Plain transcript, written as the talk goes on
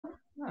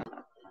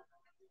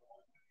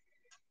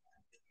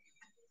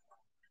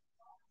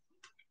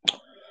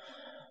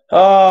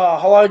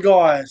Hello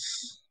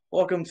guys.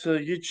 Welcome to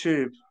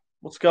YouTube.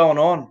 What's going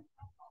on?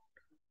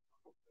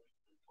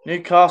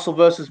 Newcastle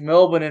versus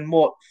Melbourne in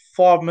what?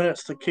 5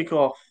 minutes to kick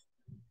off.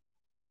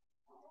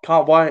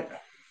 Can't wait.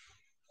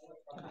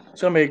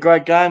 It's gonna be a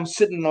great game.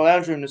 Sitting in the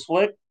lounge room this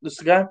week. This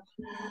game.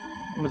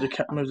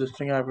 Move this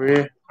thing over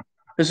here.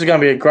 This is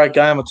gonna be a great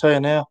game. I'll tell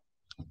you now.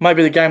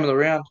 Maybe the game of the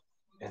round.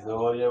 Is the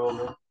audio all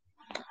good?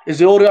 Is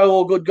the audio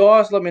all good,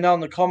 guys? Let me know in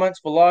the comments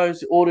below.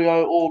 Is the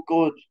audio all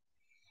good?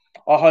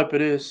 I hope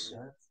it is.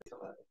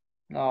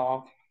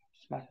 No,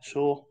 just making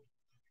sure.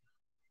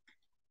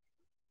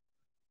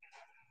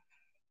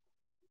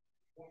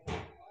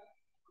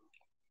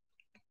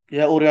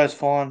 Yeah, audio's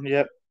fine.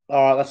 Yep.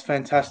 All right, that's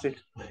fantastic.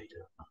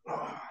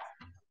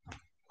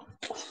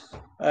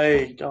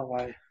 Hey, go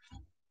away.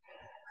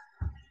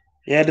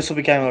 Yeah, this will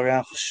be game of the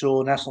round for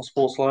sure. National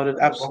Sports Loaded,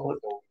 absolutely.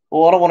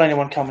 Well, I don't want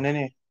anyone coming in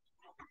here.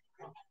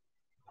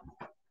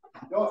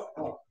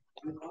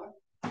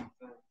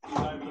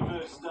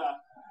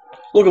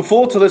 Looking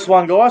forward to this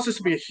one, guys. This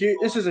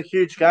is a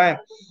huge game.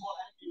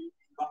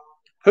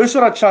 Who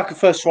should I chuck a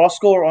first try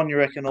score on? You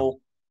reckon,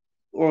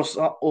 or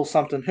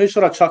something? Who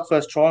should I chuck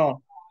first try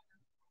on?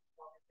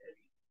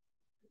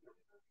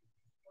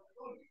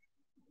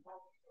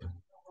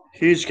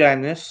 Huge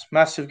game, this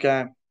massive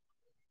game.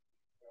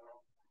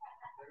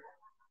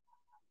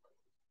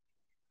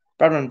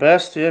 Bradman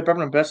Best, yeah,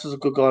 Bradman Best is a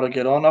good guy to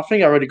get on. I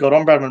think I already got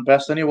on Bradman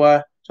Best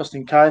anyway, just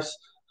in case.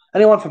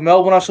 Anyone from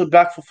Melbourne I should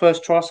back for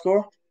first try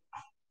score?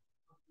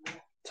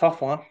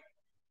 Tough one.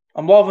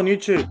 I'm live on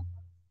YouTube.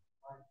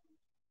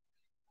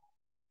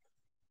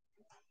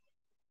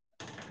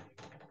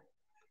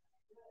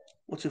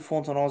 What's your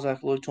thoughts on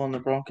Isaac Luke joining the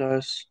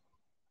Broncos?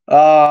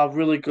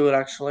 Really good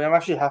actually. I'm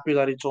actually happy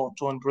that he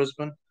joined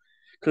Brisbane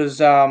because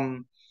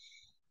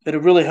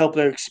it'll really help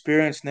their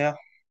experience now.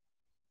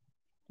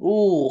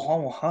 Ooh,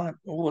 Homer Hunt.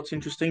 Oh, that's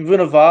interesting.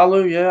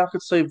 Vunivalu, yeah, I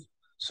could see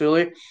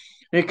Sully.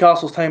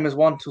 Newcastle's team is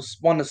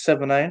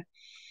 1-17,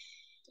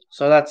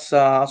 so that's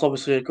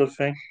obviously a good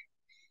thing.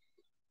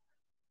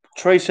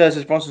 Tree says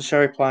is Bronson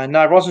Sherry playing?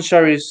 No, Bronson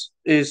Sherry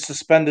is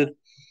suspended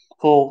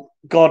for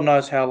God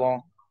knows how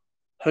long.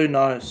 Who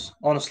knows?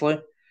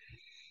 Honestly,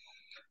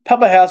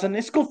 Pappenhausen.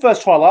 It's good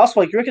first try last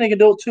week. You reckon he can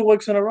do it 2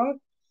 weeks in a row?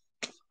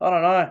 I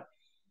don't know.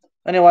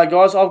 Anyway,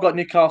 guys, I've got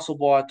Newcastle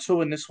by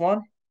 2 in this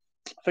one.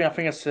 I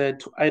think I said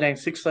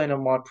 18-16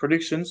 on my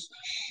predictions,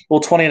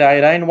 or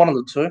 20-18, one of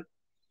the two.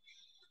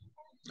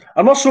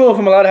 I'm not sure if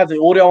I'm allowed to have the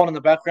audio on in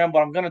the background, but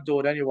I'm going to do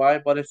it anyway.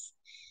 But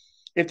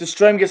if the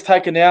stream gets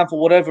taken down for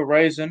whatever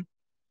reason,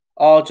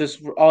 I'll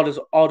just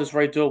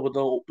redo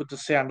it with the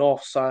sound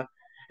off. So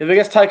if it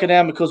gets taken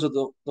down because of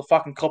the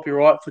fucking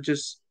copyright for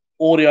just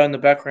audio in the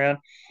background,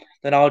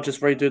 then I'll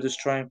just redo the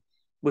stream.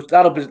 Which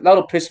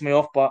that'll piss me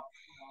off, but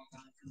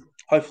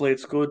hopefully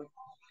it's good.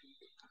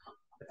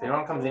 If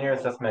anyone comes in here,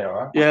 it's just me,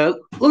 alright? Yeah,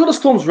 look at the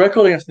Storm's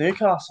record against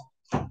Newcastle.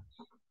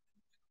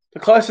 The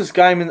closest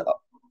game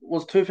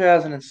was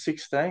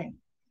 2016.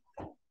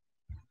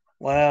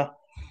 Wow.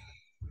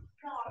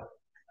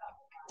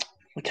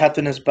 The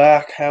captain is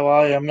back. How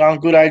are you? I'm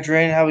going good,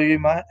 Adrian. How are you,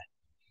 mate?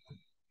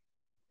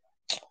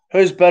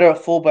 Who's better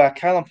at fullback,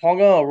 Kalen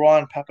Ponga or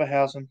Ryan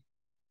Pappenhausen?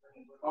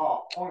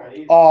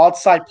 I'd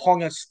say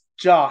Ponga's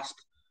just.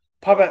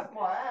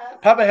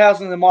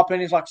 Pappenhausen, in my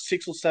opinion, is like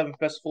 6th or 7th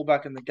best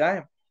fullback in the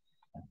game.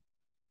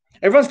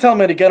 Everyone's telling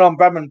me to get on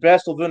Bradman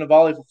Best or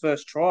Vunivalu for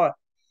first try.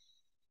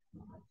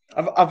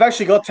 I've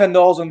actually got $10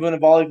 on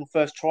Vunivalu for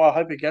first try. I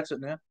hope he gets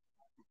it now.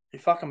 He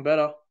fucking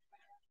better.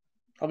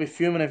 I'll be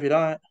fuming if you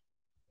don't.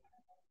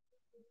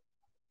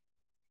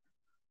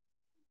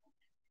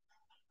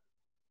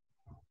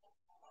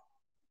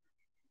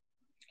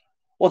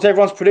 What's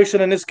everyone's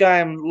prediction in this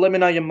game? Let me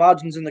know your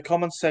margins in the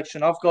comments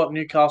section. I've got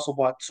Newcastle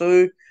by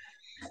 2.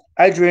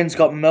 Adrian's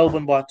got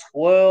Melbourne by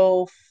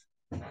 12.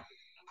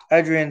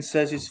 Adrian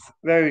says he's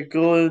very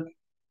good.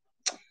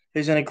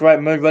 He's in a great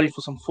mood, ready for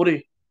some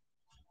footy.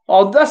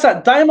 Oh, that's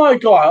that Damo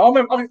guy. I'm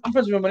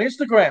friends with him on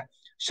Instagram.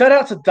 Shout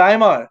out to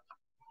Damo. I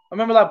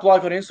remember that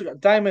bloke on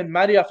Instagram. Damon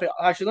Matty, I think.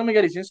 Actually, let me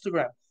get his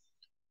Instagram.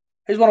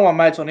 He's one of my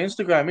mates on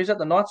Instagram. He's at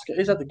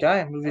the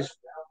game with his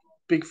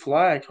big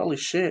flag. Holy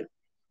shit.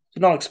 Did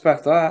not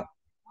expect that.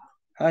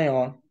 Hang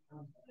on.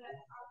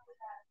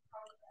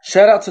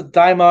 Shout out to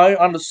Damo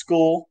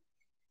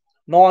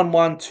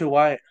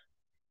 _9128.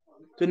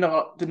 Did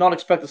not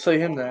expect to see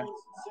him there.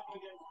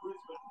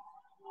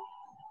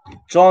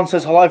 John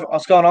says hello.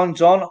 What's going on,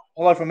 John?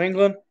 Hello from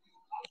England.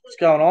 What's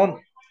going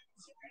on?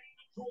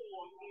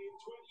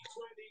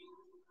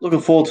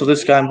 Looking forward to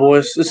this game,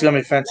 boys. This is going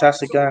to be a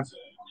fantastic game.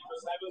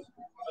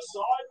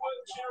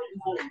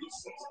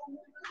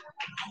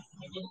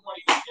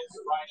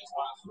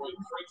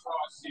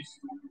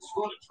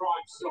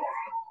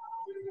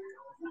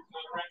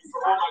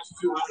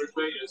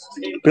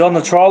 Beyond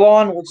the try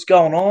line, what's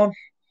going on?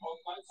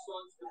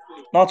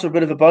 Knights are a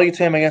bit of a bogey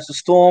team against the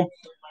Storm.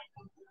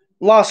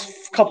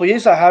 Last couple of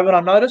years I haven't.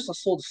 I noticed. I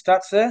saw the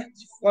stats there.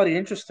 It's bloody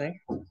interesting.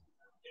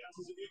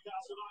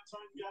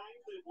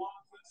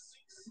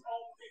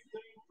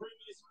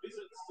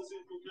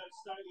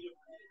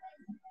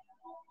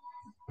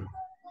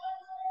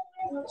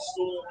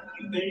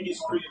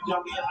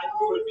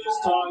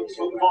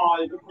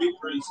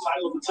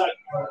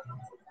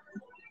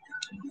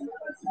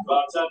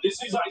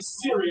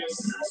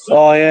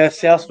 Oh yeah,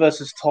 South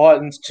versus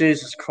Titans.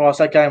 Jesus Christ,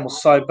 that game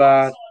was so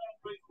bad.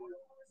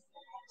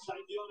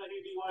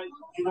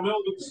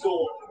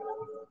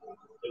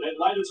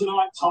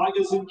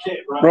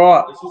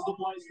 Right,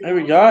 here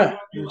we go.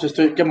 Just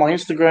get my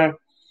Instagram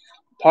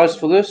post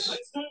for this.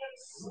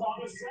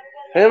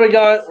 Here we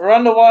go. We're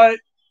underway.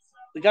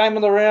 The game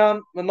of the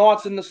round. The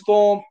Knights in the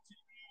Storm.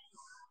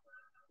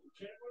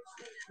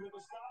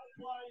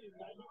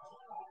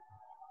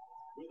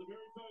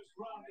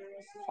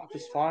 Fuck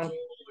this phone.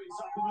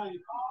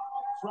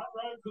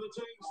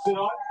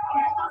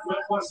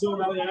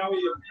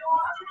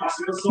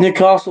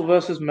 Newcastle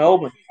versus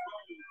Melbourne.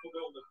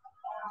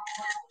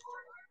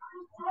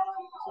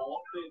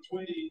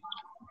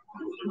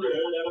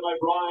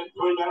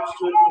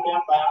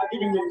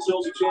 Giving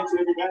themselves a chance in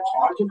every match.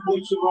 High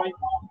completion rate,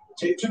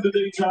 attention to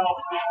detail.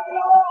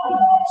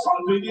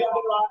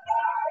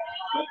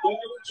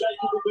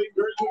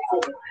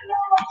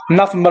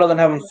 Nothing better than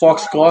having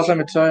Fox, guys, let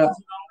me tell you.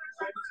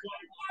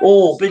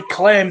 Oh, big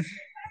clam.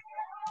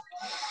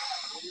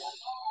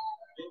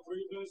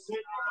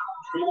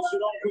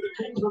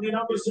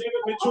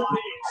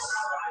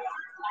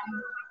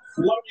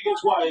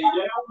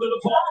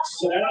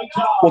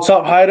 What's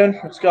up, Hayden?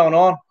 What's going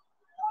on?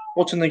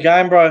 Watching the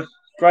game, bro.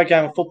 Great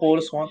game of football,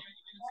 this one.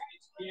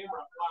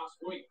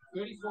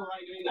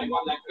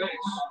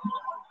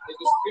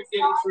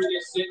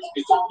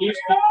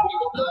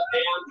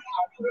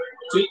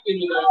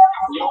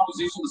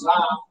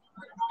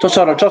 Josh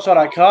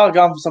Adokar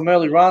going for some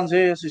early runs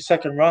here. It's his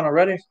second run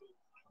already.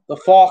 The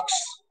Fox.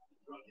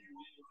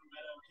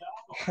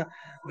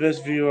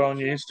 Best viewer on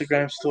your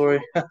Instagram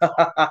story.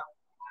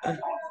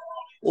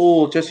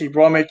 Oh, Jesse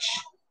Bromwich.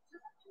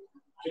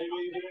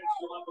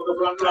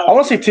 I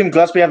want to see Tim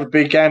Gillespie have a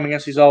big game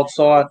against his old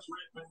side.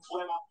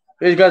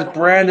 Here goes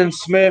Brandon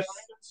Smith.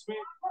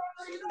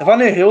 If I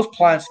knew he was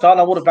playing starting,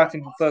 I would have backed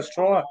him for first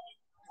try.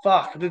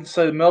 Fuck, I didn't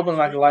see Melbourne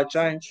make a late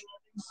change.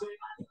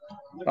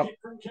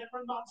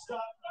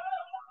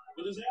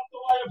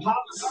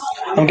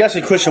 I'm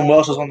guessing Christian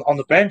Welsh is on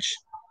the bench.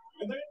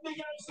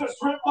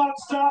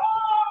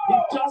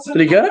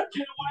 Did he get it?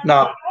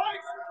 No.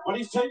 When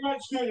his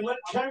teammates do, let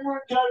Cameron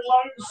go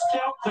lone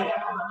scout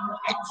there.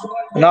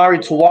 Nari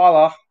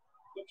Tuwala.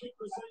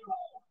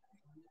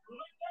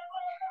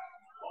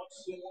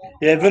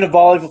 Yeah,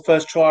 Vinavoli for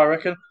first try, I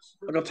reckon.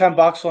 I got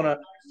 $10 on it.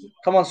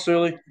 Come on,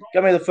 Sully.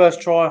 Give me the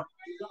first try.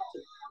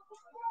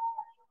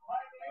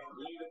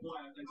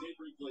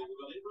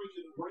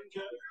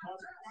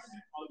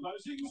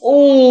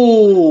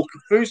 Oh,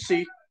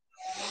 Kafusi.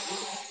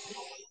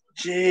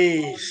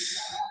 Jeez.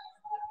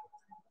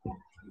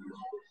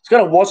 Got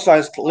to watch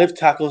those lift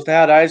tackles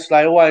nowadays.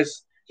 They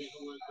always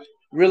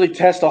really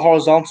test the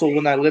horizontal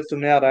when they lift them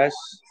nowadays.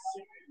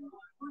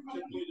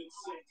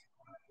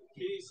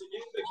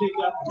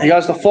 Here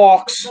goes the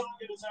Fox.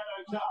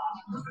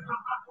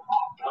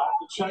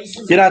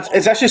 You know,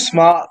 it's actually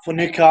smart for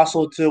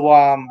Newcastle to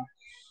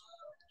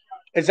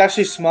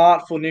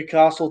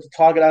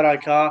target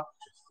Adokar.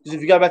 Because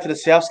if you go back to the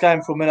Souths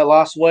game for a minute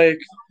last week,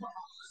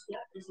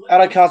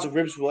 Adokar's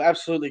ribs were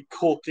absolutely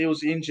cooked. He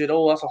was injured.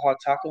 Oh, that's a high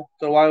tackle.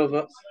 Got away with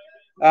it.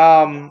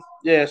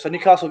 Yeah, so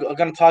Newcastle are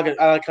going to target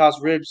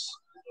Adokar's ribs.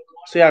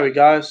 See how he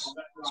goes.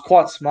 It's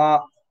quite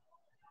smart.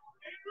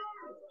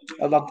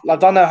 I've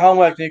done their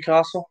homework,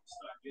 Newcastle.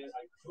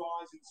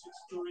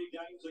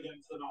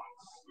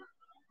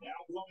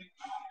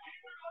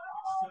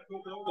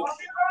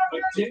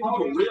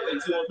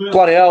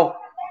 Bloody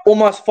hell.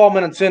 Almost 5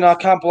 minutes in. I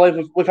can't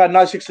believe we've had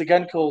no 6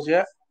 again calls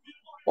yet.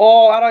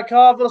 Oh,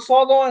 Adokar for the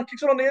sideline.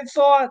 Kicks it on the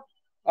inside.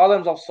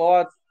 Olam's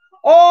offside.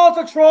 Oh,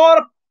 it's a try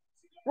to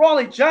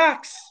Riley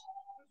Jacks.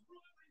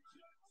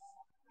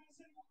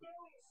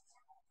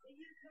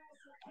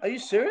 Are you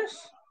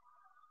serious?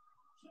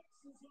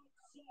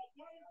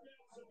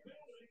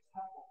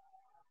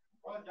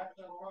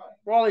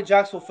 Riley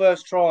Jacks for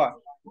first try.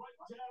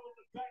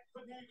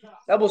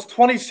 That was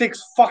 $26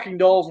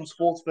 fucking on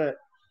Sportsbet.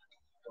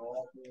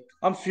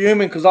 I'm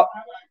fuming because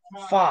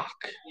fuck.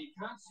 You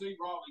can't see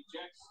Riley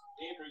Jacks,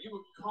 Andrew. You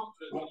were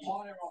confident when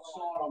player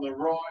offside on the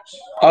right.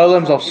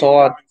 Olam's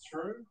offside.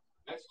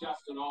 That's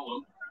Justin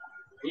Olam.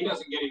 He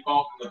doesn't get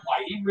involved in the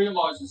play. He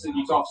realises that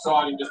he's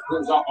offside and just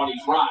pulls up on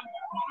his run.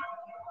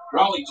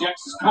 Riley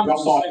Jacks is coming.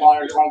 Offside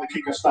player is one of the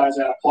kicker stays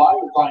out of play.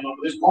 We're playing on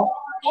this one.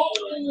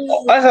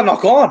 Oh, that's a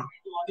knock on.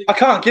 I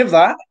can't give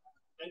that.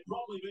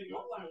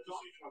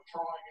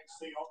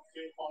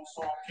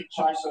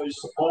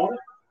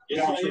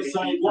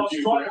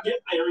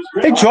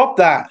 He dropped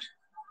that.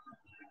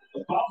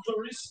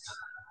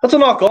 That's a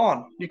knock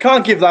on. You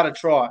can't give that a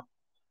try.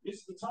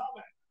 It's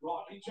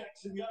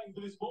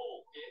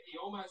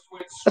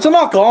a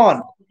knock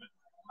on.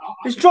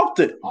 He's dropped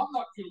it.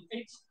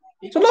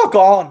 It's a knock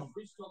on.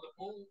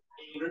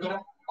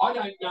 I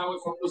don't know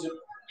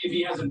if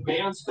he hasn't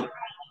bounced it.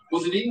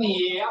 Was it in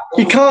the air?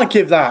 You can't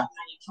give that.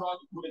 He tried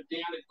to put it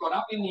down. It got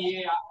up in the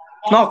air.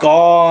 Knock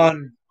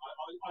on.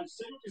 I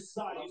see what you're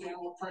saying.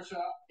 Now more pressure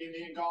in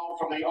the end goal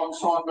from the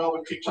onside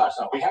Melbourne kick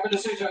chaser. We have a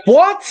decision.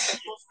 What?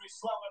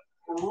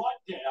 Right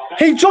down.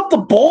 He dropped the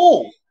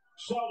ball.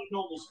 So at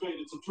normal speed,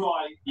 it's a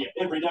try. Yeah,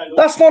 every day.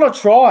 That's not a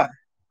try.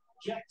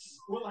 Jacks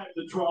will have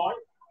the try.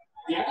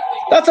 Yeah.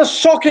 That's a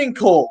shocking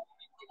call.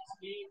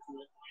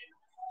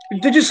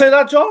 Did you see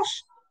that,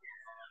 Josh?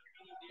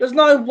 There's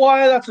no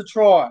way that's a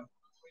try.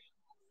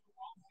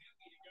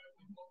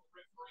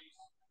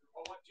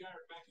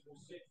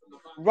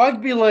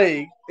 Rugby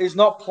league is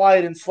not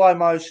played in slow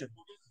motion.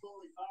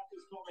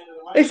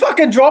 He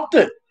fucking dropped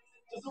it.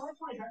 Does the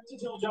referee have to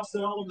tell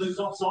Justin Olam who's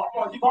offside?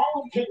 Like, if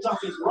Olam keeps up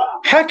his run,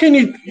 how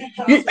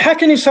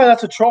can you say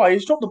that's a try?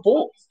 He's dropped the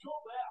ball.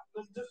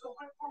 does the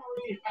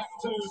referee have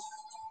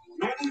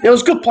to? It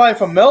was good play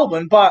from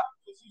Melbourne, but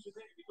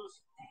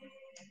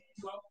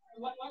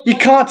you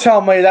can't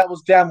tell me that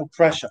was downward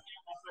pressure.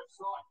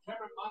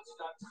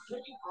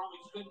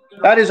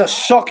 That is a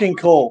shocking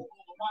call.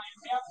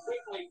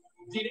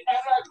 Did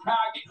Addo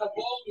get the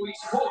ball to his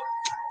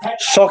foot?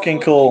 Shocking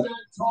call.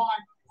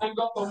 And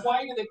got the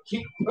weight of the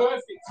kick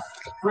perfect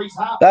for his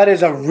half. That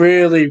is a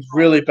really,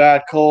 really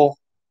bad call.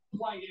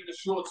 Played in a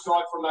short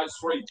side from those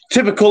three.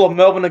 Typical of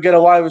Melbourne to get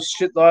away with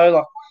shit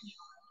though.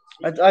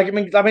 Like, I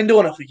mean, I've been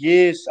doing it for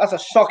years. That's a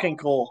shocking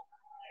call.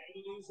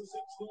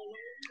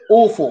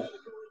 Awful.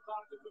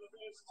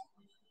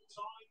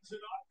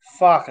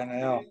 Fucking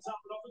hell.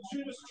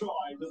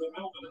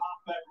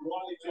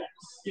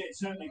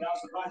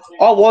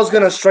 I was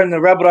going to stream the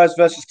Rabbitohs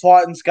versus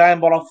Titans game,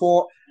 but I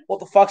thought, what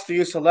the fuck's the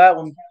use of that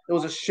when it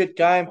was a shit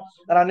game?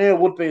 And I knew it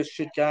would be a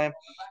shit game.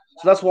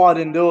 So that's why I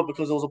didn't do it,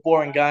 because it was a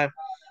boring game.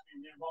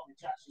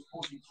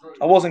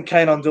 I wasn't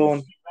keen on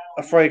doing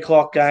a 3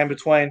 o'clock game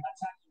between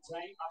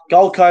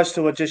Gold Coast,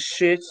 who are just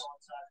shit,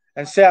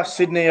 and South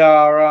Sydney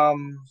are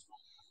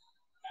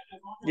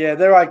yeah,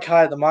 they're okay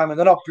at the moment.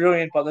 They're not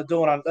brilliant, but they're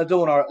doing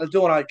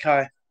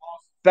okay.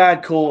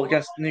 Bad call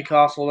against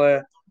Newcastle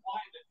there.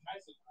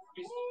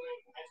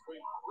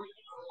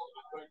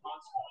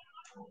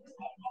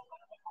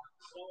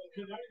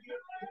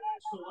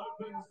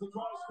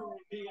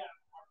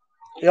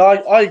 Yeah,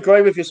 I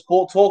agree with your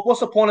sport talk.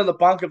 What's the point of the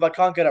bunk if they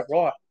can't get it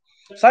right?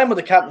 Same with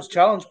the Captain's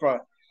Challenge, bro.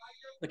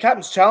 The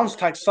Captain's Challenge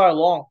takes so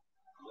long.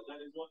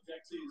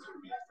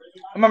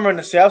 I remember in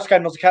the South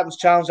game, there was a Captain's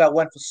Challenge that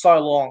went for so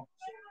long.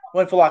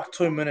 Went for like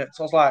 2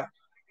 minutes. I was like,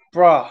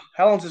 bruh,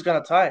 how long is this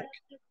going to take?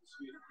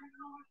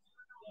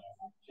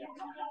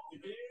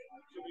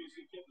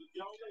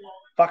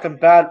 Fucking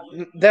bad.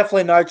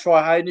 Definitely no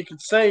try, Hayden. You can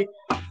see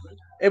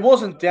it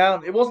wasn't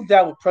down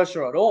with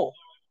pressure at all.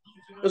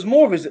 It was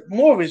more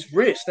of his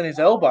wrist than his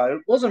elbow.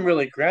 It wasn't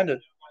really grounded.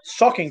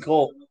 Shocking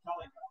call.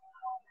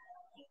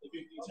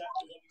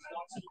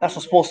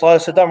 National Sports Loader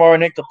said, don't worry,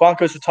 Nick, the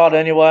bunkers retired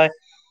anyway.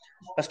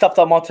 I stuffed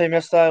up my team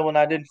yesterday when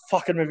they didn't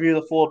fucking review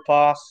the forward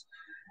pass.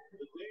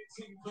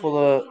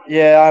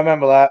 Yeah, I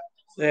remember that.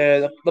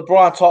 Yeah, the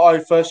Brian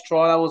Toto first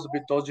try, that was a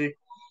bit dodgy.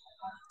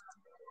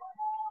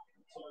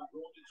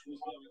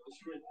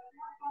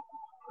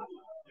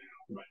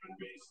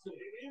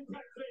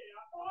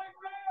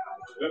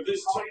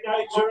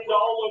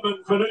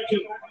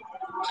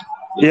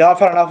 Yeah, I've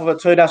had enough of it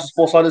too. National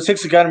Sports Loader. The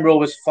 6 again rule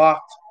was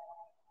fucked.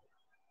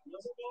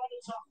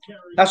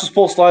 National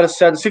Sports Loader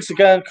said the 6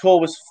 again call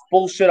was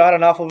bullshit. I had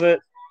enough of it.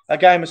 That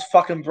game is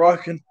fucking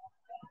broken.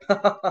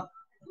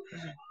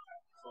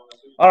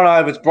 I don't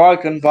know if it's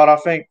broken, but I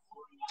think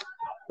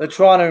they're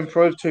trying to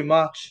improve too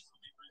much.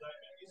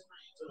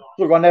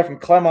 Good run there from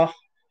Clemmer.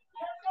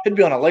 He'd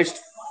be on at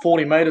least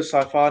 40 metres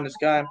so far in this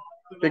game.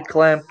 Big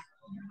Clem.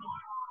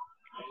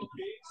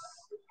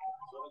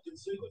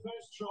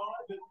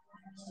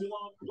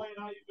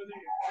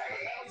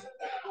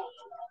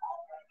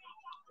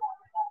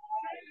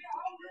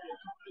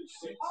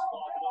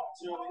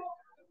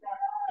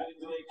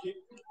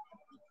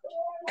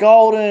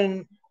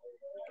 Golden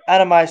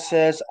Anime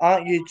says,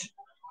 aren't you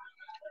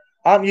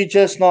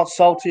just not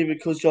salty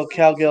because your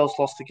cowgirls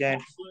lost the game?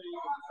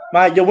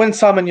 Mate, you win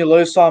some and you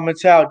lose some.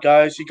 It's how it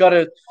goes. You got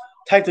to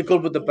take the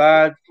good with the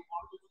bad.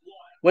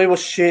 We were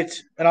shit,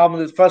 and I'm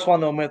the first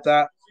one to admit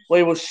that.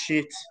 We were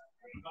shit.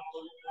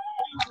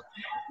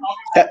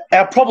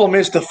 Our problem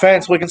is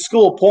defense. We can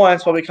score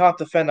points, but we can't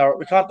defend.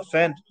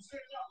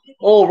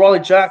 Oh, Riley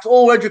Jacks.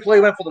 Oh, Edric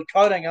Lee went for the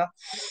coat hanger.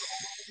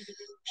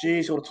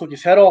 Jeez, he would have took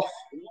his head off.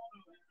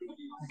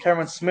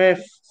 Cameron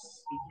Smith.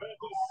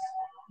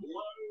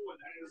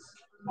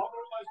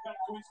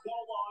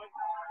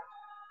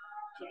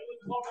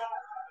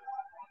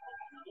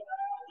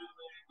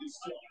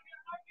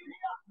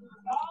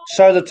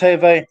 Show the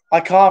TV. I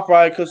can't,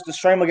 bro, because the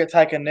stream will get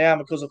taken down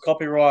because of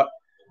copyright.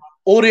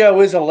 Audio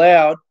is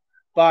allowed,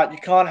 but you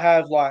can't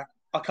have, like,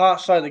 I can't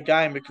show the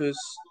game because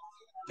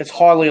it's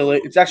highly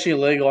illegal. It's actually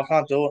illegal. I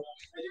can't do it.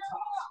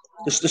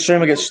 The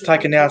streamer gets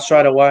taken down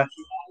straight away.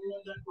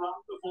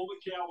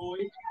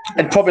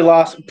 And probably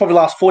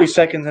last 40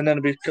 seconds and then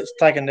it'll be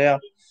taken down.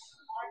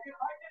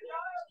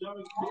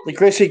 The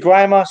Greasy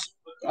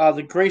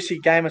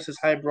Gamer says,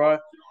 hey, bro.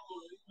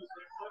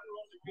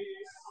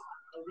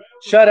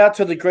 Shout out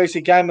to the Greasy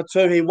Gamer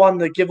too. He won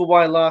the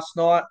giveaway last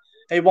night.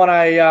 He won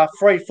a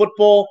free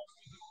football.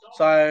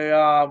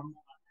 So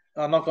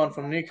I'm not going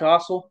from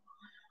Newcastle.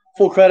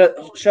 Full credit.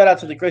 Shout out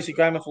to the Greasy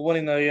Gamer for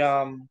winning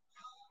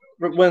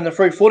the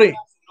free footy.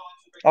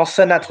 I'll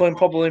send that to him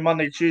probably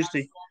Monday,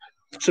 Tuesday.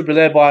 Should be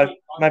there by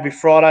maybe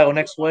Friday or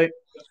next week.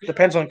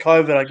 Depends on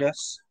COVID, I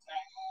guess.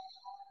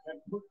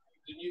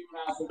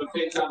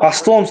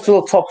 Storm's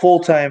still a top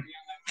 4 team.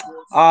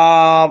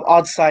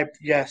 I'd say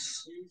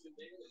yes.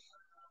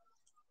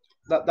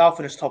 They'll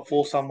finish top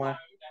 4 somewhere.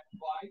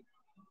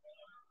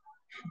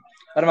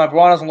 I don't know.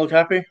 Brian doesn't look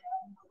happy.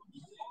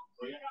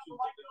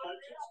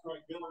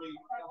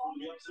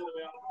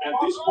 At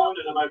this point,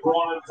 and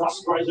O'Brien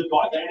frustrated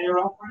by that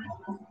error.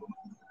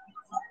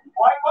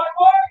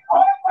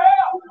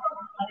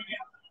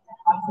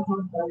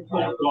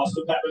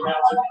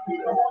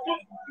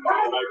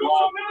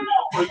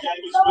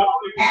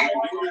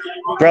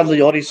 Bradley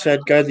Oddie said,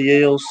 go the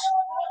Eels.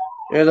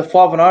 Yeah, they're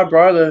 5-0,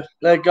 bro.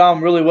 They're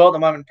going really well at the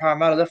moment in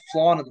Parramatta. They're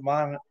flying at the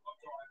moment.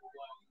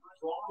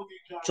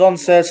 John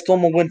says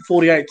Storm will win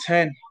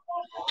 48-10.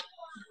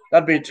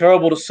 That'd be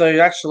terrible to see,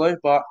 actually,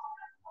 but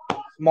it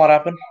might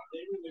happen.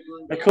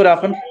 It could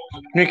happen.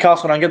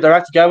 Newcastle don't get their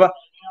act together.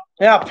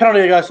 Now,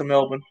 penalty goes to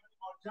Melbourne.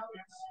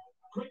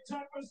 Quick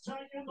tap was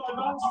taken by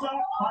Munster.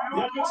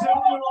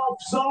 Youngstown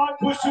offside,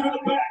 pushed it to the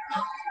back.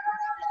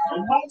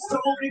 And Munster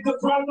looking to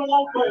throw the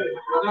long ball.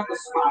 Well, that was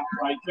smart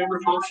play.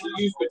 Cameron Munster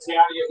used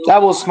Battalion.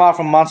 That was smart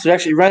from Munster. He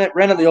actually ran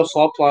at the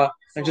offside player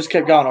and just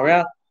kept going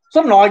around. Is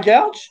that an eye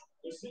gouge?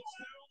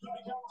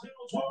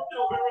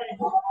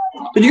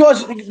 Did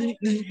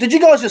you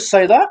guys just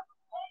say that?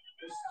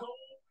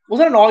 Was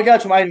that an eye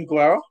gouge from Aiden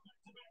Guerra?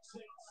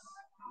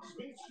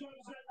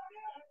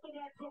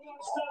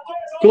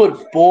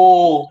 Good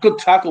ball. Good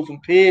tackle from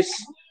Pearce.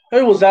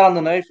 Who was that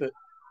underneath it?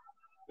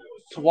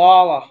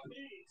 Tuala.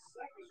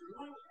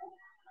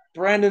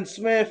 Brandon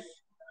Smith.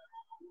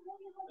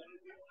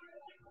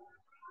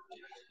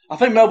 I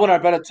think Melbourne are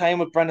a better team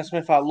with Brandon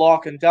Smith at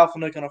lock and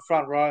Dalphinuk on the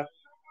front row.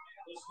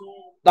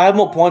 They have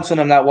more points in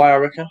them that way, I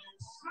reckon.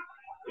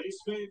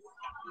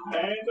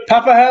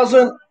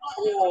 Pappenhausen.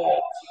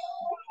 Oh.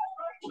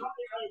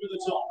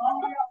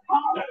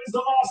 That is the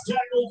last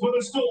tackle for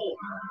the Storm.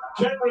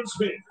 Cameron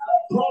Smith.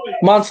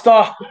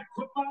 Munster.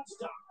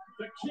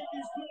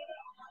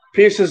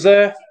 Pearce is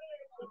there.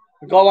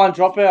 Goal line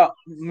dropout.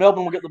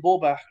 Melbourne will get the ball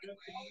back.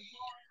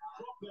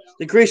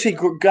 The Greasy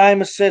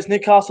Gamer says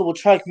Newcastle will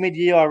choke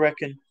mid-year, I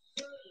reckon.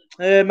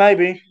 Yeah,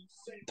 maybe.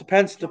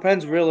 Depends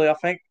really, I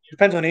think.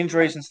 Depends on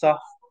injuries and stuff.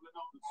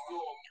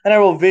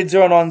 NRL Vid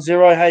 090,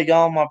 how you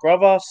going, my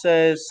brother?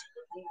 Says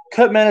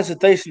Kurt Mann is a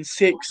decent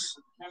 6.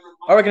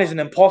 I reckon he's an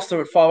imposter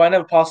at 5'8". He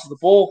never passes the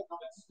ball.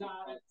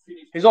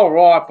 He's all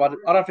right, but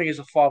I don't think he's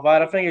a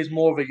 5'8". I think he's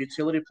more of a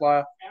utility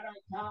player.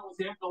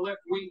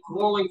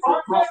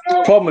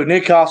 Problem with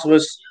Newcastle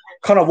is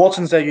Connor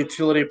Watson's their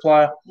utility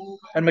player,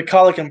 and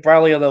McCulloch and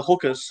Bradley are the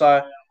hookers.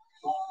 So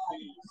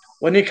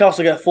when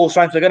Newcastle get full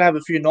strength, they're going to have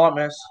a few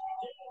nightmares.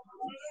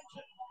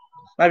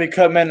 Maybe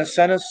Kurt Mann the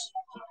centres,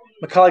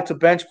 McCulloch to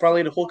bench,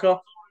 Bradley to hooker,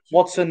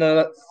 Watson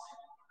as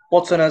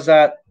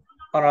that.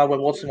 I don't know where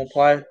Watson will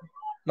play.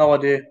 No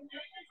idea.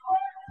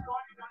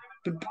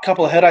 A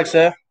couple of headaches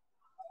there.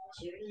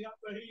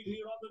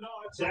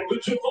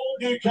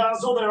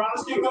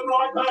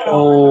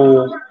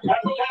 Oh.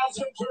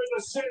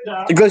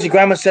 The Greasy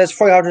Grammar says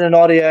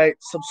 398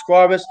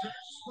 subscribers.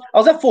 I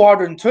was at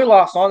 402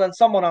 last night, and a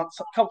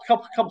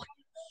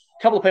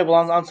couple of people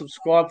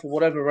unsubscribed for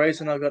whatever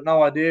reason. I got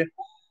no idea.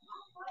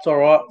 It's all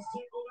right.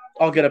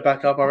 I'll get it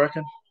back up, I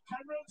reckon.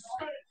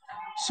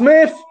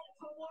 Smith!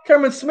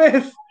 Cameron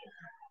Smith!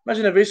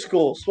 Imagine if he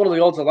scores. What are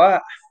the odds of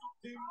that?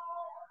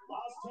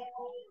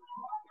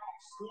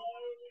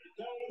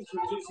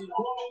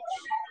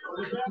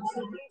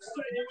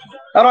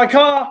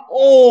 RD5.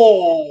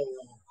 Oh!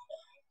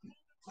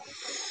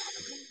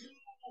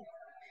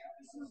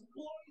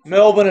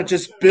 Melbourne are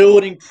just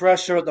building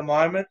pressure at the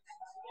moment.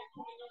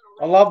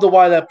 I love the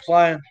way they're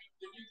playing.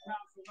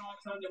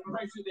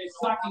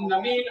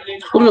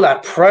 Look at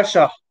that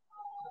pressure.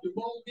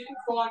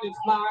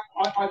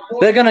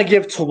 They're going to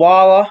give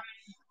Tuala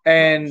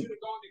and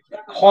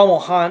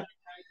Heimel Hunt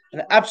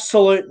an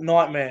absolute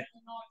nightmare.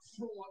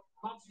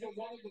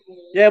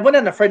 Yeah, it went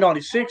down to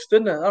 396,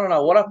 didn't it? I don't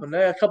know what happened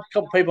there. A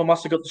couple people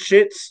must have got the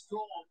shits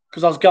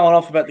because I was going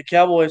off about the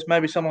Cowboys.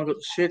 Maybe someone got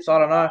the shits. I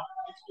don't know.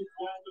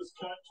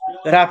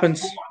 It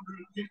happens.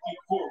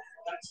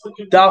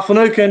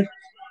 Dalphinuk.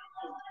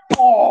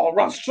 Oh,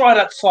 run straight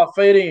outside,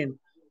 feet in.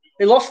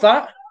 He lost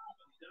that.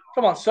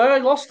 Come on, sir.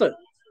 He lost it.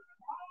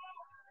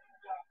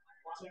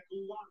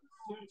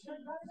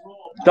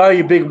 Go,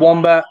 you big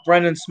wombat.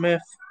 Brendan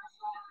Smith.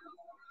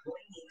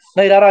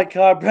 Need that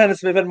card. Brandon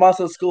Smith and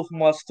Master of School for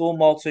my Storm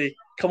multi.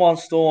 Come on,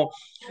 Storm.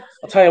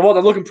 I'll tell you what,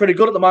 they're looking pretty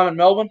good at the moment,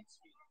 Melbourne.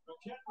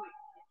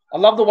 I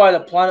love the way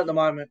they're playing at the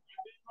moment.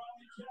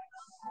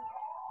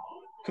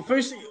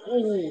 Kafusi.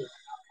 Ooh.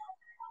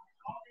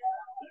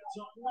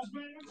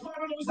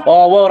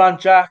 Oh, well done,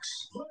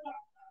 Jax.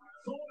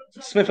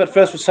 Smith at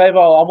first receiver.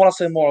 I want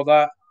to see more of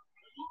that.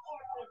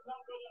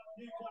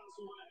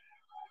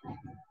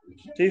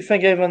 Do you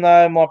think even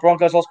though my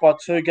Broncos lost by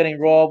 2 getting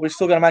robbed, we're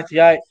still going to make the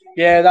 8?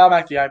 Yeah, they'll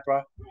make the 8,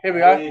 bro. Here we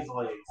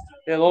go.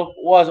 Yeah, look,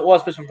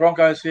 was between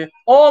Broncos here.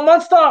 Oh,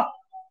 Munster!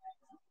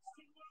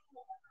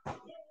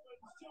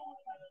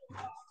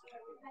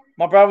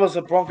 My brother's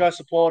a Broncos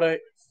supporter.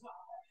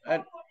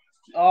 And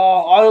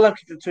Ireland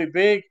kicked it too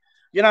big.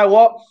 You know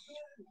what?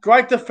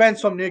 Great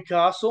defense from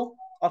Newcastle.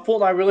 I thought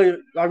they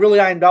really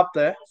aimed up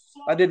there.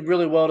 They did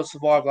really well to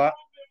survive that.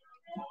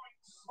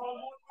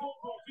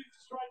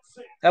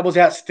 That was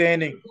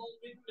outstanding.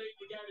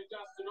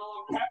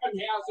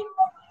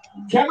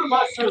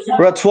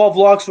 We're at 12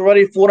 likes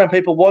already, 14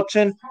 people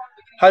watching.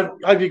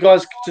 Hope you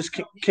guys just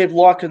keep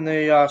liking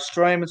the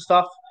stream and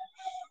stuff.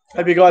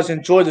 Hope you guys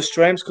enjoy the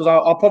streams because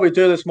I'll probably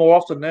do this more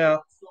often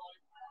now.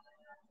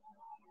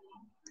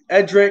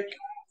 Edric.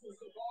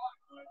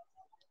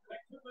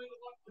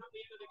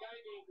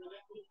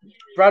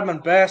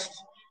 Bradman Best.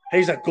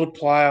 He's a good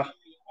player.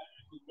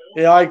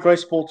 Yeah, I agree.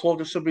 Sport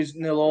Talker should be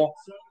 0-all.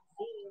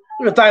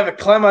 Look at David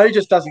Clemmer. He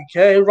just doesn't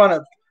care. He'll run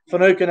at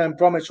Finucane and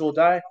Bromwich all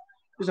day.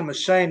 He's a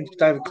machine,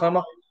 David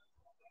Clemmer.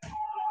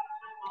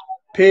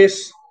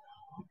 Pierce.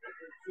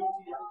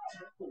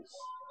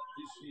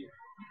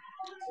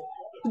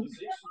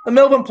 The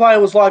Melbourne player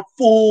was like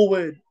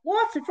forward.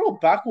 What? He threw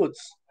it backwards.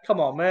 Come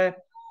on, man.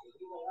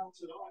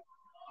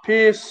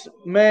 Pierce,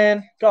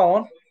 man, go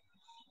on.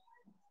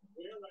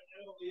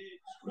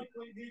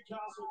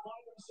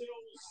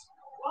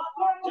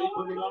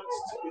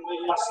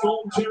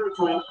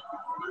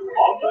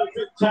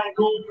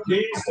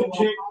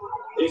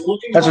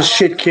 That's a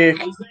shit kick.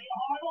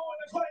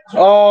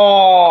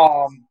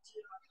 Oh,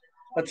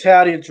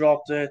 Italia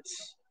dropped it.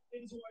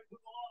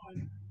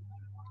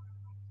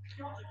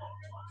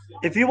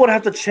 If you would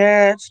have the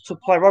chance to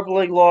play rugby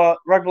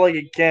league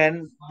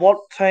again, what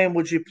team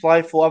would you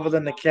play for other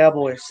than the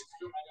Cowboys?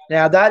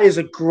 Now, that is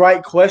a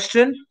great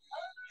question.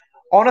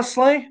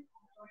 Honestly,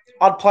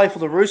 I'd play for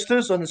the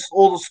Roosters or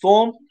the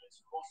Storm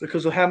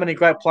because of how many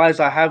great players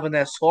they have in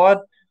their side.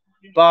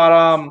 But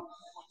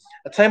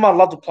a team I'd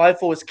love to play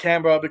for is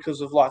Canberra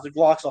because of like the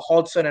likes of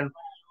Hodgson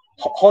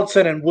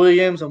and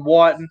Williams and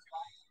White. And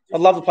I'd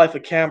love to play for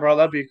Canberra.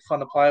 That'd be fun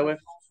to play with.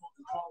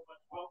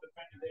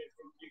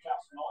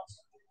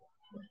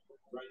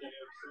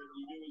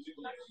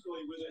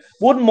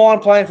 Wouldn't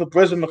mind playing for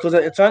Brisbane because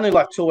it's only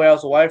like 2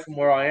 hours away from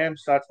where I am,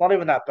 so it's not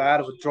even that bad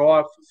of a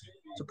drive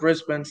to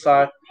Brisbane.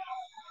 So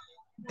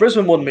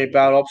Brisbane wouldn't be a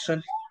bad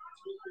option.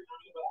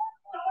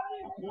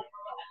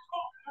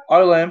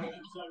 Olam.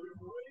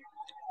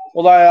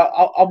 Although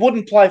I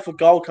wouldn't play for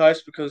Gold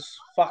Coast because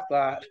fuck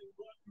that.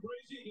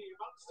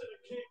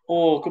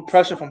 Oh, good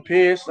pressure from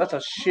Pierce. That's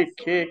a shit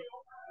kick.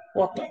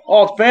 What the?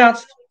 Oh, it's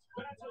bounced.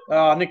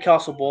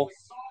 Newcastle ball.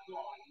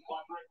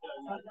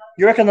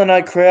 You reckon the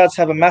no crowds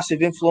have a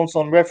massive influence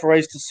on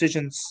referees'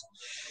 decisions?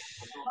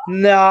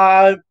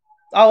 No,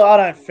 I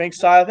don't think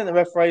so. I think the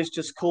referees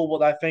just call what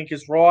they think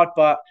is right,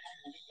 but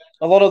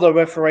a lot of the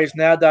referees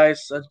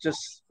nowadays are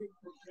just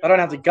 – they don't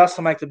have the guts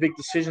to make the big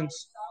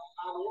decisions.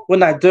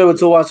 When they do,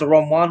 it's always the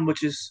wrong one,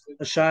 which is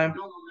a shame.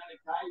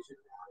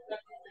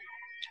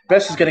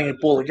 Best is getting a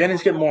ball again.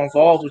 He's getting more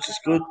involved, which is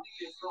good.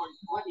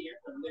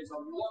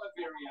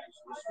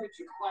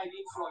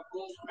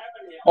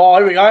 Oh,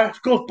 here we go.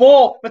 Good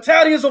ball.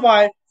 Batalia's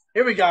away.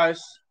 Here he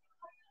goes.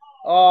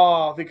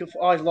 Oh, he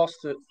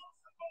lost it.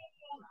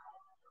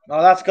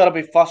 Oh, that's got to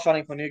be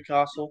frustrating for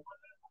Newcastle.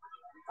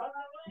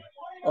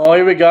 Oh,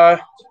 here we go.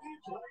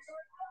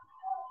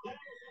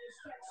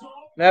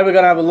 Now we're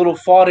going to have a little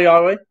fighty,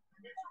 are we?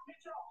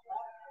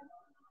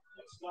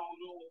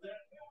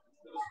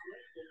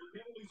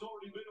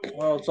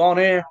 Well, it's on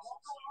here.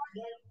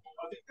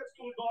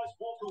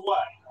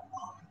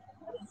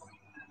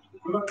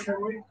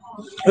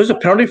 Who's a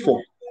penalty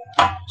for?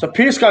 So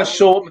Pierce goes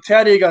short.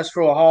 Mataudia goes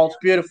through a hole. It's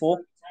beautiful.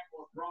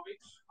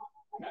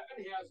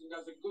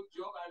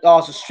 Oh,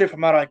 it's a strip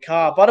from Matto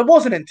Carr, but it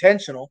wasn't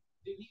intentional.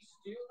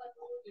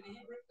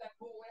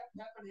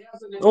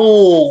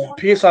 Oh,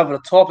 Pierce over the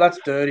top. That's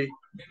dirty.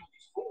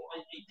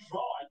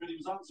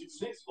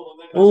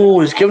 Oh,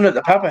 he's giving it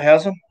to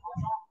Pappenhausen.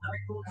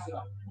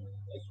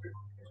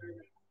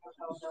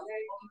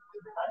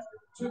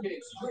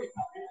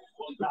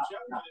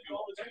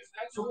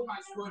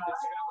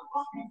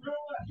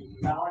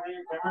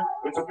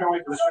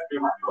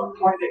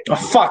 Oh,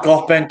 fuck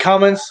off, Ben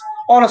Cummins.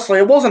 Honestly,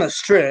 it wasn't a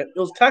strip. It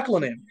was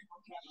tackling him.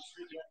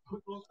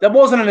 That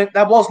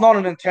was not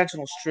an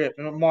intentional strip,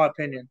 in my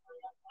opinion.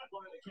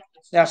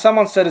 Now,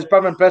 someone said, is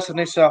Bradman best of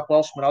New South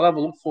Welshman? I'll have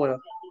a look for you.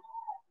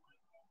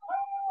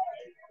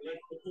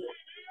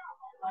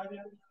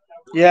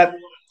 Yeah,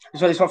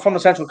 he's from the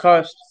Central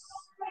Coast.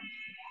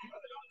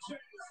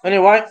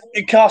 Anyway,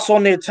 Newcastle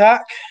on the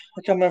attack.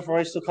 I can't remember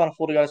if he still can't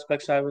afford to go to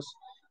Specsavers.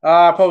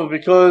 Probably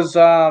because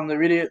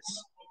they're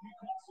idiots.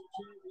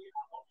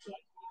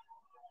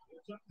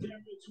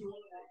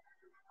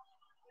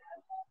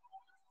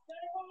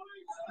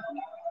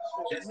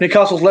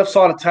 Newcastle's left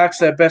side attacks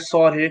their best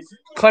side here.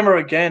 Clemmer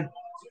again.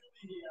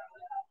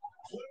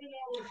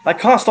 They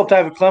can't stop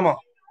David Clemmer.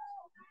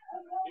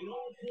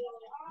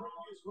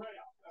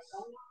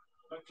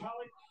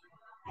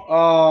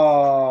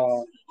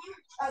 Oh.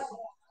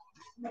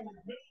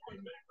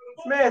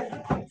 Smith.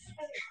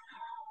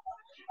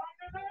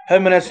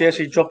 Jimenez, yes,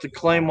 he dropped a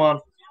clean one.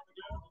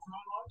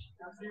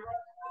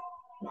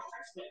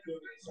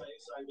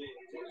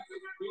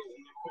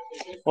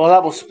 Well,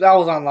 that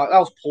was unlucky. That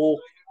was poor.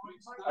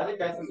 I think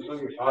Jason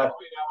Bakuya retired.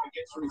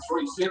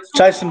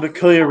 Jason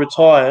Bakuya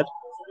retired.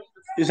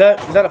 Is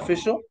that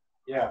official?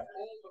 Yeah.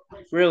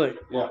 Really?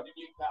 Yeah.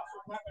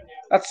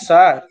 That's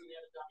sad.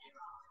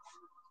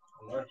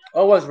 I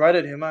always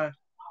rated him, eh?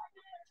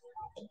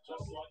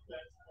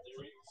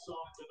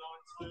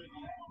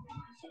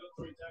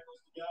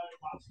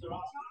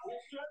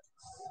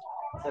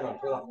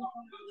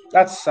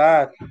 That's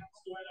sad.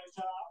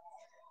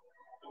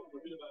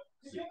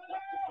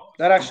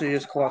 That actually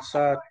is quite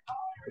sad.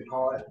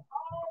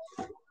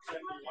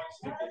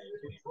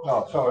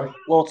 Oh, sorry.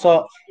 What's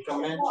up?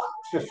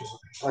 Just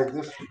like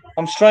this.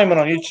 I'm streaming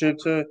on YouTube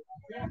too.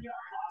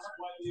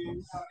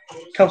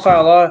 Come say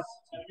hello.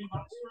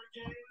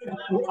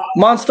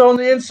 Monster on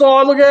the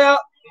inside, look out.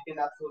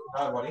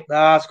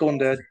 Nah, it's gone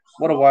dead.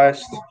 What a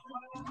waste.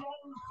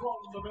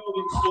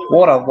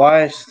 What a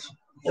waste.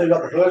 They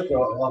got the first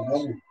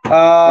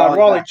guy.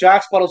 Riley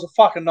Jacks, but it was a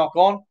fucking knock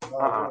on.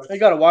 He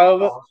got away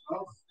with it.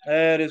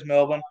 There it is,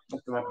 Melbourne.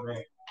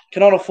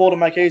 Cannot afford to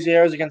make easy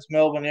errors against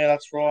Melbourne. Yeah,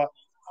 that's right.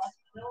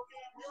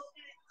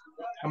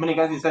 How many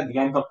guys you said the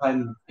game got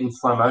played in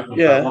slow motion?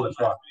 Yeah.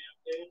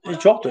 He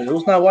dropped it. There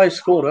was no way he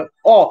scored it.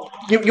 Oh,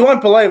 you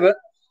won't believe it.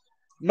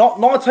 Not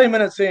 19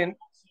 minutes in.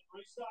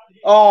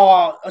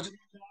 Oh,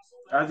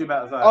 I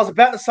was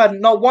about to say,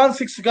 not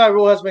 1-6 to go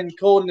rule has been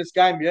called in this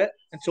game yet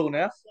until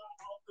now.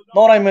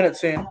 19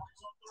 minutes in.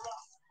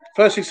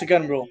 First 6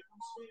 again rule.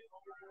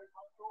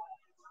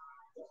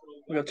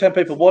 We've got 10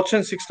 people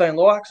watching, 16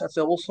 likes. That's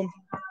awesome.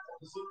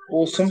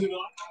 Awesome.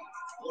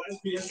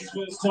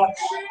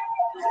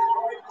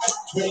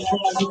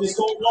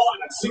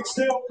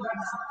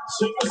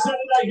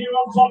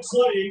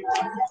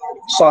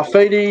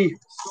 Saifidi.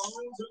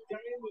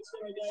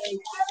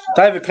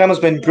 David Clemmer's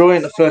been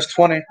brilliant the first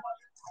 20.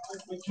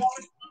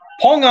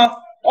 Ponga.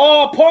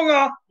 Oh,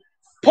 Ponga.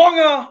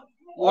 Ponga.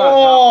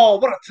 Oh,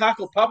 what a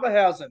tackle,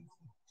 Pappenhausen.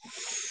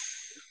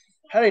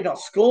 How did he not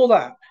score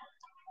that?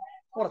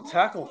 What a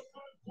tackle.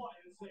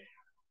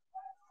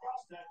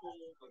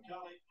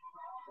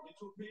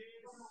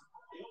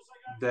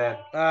 Dead.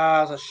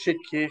 Ah, it's a shit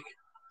kick.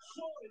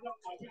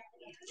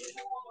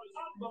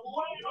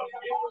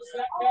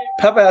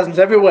 Pappenhausen's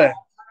everywhere.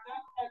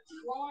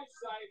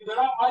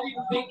 I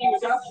didn't think he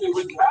was actually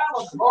with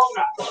Carlos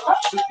Ponga.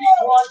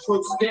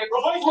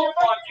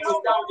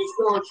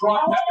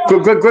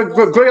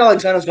 Greg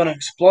Alexander's going to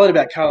explode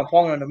about Carla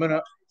Ponga in a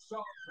minute.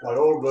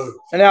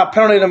 And now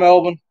penalty to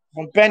Melbourne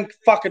from Ben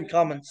fucking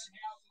Cummins.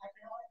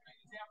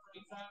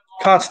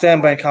 Can't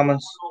stand Ben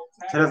Cummins.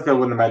 Tedesco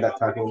wouldn't have made that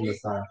tackle in the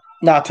same.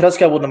 Nah,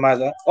 Tedesco wouldn't have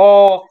made that.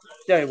 Oh,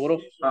 yeah, he would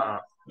have.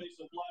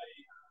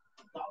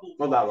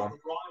 Not that one.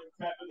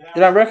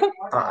 You don't reckon?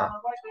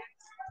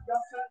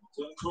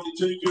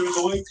 22 during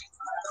the week.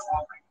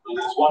 It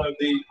is one of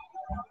the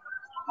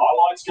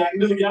highlights going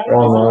into the game.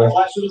 Oh, no.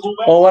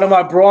 Oh, one of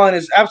my Brian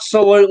is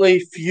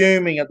absolutely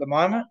fuming at the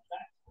moment.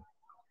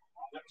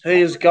 He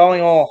is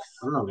going off.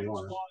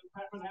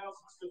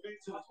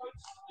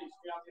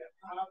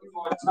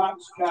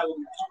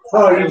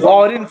 Oh, he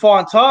didn't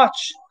find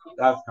touch.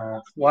 That's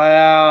hurt.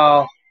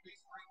 Wow.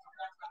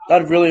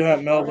 That really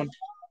hurt Melbourne.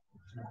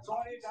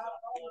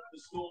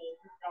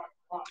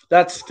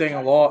 That sting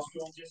a lot.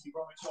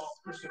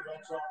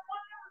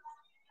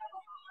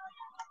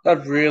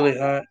 That really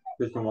hurt.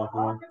 It's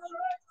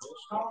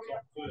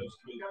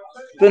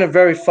been a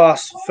very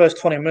fast first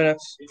 20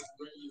 minutes.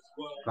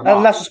 And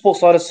National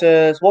Sports Leader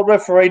says, what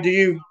referee do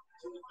you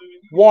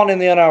want in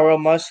the NRL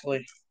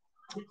mostly?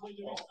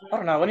 I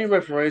don't know. Any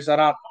referees that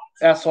aren't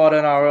outside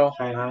NRL.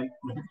 Shane Hayne.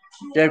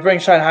 Yeah, bring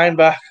Shane Hayne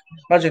back.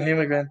 Imagine him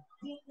again.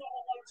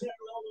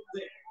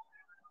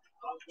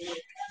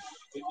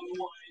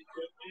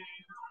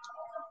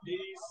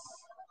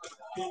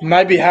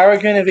 Maybe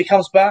Harrigan if he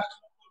comes back.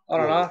 I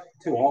don't know.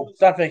 Too old.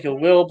 Don't think he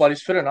will, but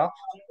he's fit enough.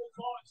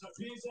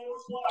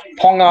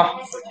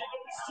 Ponga.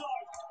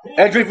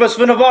 Edric versus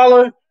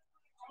Vunivalu.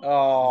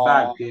 Oh.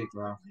 Bad kick,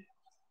 bro.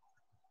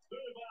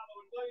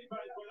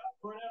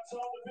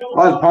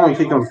 Why is Ponga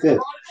kick on fit?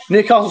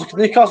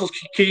 Newcastle's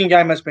kicking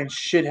game has been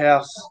shit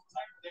house.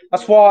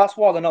 That's why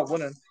they're not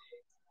winning.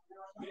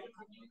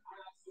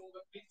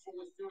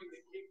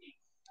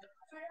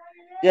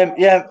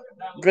 Yeah.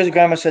 Grizzly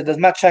Grammar said, does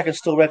Matt Chacker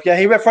still ref? Yeah,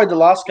 he refereed the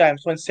last game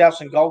between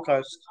Souths and Gold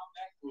Coast.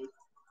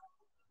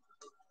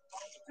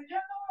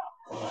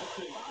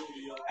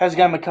 How's the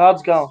game of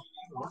cards going?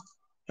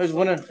 Who's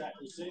winning?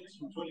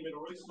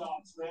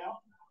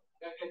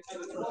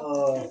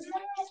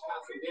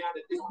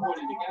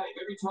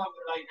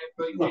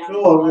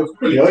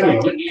 Pretty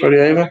even.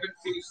 Pretty even.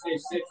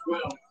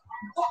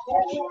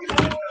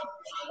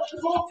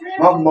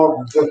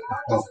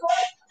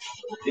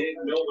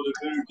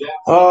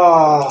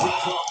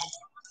 Oh.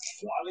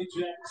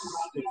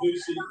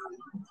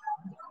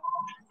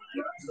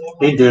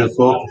 He did it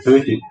for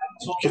Kafusi.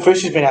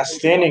 Kafusi's been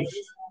outstanding.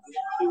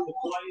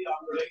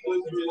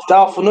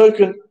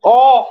 Dalfanukin.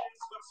 Oh!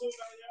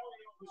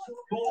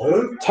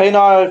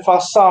 Tino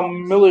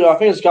Fasamilio. I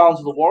think it's going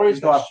to the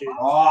Warriors next year.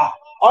 Oh.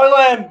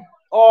 Olam.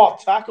 Oh,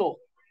 tackle.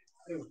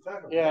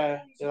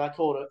 Yeah, they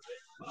called it.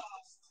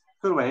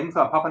 Could have went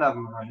inside. Papa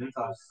hasn't went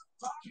inside.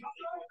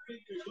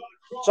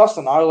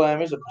 Justin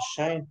Olam is a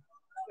machine.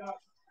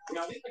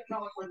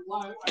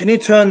 Can you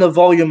turn the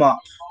volume up?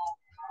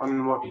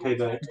 On what TV?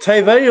 The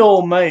TV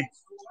or me?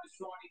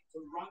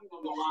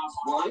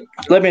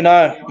 Let me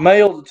know.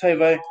 Me or the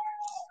TV?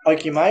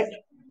 Okay, mate.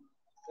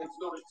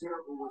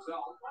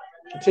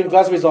 Tim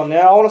Glasby's on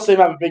now. I want to see him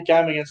have a big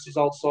game against his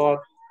old side.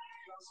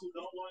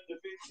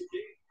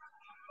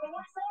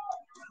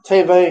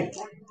 TV.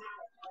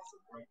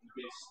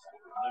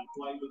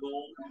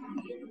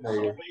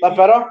 That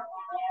better?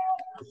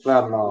 It's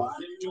loud enough.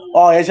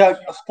 Oh, he's had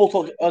a sport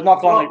talk.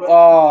 Not gone.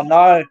 Oh,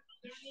 no.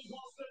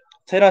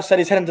 Tino said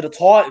he's heading to the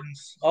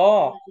Titans.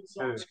 Oh,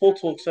 sport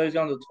talk says he's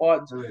going to the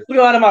Titans. Look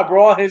at Adam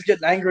O'Brien. He's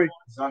getting angry.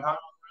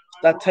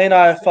 That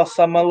Tino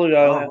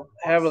Fasamilio,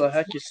 however the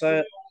heck you say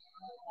it.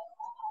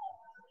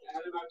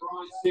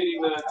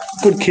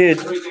 Good kid.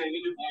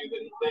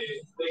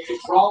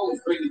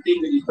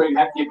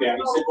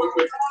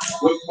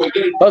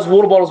 Those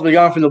water bottles will be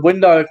going through the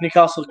window if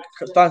Newcastle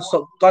don't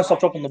stop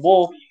dropping the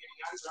ball.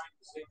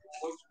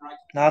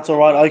 No, it's all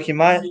right, Okie,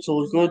 mate. It's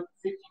all good.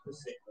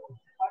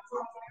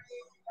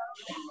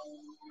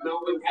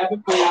 Melbourne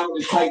haven't been able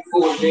to take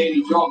full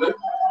advantage of it.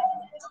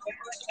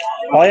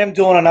 I am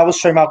doing another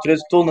stream after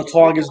this, doing the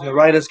Tigers and the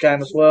Raiders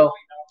game as well.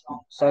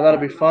 So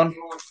that'll be fun.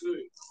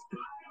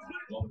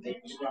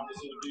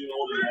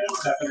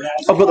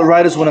 I've got the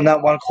Raiders winning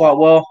that one quite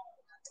well.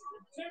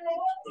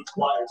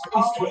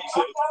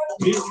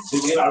 He's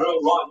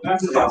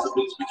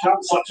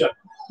become such a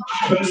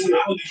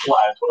personality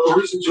player. One of the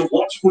reasons you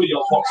watch footy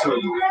on Fox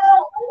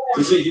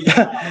League.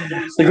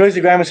 The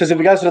Greasy Grammar says if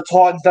he goes to the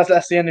Titans,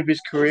 that's the end of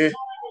his career.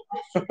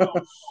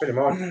 Pretty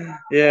much.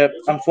 Yeah,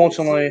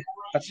 unfortunately,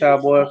 that's how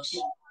it works.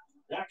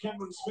 Now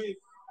Cameron Smith.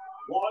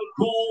 Wide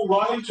ball,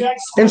 Riley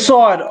Jackson.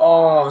 Inside.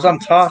 Oh, it was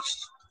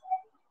untouched.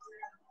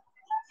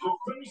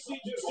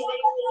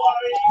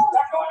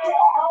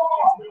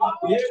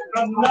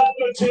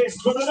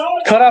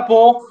 Cut up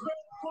ball.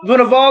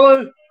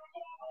 Vunivalu.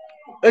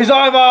 He's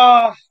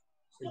over.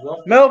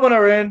 Melbourne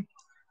are in.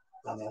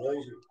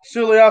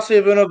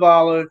 Suliasi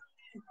Vunivalu.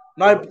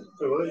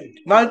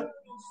 No.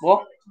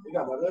 What?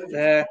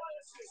 Yeah.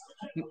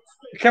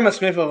 Cameron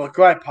Smith with a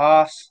great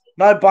pass.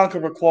 No bunker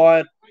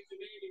required.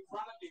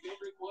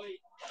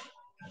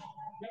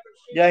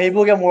 Yeah, he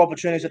will get more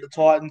opportunities at the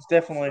Titans,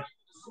 definitely.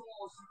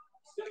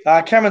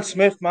 Cameron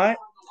Smith, mate.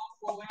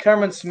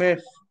 Cameron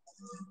Smith.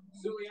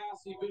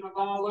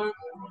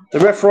 The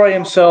referee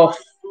himself.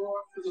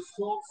 It'd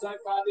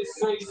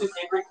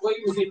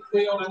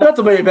have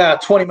to be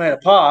about a 20-metre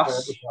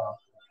pass.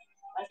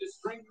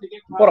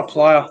 What a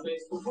player.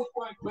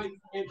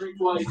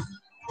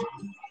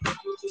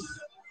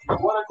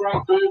 What a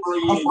great mover he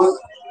is.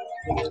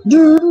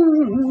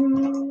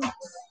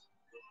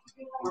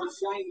 What a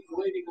shame he's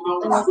leaving the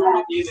Melbourne Storm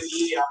at the end of the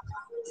year.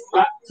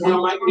 But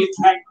he'll make an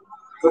impact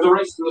for the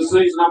rest of the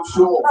season, I'm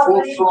sure.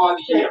 Fourth try of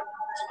the year.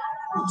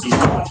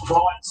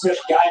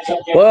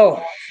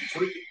 Well,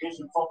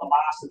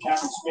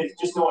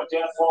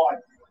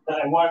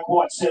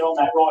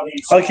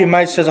 okay,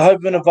 mate says, I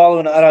hope Vunivalu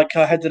and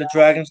Addo head to the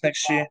Dragons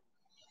next year.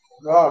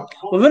 Right.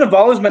 Well,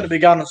 Vunivalu's meant to be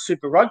going to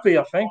Super Rugby,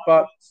 I think,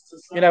 but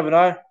you never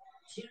know.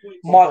 He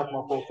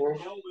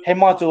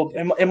might do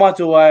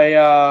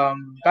a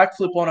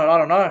backflip on it. I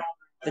don't know.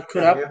 It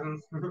could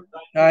happen.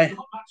 Hey,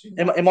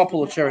 he might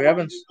pull a Cherry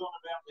Evans.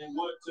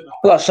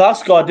 Well, that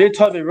Sharks guy did.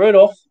 Toby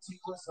Rudolph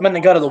meant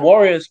to go to the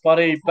Warriors, but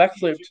he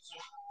backflipped.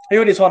 He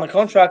already signed a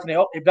contract and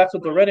he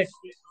backflipped already.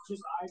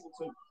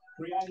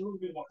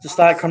 To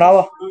stay at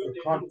Cronulla.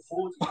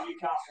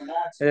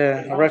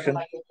 Yeah, I reckon.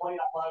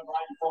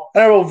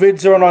 NRL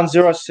Vid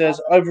 090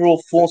 says,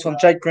 overall thoughts on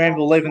Jake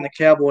Granville leaving the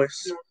Cowboys.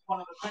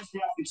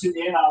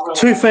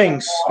 Two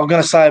things I'm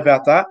going to say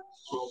about that.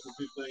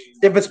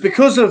 If it's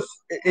because of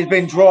he's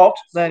been dropped,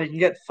 then he can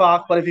get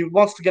fucked. But if he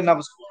wants to get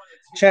another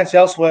chance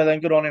elsewhere, then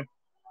good on him.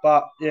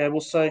 But, yeah,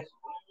 we'll see.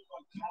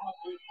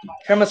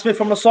 Cameron Smith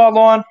from the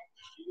sideline.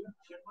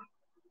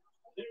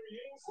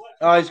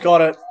 Oh, he's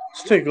got it.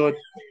 It's too good.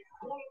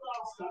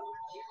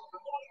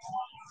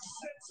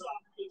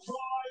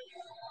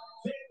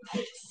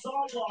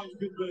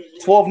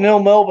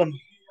 12-0 Melbourne.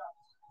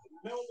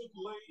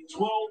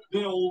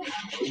 12-0.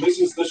 This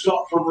is the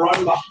shot from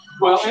Roma.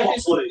 Well,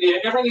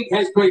 everything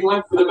has been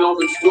left for the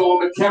Melbourne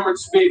Storm, but Cameron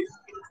Smith,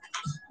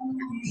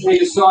 he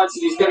decides that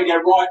he's going to go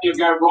right. He'll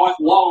go right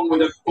long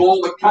with a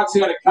ball that cuts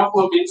out a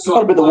couple of inside.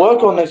 Got a bit of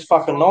work on these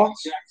fucking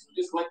nights.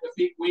 Just let the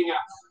big winger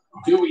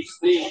do his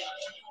thing.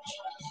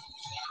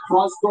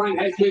 Try scoring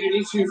has been an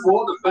issue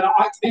for them, but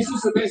this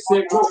is the best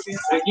they've looked.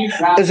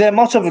 Is there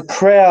much of a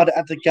crowd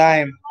at the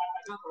game?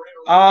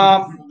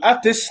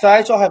 At this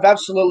stage, I have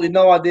absolutely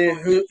no idea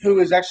who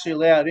is actually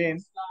allowed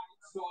in.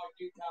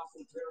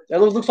 It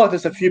looks like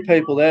there's a few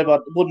people there,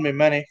 but it wouldn't be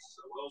many.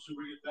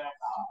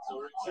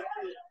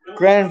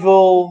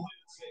 Granville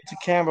to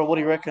Canberra, what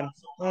do you reckon?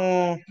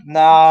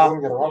 Nah,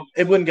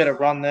 it wouldn't get a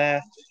run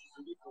there.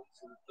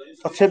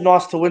 I tip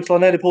nice to Winslow. I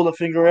need to pull the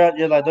finger out.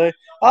 Yeah, they do.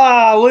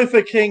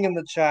 Luther King in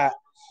the chat.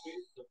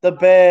 The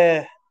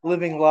Bear,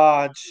 living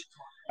large.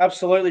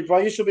 Absolutely, bro.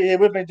 You should be here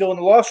with me doing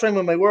the live stream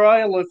with me. Where are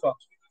you, Luther?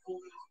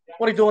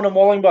 What are you doing in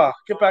Wallingbar?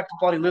 Get back to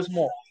bloody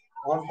Lismore.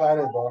 I'm playing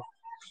it, bro.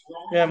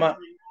 Yeah, mate.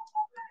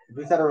 If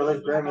we said a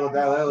release Granville a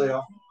day earlier,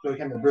 we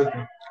came to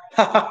Brisbane.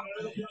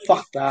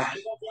 Fuck that.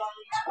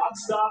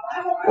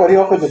 What do you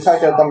offer to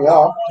take out dummy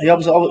off?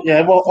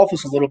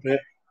 Offers a little bit.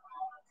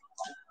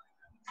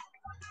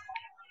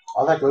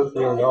 I think Luke's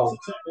really goal.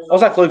 I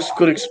was like Luke's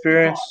good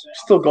experience.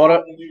 Still got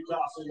it.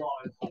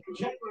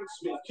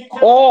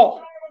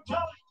 Oh,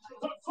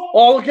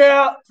 look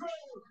out.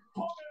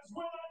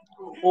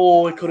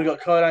 Oh, he could have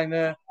got Codain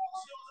there.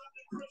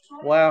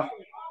 Wow.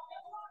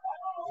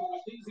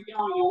 Things are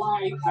going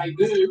away. They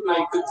do.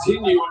 They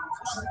continue.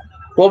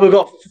 Well, we've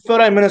got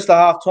 13 minutes to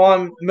half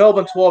time.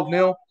 Melbourne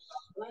 12-0.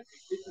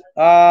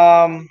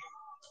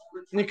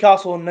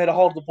 Newcastle need to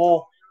hold the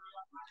ball.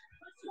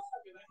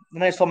 They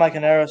need to stop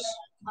making errors.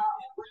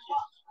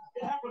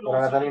 They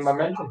don't have any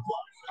momentum.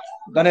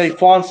 They need to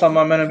find some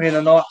momentum here,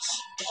 the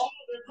Knights.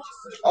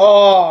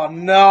 Oh,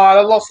 no.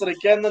 They lost it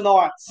again, the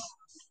Knights.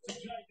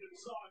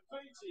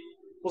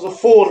 Was it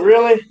forward,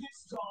 really?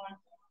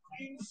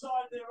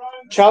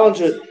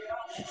 Challenge it.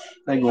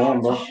 They go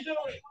on, bro.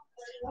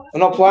 They're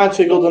not playing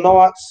too good, the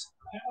Knights.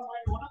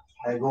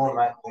 They go on,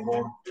 mate. They go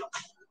on.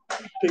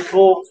 Big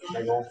call.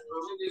 They go on.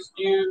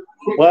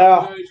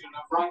 Wow.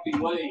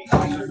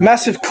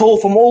 Massive call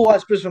from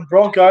Always Brisbane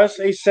Broncos.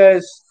 He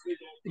says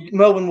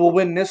Melbourne will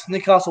win this.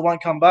 Newcastle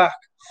won't come back.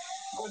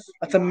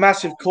 That's a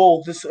massive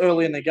call this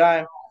early in the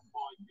game.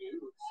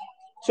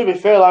 To be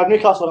fair, though, if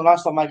Newcastle don't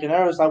stop making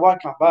errors, they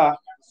won't come back.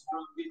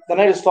 They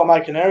need to stop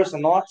making errors, the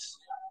Knights.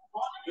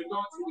 The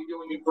Knights will be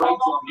doing a great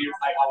job here if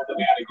they hold them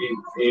out again,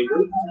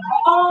 Andrew.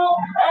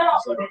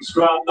 So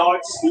Scrum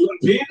Knights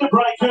appeared to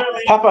break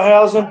early.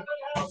 Pappenhausen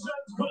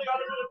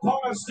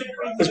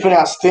has been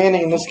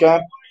outstanding in this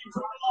game.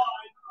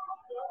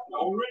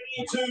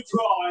 Already 2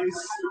 tries.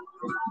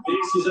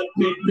 This is a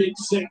big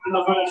set in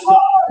the first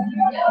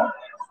half.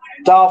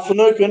 Dale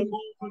Finucane.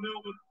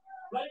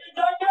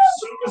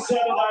 Super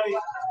Saturday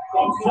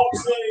on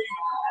Fox League.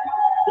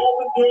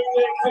 Melbourne doing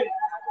their thing.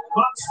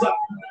 Munster.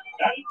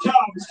 And it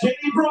comes.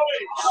 Kenny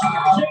Bromwich.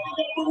 Kenny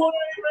got away.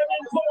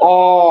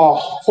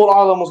 Oh, thought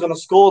Ireland was going to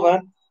score then.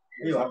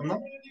 Are you laughing,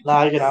 though?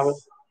 Nah, you can have it.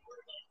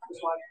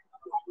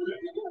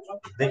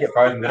 They get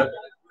frozen, did it?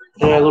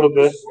 Yeah, a little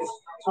bit.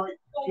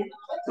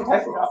 I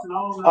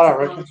don't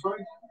reckon.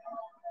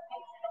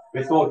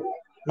 We thought.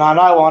 Nah,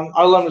 no one.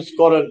 Ireland has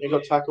got it. He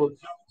got tackled.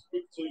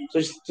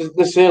 Just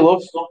this here,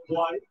 look.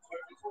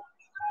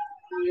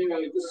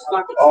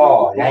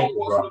 Oh, the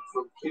ankle,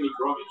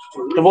 bro.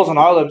 It wasn't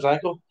Ireland's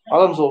ankle.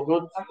 Ireland's all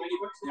good.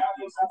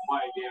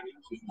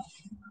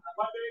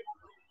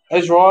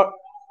 He's right.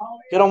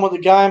 Get on with the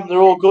game. They're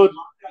all good.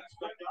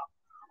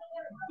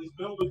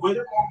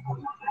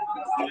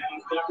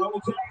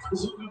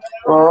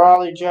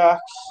 Riley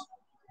Jacks.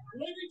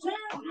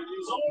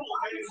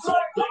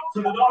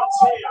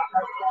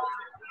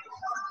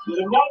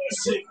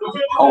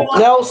 Oh,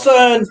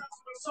 Nelson.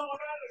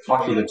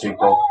 lucky the 2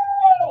 goal.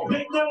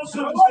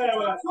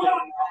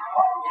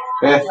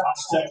 Yeah.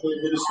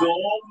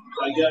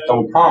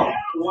 Don't pump.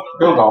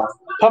 Field goal.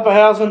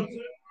 Pappenhausen.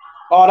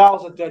 Oh, that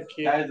was a dead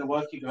kid. That is the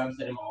worst kick I've ever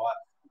seen in my life.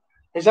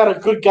 He's had a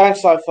good game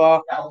so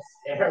far. That was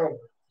terrible.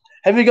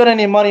 Have you got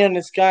any money on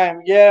this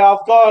game? Yeah,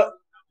 I've got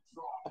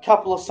a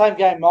couple of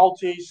same-game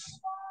multis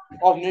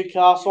of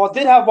Newcastle. I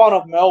did have one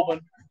of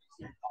Melbourne.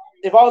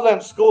 If I let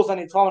them scores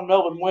any time and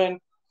Melbourne win,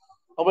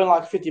 I'll win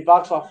like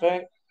 $50, I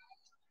think.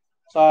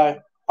 So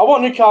I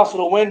want Newcastle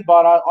to win,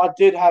 but I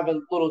did have a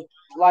little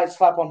late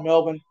slap on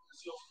Melbourne.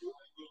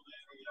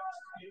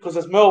 Because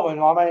it's Melbourne.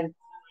 I mean,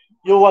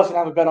 you always going to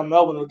have a bet on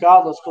Melbourne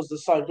regardless because they're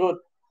so good.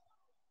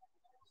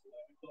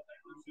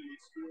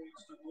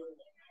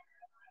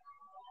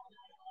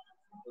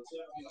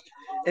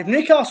 If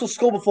Newcastle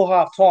score before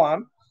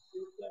half-time,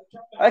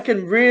 they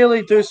can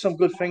really do some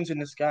good things in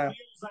this game.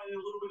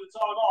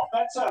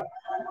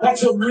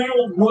 That's a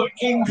real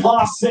working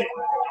class set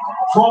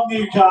from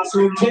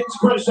Newcastle. Intense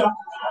pressure.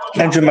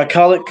 Andrew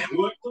McCulloch.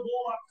 Work the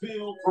ball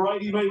upfield for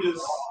 80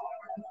 metres.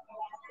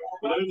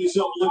 But only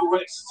yourself a little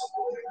rest.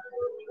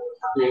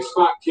 Yeah,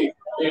 smart kick,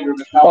 Andrew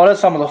McCulloch. Oh, there's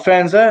some of the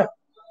fans there. I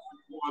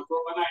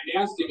thought when they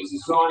announced him as a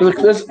signing. Look,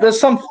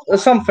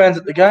 there's some fans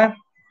at the game.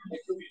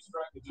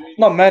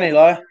 Not many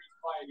though.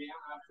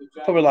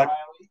 Probably like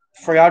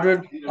 300.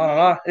 I don't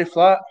know, if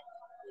that.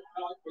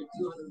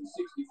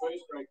 260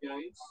 first-grade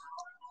games.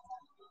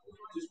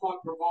 Just might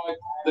provide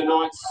the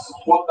Knights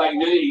what they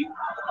need.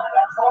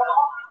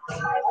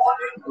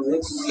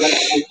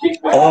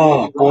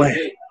 Oh,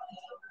 boy.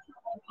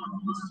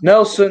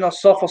 Nelson,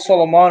 Asafa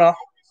Solomona.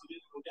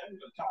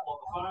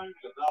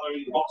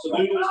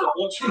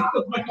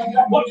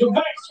 Welcome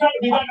back. It's going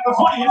to be back in the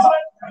footy, isn't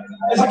it?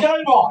 There's a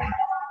game on.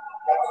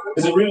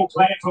 There's a real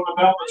plan from the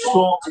Melbourne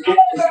Storm to get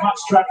as much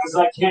track as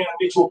they can.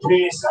 Mitchell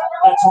Pearce,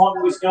 that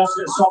time with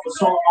Nelson and Sofa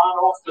Solomon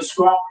off the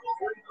scrum.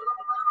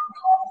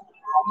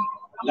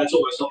 And that's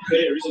almost not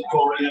fair, is it,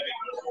 Corey? Having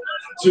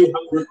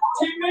 200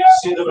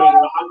 centimetre,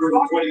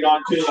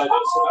 129 kilo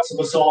Nelson, that's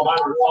the Solomon at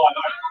 5'8".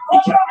 He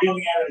kept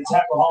reeling out an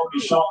attack behind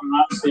his shoulder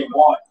and understand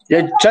why.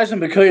 Yeah, Jason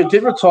Bakuya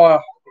did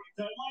retire.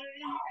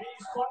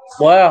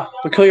 Wow,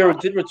 Bakuya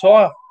did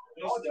retire.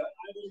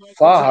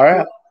 Far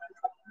out.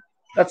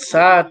 That's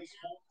sad.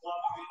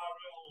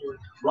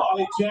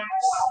 Riley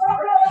Jacks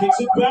kicks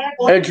it back.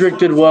 Edric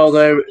did well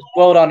there.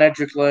 Well done,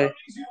 Edric Lee.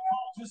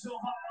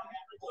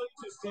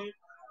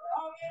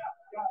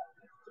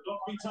 Not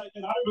be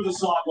taken over the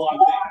sideline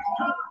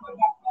there.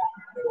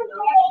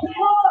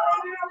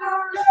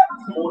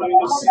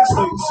 14 to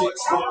 16,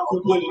 6 now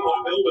completed by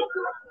Melbourne.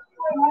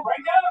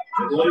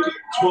 Leaving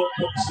 12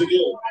 points to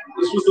go.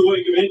 This was the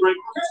week of Henry.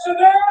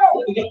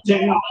 To get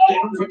down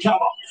for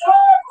cover.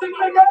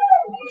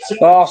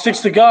 Oh, 6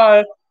 to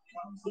go.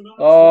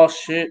 Oh,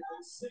 shit.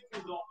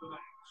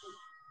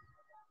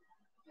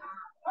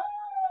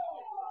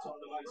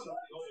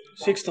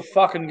 Six to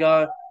fucking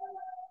go.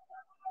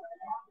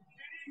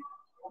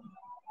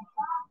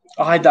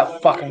 I hate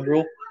that fucking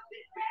rule.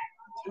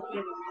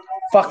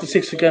 Fuck the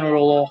 6 again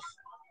rule off.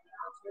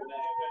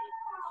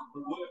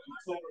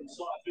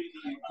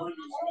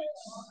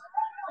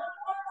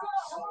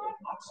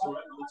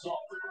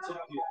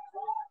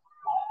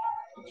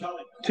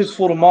 Tips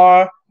for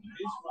tomorrow.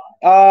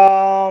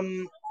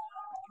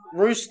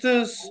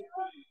 Roosters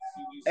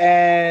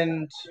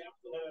and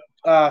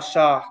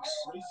Sharks.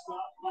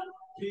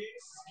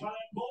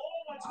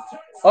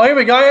 Oh, here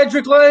we go.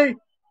 Edric Lee.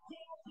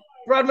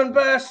 Bradman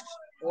Best.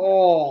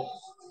 Oh.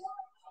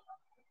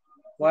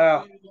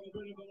 Wow.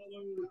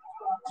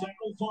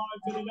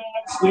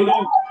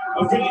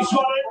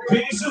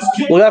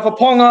 Look out for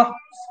Ponga.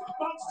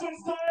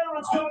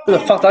 Where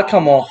the fuck that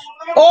come off?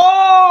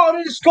 Oh,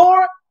 did he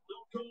score it?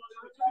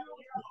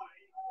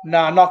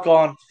 Nah, not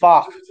gone.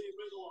 Fuck.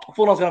 I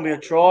thought it was going to be a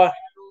try.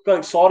 Got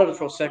excited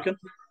for a second.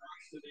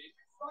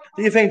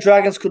 Do you think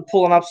Dragons could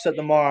pull an upset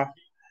tomorrow?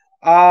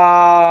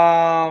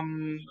 I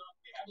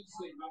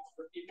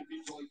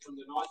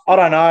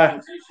don't know.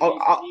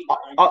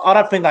 I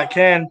don't think they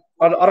can.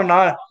 I don't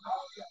know.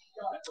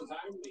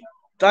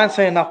 Don't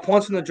see enough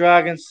points in the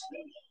Dragons.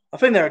 I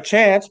think they're a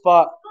chance,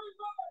 but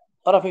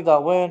I don't think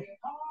they'll win.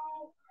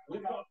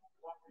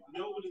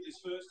 Melbourne in this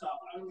first half,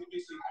 only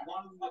missing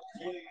one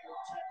clear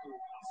tackle.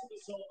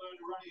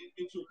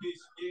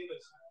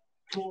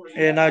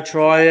 Yeah, no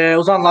try. Yeah, it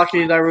was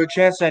unlucky. They were a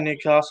chance there,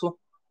 Newcastle.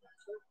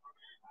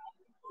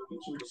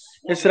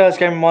 Yesterday's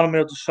game reminded me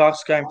of the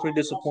Sharks game. Pretty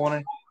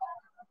disappointing.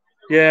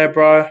 Yeah,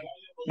 bro.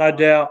 No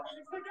doubt.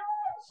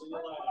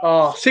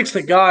 Oh, 6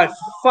 to go. For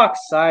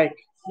fuck's sake.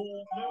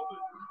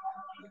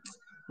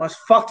 Most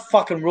fucked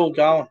fucking rule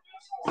going.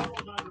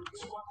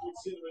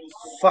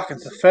 Fucking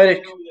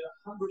pathetic.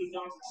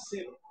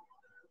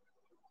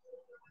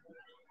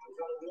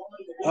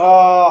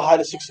 Oh, I hate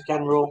the 6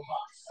 again rule.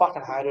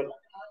 Fucking hate it.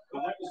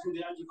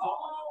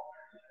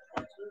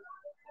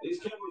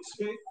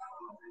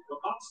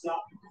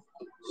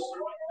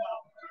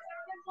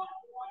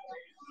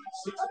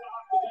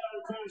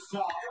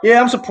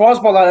 Yeah, I'm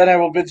surprised by that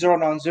NRL bid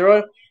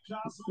 090.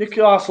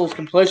 Newcastle's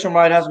completion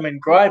rate hasn't been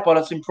great, but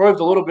it's improved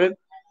a little bit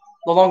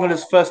the longer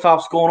this first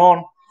half's gone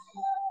on.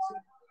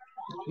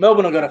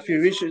 Melbourne have got a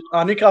few issues.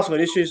 Newcastle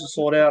got issues to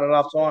sort out at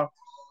half time.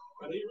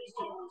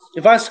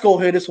 If they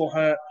score here, this will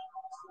hurt.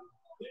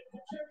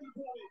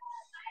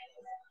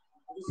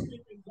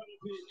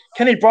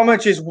 Kenny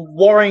Bromwich is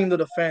worrying the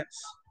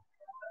defence.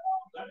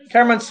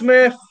 Cameron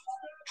Smith,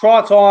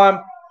 try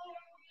time.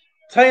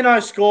 Tino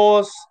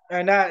scores,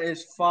 and that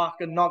is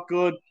fucking not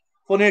good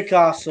for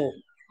Newcastle.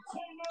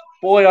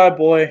 Boy, oh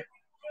boy.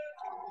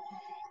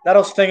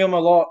 That'll sting him a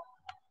lot.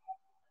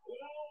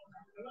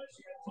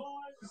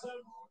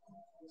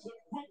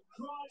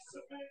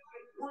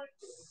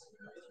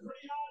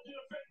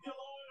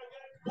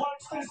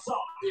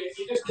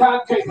 You just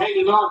can't keep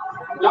hanging on.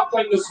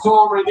 Nothing the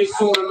Storm in this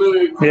sort of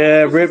move.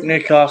 Yeah, rip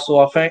Newcastle,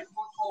 I think.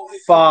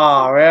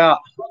 Far out.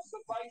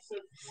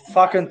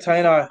 Fucking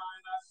Tino.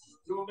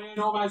 Who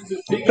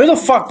the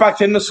fuck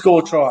backed in the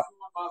score try?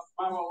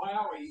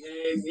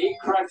 And he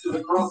crashes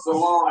across the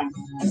line.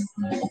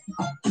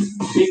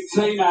 Big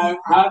Tino,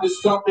 hard to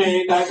stop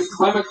there. David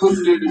Clemmer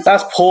couldn't do this.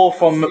 That's poor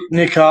from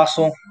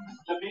Newcastle.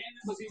 The man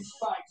was in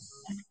space,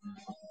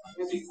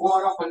 as he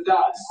quite often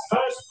does.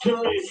 First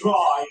career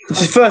try. It's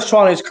his first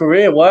try in his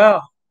career.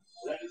 Wow.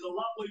 That is a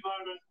lovely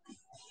moment.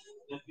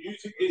 And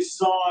using his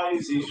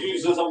size, he's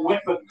used as a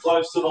weapon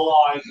close to the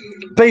line.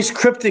 Beast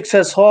Cryptic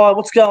says hi.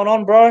 What's going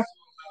on, bro?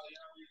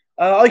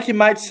 Okie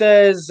Mate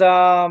says,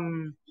 how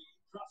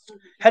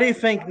do you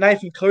think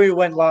Nathan Cleary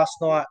went last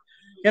night?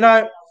 You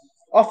know,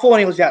 I thought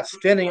he was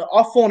outstanding.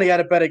 I thought he had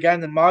a better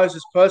game than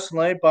Moses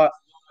personally, but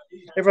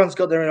everyone's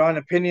got their own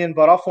opinion.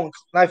 But I thought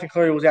Nathan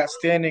Cleary was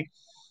outstanding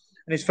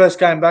in his first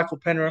game back for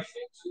Penrith.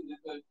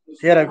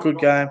 He had a good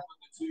game.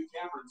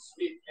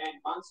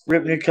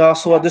 Rip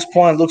Newcastle. At this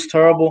point, it looks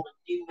terrible.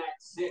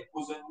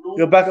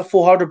 You're back at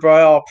 400,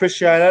 bro. I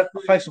appreciate it.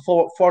 Thanks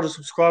for 400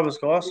 subscribers,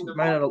 guys.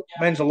 It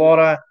means a lot,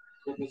 eh?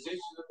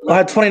 I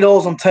had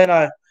 $20 on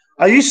Tino.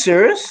 Are you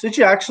serious? Did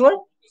you actually?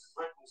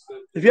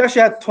 If you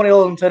actually had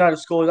 $20 on Tino to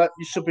score, that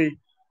you should be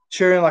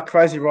cheering like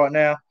crazy right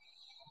now.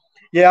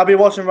 Yeah, I'll be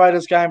watching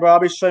Raiders game, bro. I'll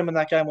be streaming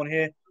that game on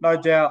here. No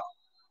doubt.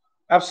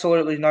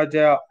 Absolutely, no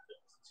doubt.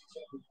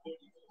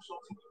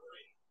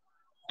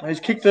 He's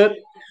kicked it.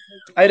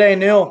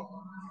 18-0.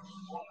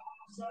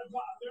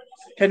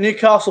 Can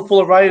Newcastle pull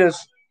the Raiders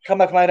come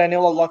back from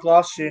 18-0 like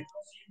last year?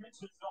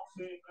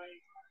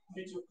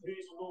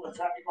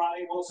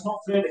 Well, it's not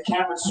fair that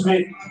Cameron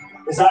Smith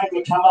is able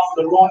to come up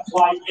with the right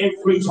play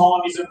every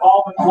time. His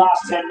involvement in the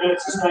last 10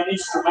 minutes has been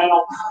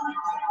instrumental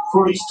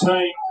for his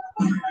team.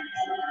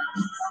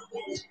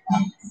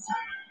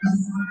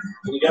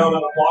 Can you go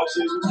another 5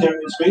 seasons,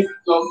 Cameron Smith?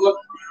 Look,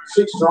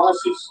 6 tries.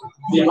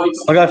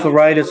 I go for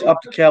Raiders,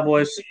 up to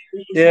Cowboys.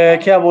 Yeah,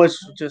 Cowboys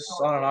just,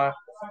 I don't know.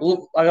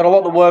 I got a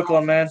lot to work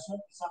on, man.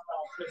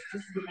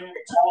 Just the amount of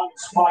time and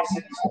space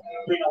that is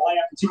being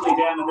allowed, particularly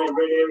down in their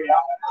red area,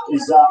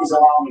 is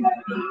alarming.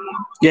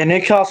 Yeah,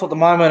 Newcastle at the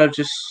moment have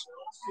just...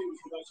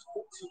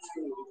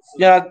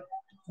 Yeah,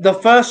 the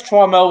first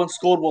try Melbourne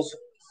scored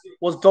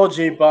was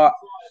dodgy, but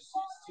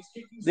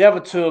the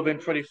other two have been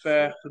pretty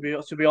fair, to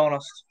be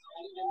honest.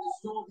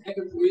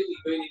 Haven't really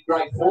been in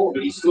great form,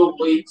 but he still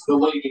leads the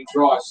league in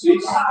try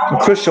assists. And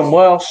Christian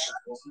Welsh.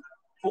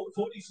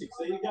 46,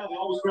 there you go, the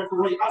oldest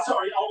referee.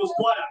 Oldest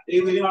player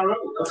in the NRL.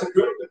 That's a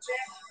good.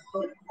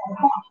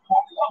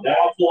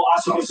 Now for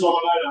Ashley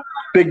Solomona.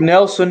 Big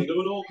Nelson.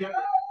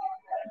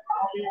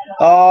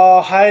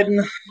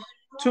 Hayden.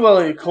 Too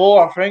early to call,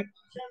 I think.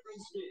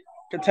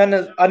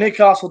 Contenders.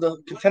 Newcastle,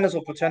 the contenders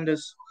or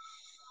pretenders.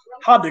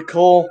 Hard to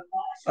call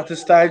at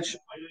this stage.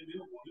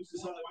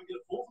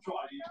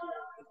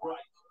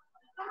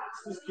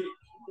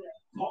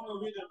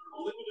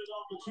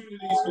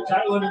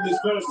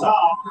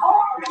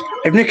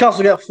 If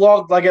Newcastle get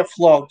flogged, they get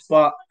flogged.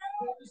 But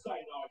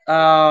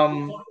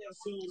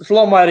it's a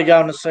long way to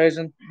go in the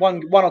season.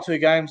 One or two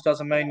games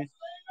doesn't mean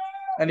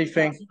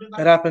anything.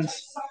 It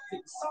happens.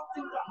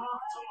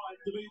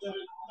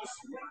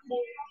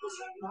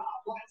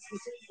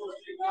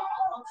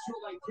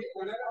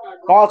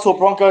 Knights or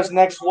Broncos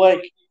next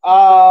week.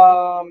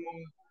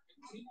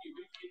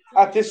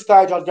 At this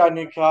stage, I'd go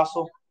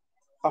Newcastle,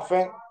 I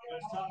think.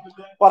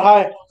 But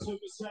hey,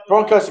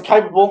 Broncos are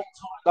capable.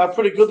 They're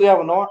pretty good the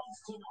other night.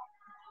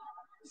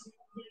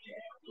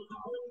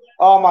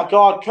 Oh my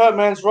God, Kurt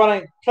Mann's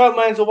running. Kurt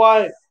Mann's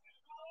away.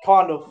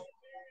 Kind of.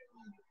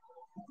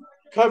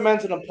 Kurt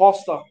Mann's an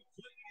imposter.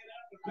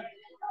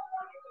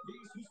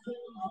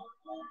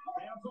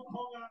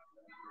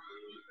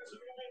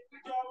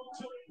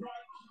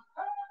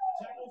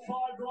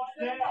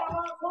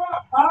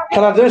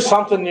 Can I do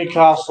something,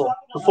 Newcastle,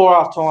 before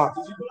half time?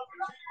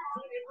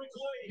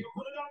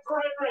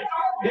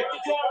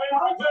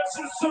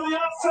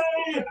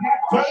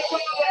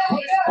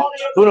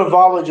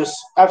 Vunivalu just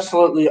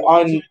absolutely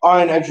owned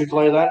Edric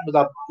Lee then with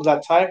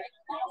that take.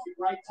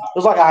 It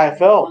was like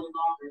AFL.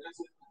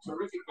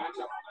 Terrific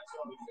matchup.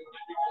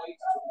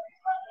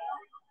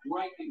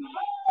 Great in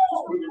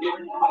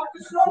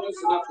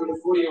close enough for the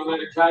footy on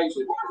that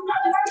occasion.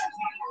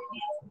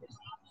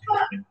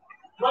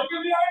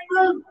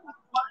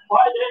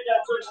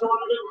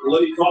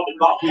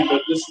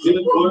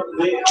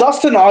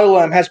 Justin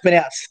Olam has been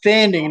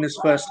outstanding in this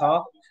first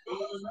half.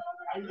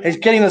 He's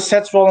getting the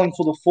sets rolling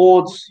for the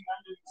forwards.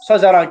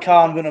 So's Addo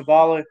Carr and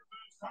Vunivalu.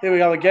 Here we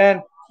go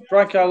again.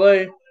 Bronco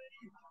Lee.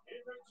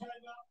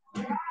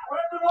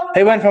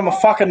 He went from a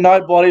fucking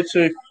nobody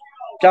to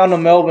going to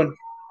Melbourne.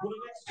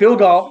 Field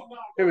goal.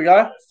 Here we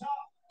go.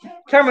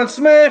 Cameron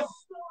Smith.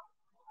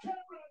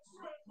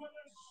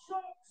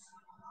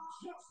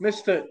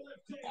 Missed it.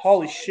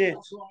 Holy shit.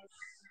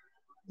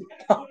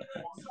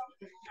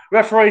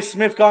 Referee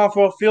Smith going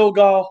for a field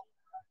goal.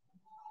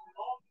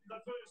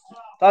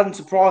 Doesn't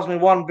surprise me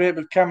one bit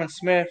with Cameron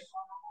Smith.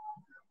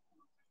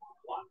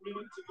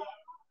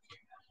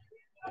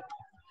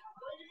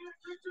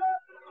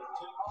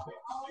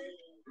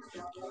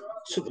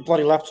 Sit the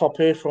bloody laptop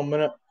here for a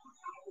minute.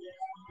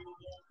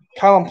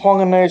 Callum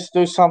Ponga needs to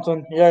do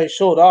something. Yeah, he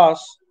sure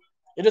does.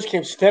 He just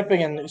keeps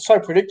stepping and it's so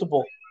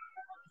predictable.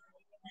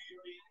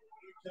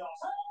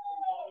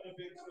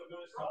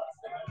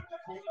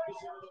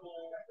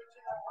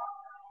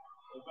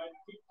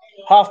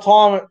 Half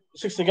time,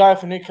 6 to go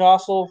for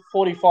Newcastle.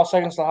 45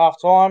 seconds to half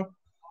time.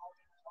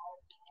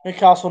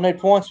 Newcastle need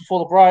points before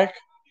the break.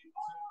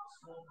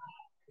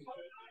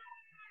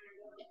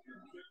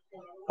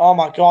 Oh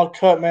my God,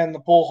 Kurt Mann, the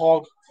ball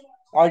hog.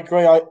 I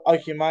agree,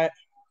 Okie, mate.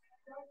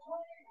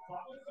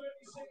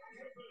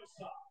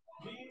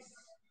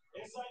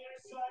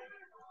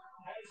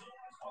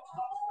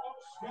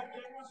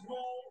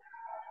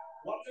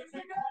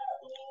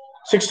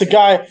 6 to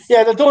go.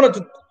 Yeah, they're doing it.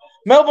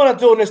 Melbourne are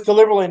doing this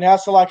deliberately now,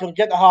 so like it'll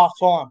get to half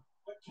time.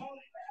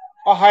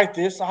 I hate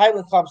this. I hate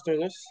when clubs do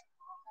this.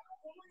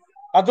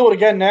 I'll do it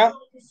again now.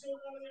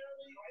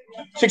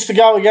 6 to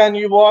go again.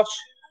 You watch.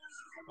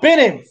 Bin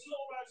him.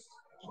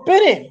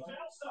 Bin him.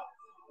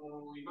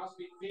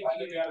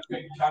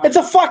 It's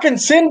a fucking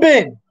sin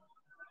bin.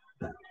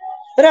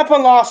 It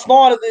happened last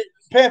night at the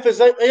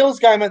Panthers Eels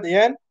game at the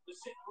end.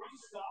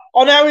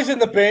 Oh, now he's in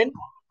the bin.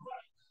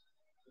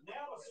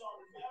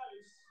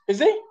 Is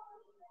he? I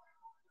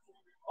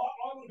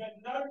would have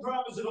had no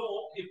dramas at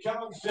all if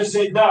Cummins just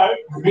said, no,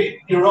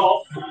 you're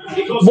off.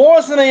 Why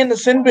isn't he in the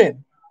sin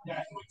bin? You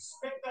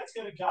expect that's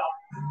going to come.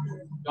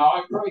 No,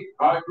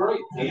 I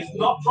agree. He's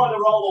not trying to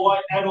roll away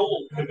at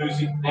all,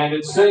 Kabusi. And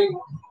it seemed,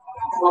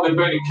 well, there've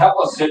been a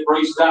couple of set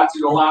restarts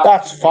in the last.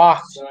 That's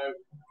fucked. So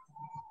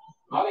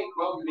I think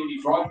Melbourne in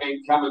his right hand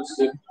Cummins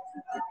to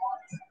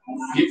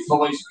give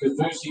Felice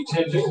Kabusi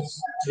 10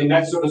 minutes in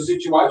that sort of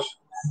situation.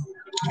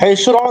 He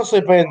should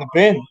honestly be in the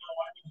bin.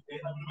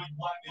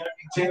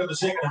 10 of the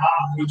second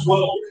half with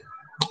 12.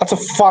 That's a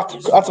fuck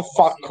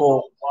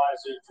call.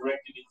 Players who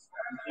directed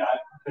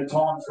the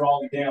time's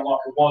rolling down like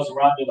it was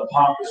or under the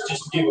pump was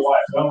just to give away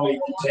a penalty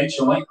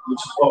intentionally, which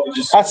is what we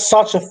just. That's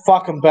such a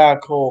fucking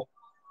bad call.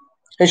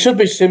 He should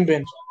be sin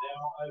bin.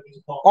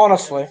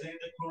 Honestly.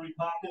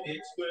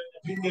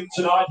 Opinion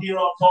tonight here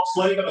on Fox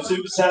League on a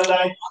Super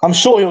Saturday. I'm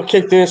sure he'll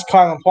kick this,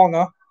 Kalen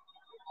Ponga.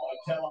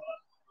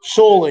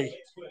 Surely.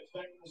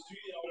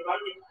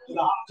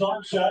 The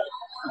halftime show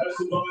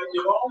hosted by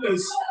New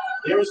Orleans.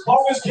 Here is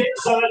Ponga's kick,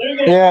 so they do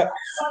get yeah.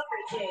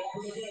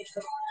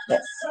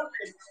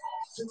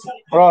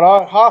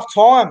 Righto, half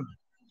time.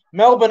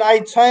 Melbourne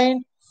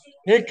 18,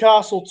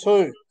 Newcastle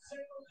 2.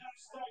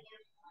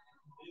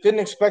 Didn't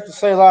expect to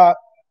see that.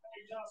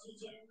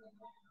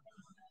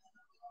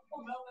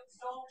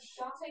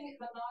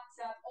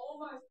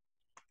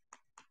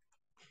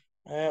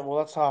 Yeah, well,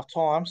 that's half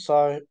time.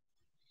 So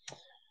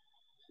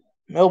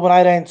Melbourne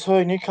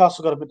 18-2.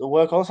 Newcastle got a bit to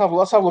work on. Let's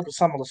have a look at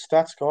some of the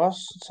stats,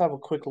 guys. Let's have a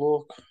quick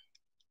look.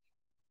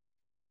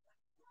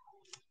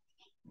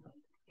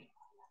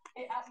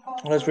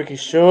 There's Ricky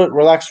Stewart.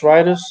 Relax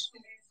Raiders.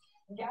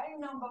 Game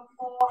number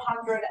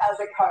 400 as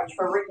a coach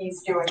for Ricky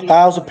Stewart. It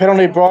was a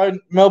penalty, bro.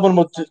 Melbourne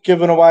were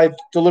giving away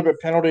deliberate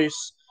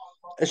penalties.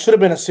 It should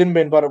have been a sin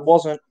bin, but it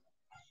wasn't.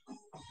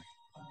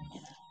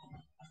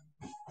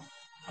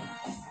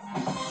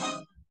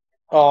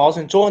 Oh, I was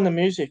enjoying the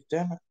music.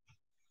 Damn it.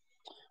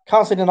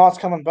 Can't see the Knights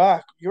coming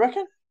back. You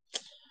reckon?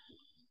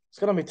 It's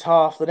going to be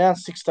tough. They're down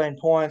 16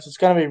 points. It's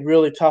going to be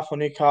really tough for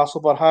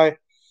Newcastle. But, hey,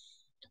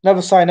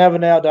 never say never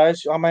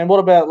nowadays. I mean, what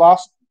about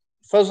last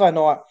Thursday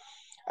night?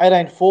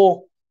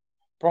 18-4.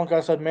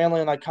 Broncos had Manly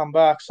and they come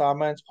back. So, I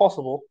mean, it's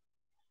possible.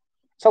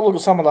 Let's have a look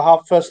at some of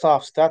the first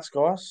half stats,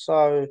 guys.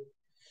 So,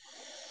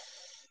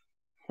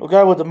 we'll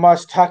go with the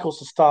most tackles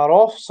to start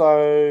off.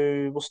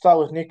 So, we'll start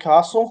with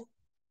Newcastle.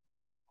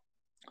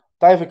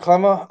 David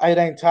Clemmer,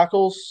 18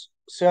 tackles.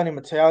 Sione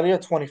Mataudia,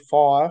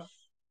 25.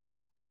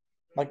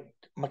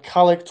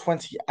 McCulloch,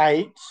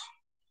 28.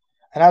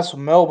 And as for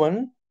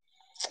Melbourne,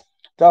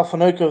 Dal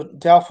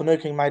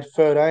Finucane made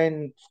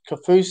 13.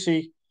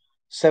 Kafusi,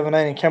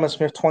 17. And Cameron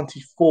Smith,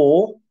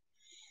 24.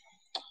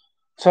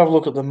 Let's have a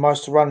look at the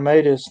most run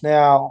meters.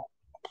 Now,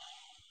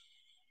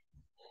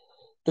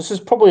 this is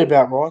probably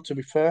about right, to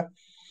be fair.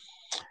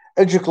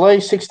 Edric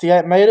Lee,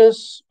 68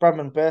 meters.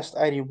 Bradman Best,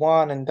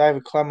 81. And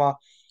David Clemmer,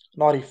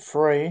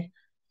 93.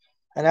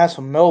 And as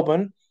for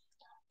Melbourne,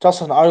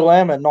 Justin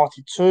Olam at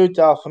 92,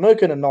 Dale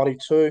Finucane at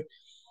 92,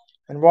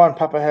 and Ryan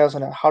Pappenhausen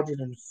at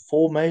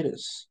 104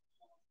 meters.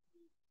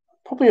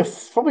 Probably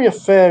a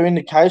fair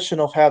indication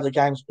of how the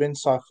game's been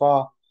so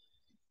far.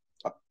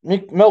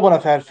 Melbourne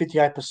have had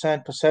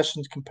 58%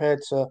 possessions compared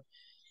to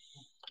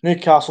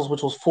Newcastle's,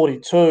 which was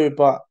 42,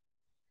 but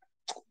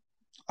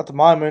at the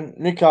moment,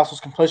 Newcastle's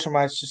completion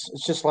rate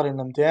is just letting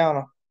them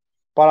down.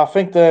 But I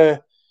think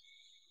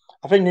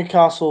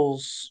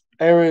Newcastle's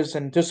errors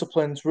and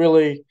disciplines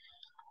really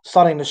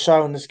starting to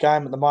show in this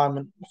game at the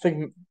moment. I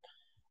think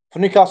for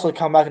Newcastle to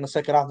come back in the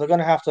second half, they're going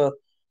to have to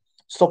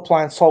stop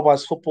playing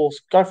sideways football,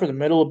 go through the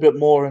middle a bit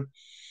more and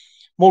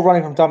more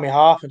running from dummy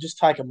half and just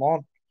take them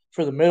on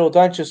through the middle.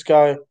 Don't just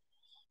go,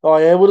 oh,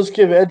 yeah, we'll just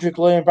give Edric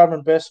Lee and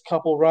Bradman Best a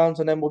couple of runs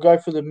and then we'll go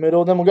through the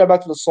middle. Then we'll go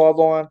back to the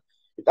sideline.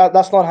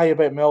 That's not how you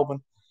beat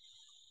Melbourne.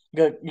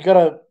 You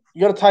got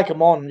to take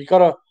them on. You got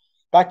to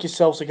back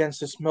yourselves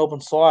against this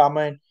Melbourne side. I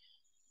mean,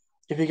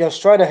 if you go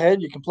straight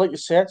ahead, you complete your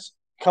sets,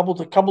 couple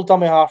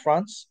dummy half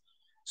runs,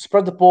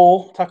 spread the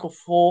ball, tackle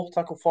 4,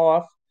 tackle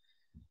 5.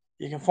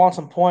 You can find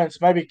some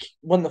points. Maybe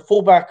when the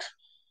fullback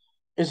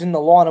is in the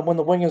line and when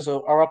the wingers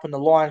are up in the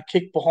line,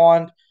 kick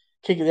behind,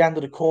 kick it down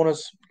to the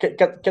corners, get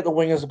the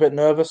wingers a bit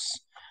nervous.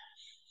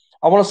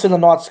 I want to see the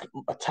Knights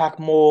attack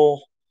more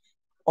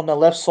on the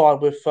left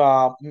side with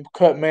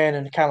Kurt Mann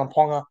and Kalen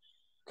Ponga,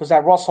 because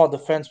that right side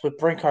defence with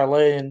Brinko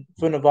Lee and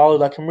Vunivalu,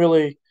 they can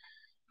really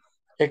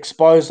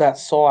expose that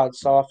side.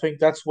 So I think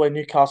that's where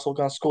Newcastle are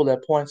going to score their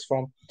points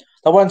from.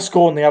 They won't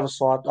score on the other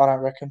side, I don't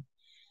reckon.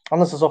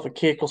 unless it's off a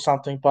kick or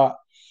something. But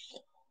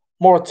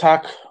more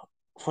attack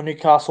for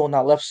Newcastle on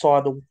that left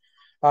side.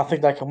 I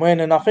think they can win.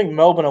 And I think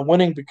Melbourne are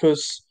winning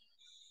because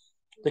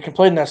they're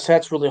completing their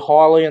sets really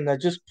highly and they're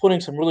just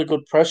putting some really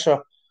good pressure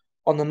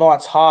on the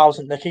Knights' halves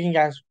and their kicking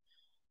games.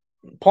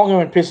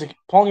 Ponga and Pierce's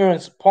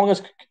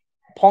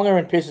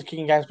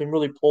kicking game has been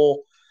really poor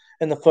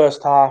in the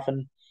first half,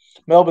 and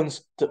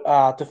Melbourne's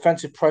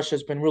defensive pressure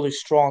has been really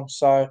strong.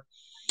 So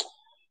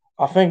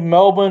I think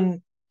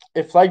Melbourne,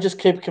 if they just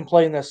keep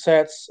completing their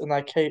sets and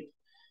they keep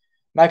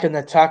making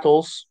their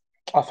tackles,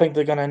 I think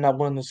they're going to end up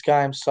winning this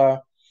game. So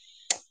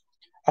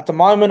at the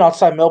moment, I'd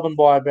say Melbourne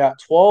by about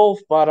 12.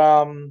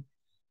 But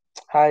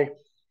hey,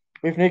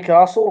 with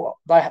Newcastle,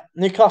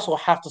 Newcastle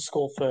have to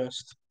score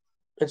first.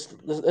 It's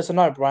a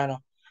no-brainer.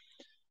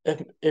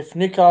 If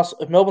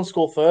Melbourne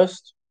score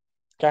first,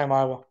 game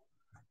over.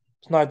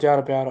 There's no doubt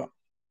about it.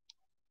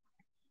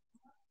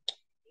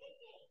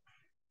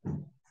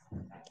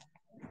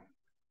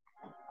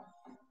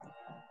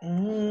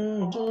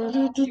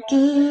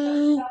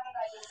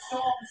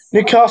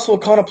 Newcastle are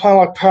kind of playing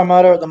like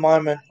Parramatta at the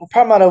moment. Well,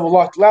 Parramatta were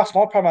like last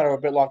night. Parramatta were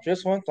a bit like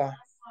this, weren't they?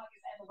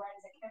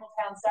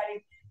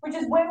 Which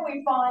is when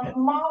we find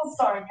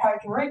milestone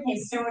coach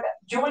Ricky Stewart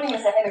joining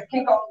us ahead of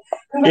kickoff.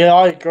 Yeah,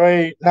 I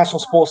agree. National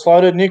Sports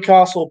Loaded.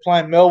 Newcastle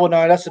playing Melbourne.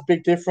 No, that's a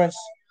big difference.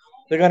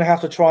 They're going to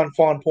have to try and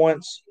find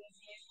points.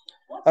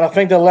 And I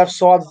think the left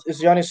side is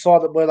the only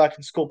side where they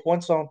can score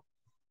points on.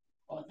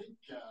 I think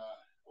a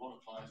lot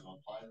of players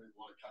I've played with, a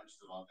lot of coaches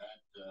that I've had,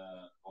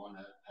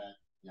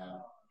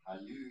 a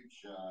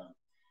huge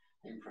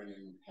imprint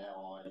in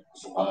how I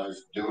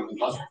suppose do it.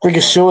 Plus,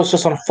 Ricky Stewart's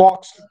just on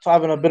Fox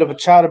having a bit of a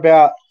chat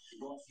about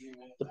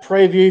the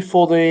preview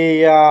for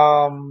the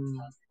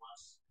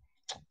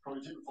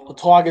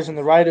Tigers and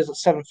the Raiders at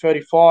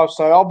 7:35.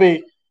 So I'll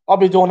be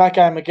doing that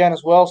game again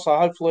as well. So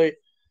hopefully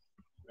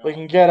we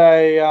can get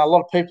a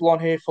lot of people on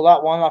here for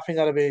that one. I think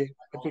that'll be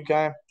a good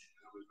game.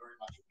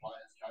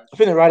 I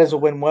think the Raiders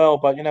will win well,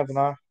 but you never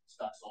know.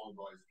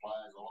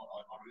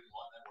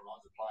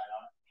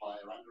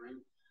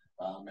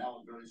 Mal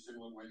was very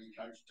similar when he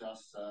coached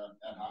us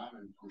at home,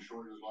 and I'm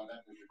sure he was like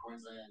that with the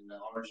Queensland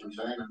Origin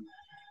team. And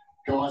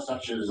guys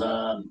such as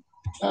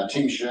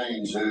Tim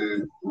Sheens,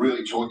 who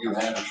really taught you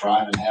how to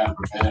train and how to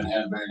prepare and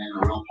how to be a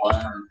real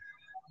player,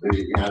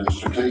 and the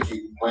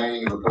strategic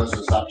planning of a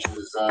person such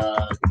as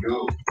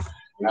Gould.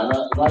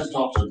 Those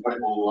types of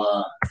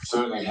people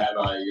certainly have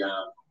a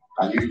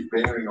huge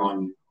bearing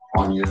on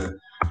your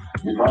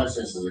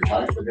process as a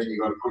coach, but then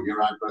you've got to put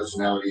your own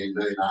personality and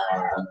DNA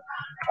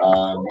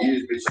and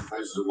use bits and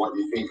pieces of what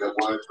you think that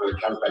works, but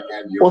it comes back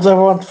down to you. Was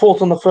everyone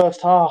fourth in the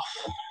first half?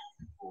 You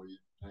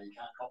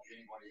can't copy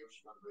anybody else,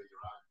 you've got to be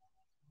your own.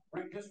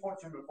 Rick, just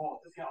watching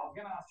before, I'm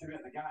going to ask you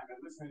about the game, but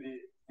listening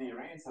to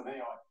your answer there,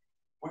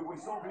 we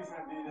saw vision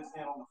of you just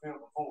out on the field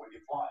before with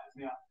your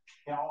players.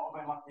 Now, I've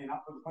been lucky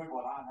enough for the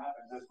people at home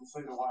happen to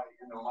see the way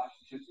in the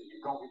relationships that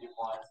you've got with your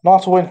players.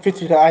 Nice to win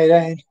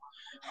 50-18.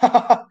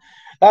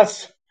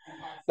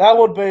 That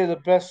would be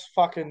the best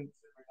fucking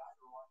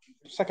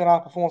second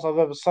half performance I've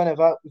ever seen if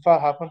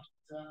that happened.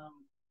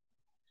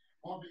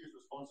 My biggest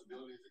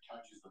responsibility as a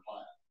coach is the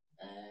player,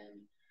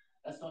 and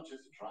that's not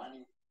just the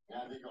training.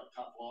 They've got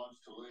tough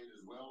lives to lead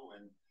as well,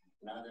 and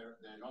they're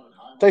not at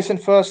home.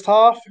 Decent first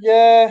half,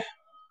 yeah.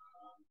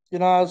 It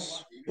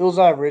was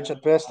average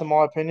at best, in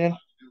my opinion.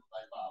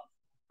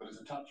 But it's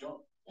a tough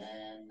job,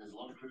 and there's a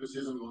lot of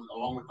criticism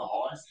along with the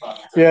highs. But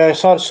yeah,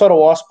 so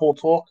do I, Sport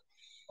Talk.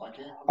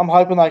 I'm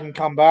hoping they can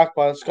come back,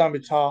 but it's going to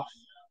be tough.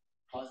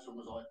 Close to them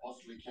as I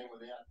possibly can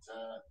with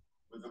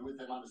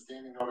them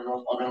understanding that I've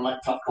got to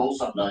make tough calls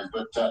some days.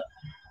 But I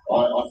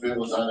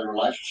feel as though the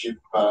relationship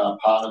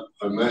part of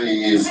for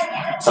me is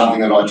something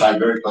that I take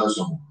very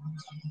personal.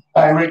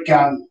 Hey, Rick,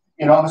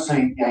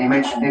 obviously, you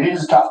mentioned it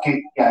is a tough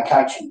gig,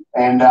 coaching.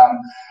 And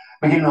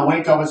beginning of the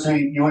week,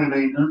 obviously, you would have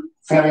been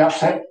fairly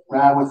upset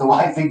with the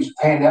way things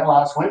panned out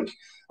last week.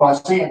 But I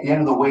see at the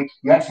end of the week,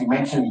 you actually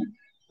mentioned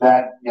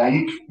that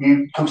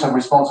you took some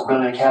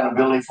responsibility and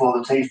accountability for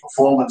the team's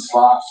performance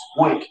last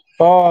week.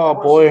 Oh,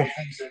 boy.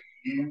 Things that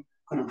you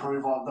could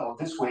improve on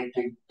this week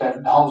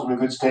that holds them in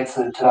good stead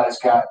for today's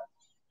game.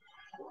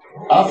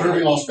 After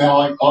every loss, now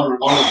I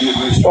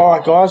reviewed. All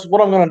right, guys,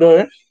 what I'm going to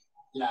do.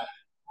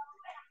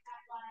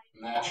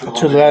 It's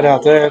too loud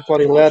out there.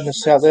 Bloody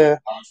loudness out there.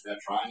 Parts of our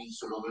training,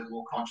 sort of a little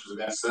more conscious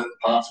about certain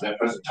parts of our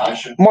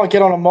presentation. Might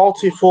get on a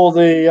multi for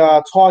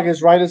the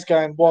Tigers-Raiders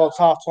game while it's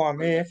half-time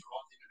here.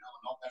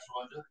 That's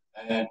what I do.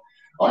 And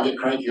I get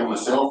cranky on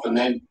myself. And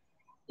then,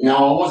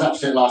 I was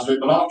upset last week,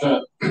 but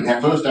after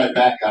our first day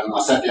back,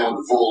 I sat down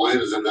with the four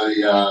leaders of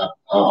our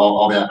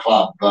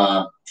club,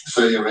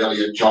 Sia,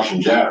 Elliot, Josh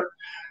and Jared.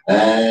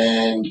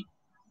 And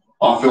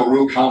I felt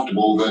real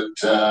comfortable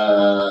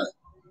that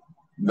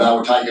they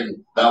were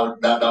going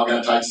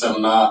to take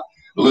some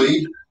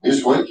lead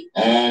this week.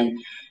 And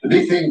the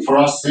big thing for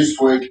us this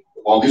week,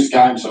 this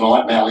game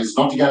tonight, Mal, is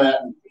not to go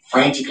out and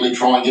frantically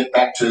try and get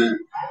back to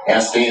our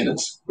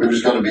standards. We've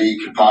just got to be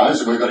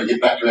composed, and we've got to get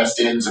back to our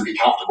standards and be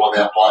comfortable with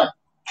our play.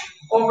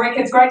 Well, Rick,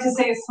 it's great to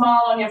see a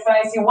smile on your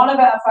face. You're one of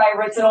our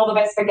favourites, and all the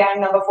best for game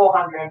number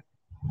 400.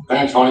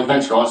 Thanks, Connie.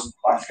 Thanks, guys.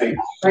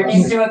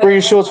 Ricky Stewart.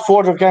 Ricky Stewart's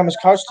 400th game as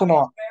coach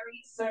tonight.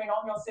 Very soon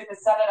on your Super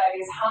Saturday, it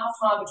is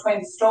half-time between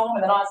the Storm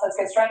and the Knights. Let's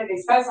get straight to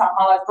these first half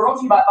highlights brought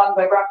to you by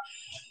Bundaberg.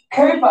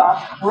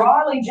 Cooper,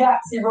 Riley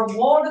Jacks, he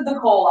rewarded the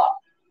call-up.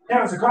 Yeah,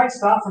 it was a great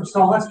start from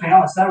Storm. Let's be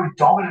honest, they were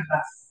dominant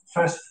that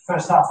first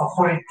half of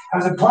footy. It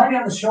was a play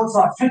down the short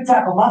side, fit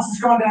tackle. Munster's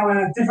gone down with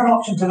a different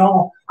option to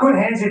normal. Good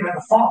hands here, but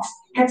the Fox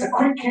gets a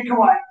quick kick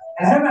away.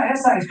 And Herbert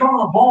Hesse has gone on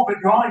the ball,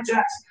 but Riley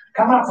Jacks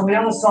coming up from the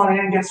other side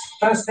and gets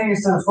first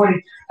fingers to the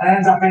footy and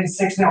ends up being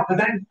 6-0. But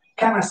then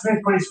Cameron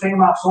Smith put his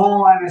fingermarks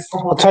all over this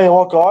football. I'll tell you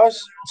what, guys,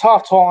 it's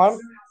half time.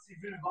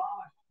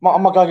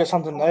 I'm going to go get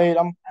something to eat.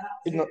 I'm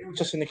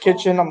just in the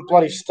kitchen. I'm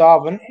bloody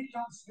starving.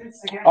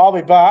 I'll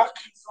be back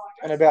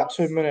in about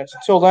 2 minutes.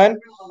 Until then,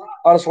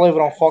 I'll just leave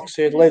it on Fox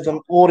here. Leave the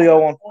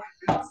audio on.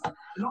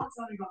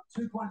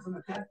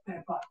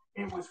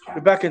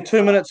 Be back in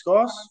 2 minutes,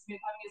 guys.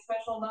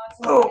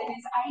 Oh. It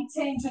is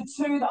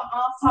 18-2, the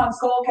half-time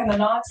score. Can the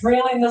Knights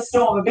reel in the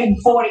Storm? A big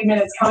 40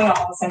 minutes coming up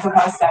on the Central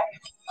Coast Stadium.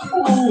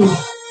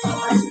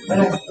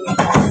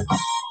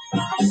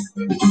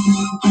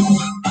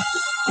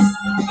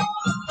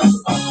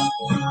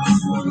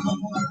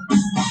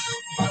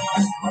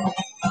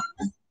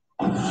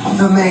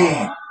 The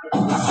man,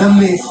 the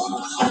myth,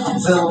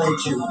 the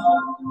legend.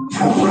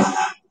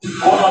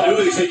 What I do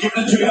is I give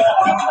it to you.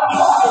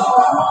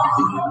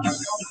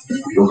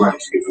 You're going to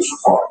give us a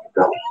fire.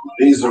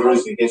 These are the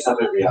reason he gets up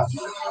every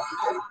afternoon.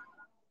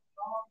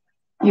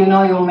 You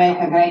know you'll make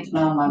a great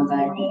man one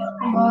day.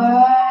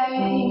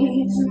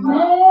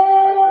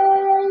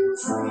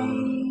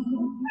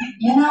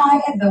 You know,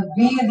 I had the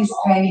weirdest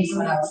cravings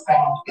when I was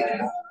pregnant with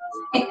you.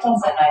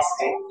 Pickles and ice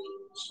cream.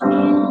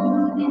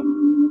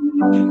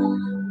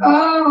 Oh,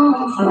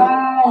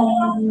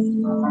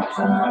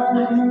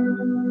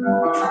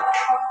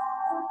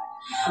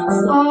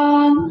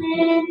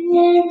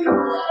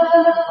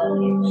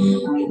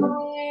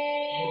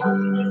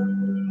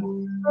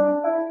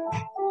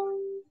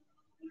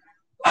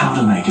 How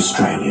to make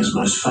Australia's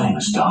most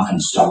famous dark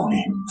and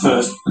stormy.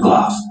 First, the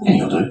glass.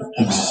 Any'll do,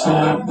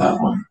 except that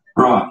one.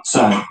 Right,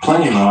 so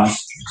plenty of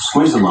ice,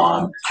 squeeze a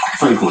lime,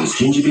 3/4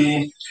 ginger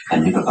beer,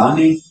 and nip a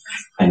bundy,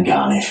 and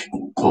garnish.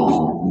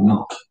 Or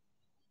not.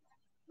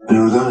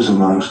 There are those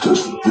amongst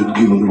us that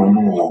give a little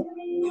more.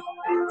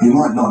 You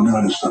might not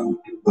notice them,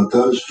 but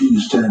those few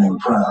standing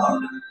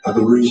proud are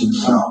the reason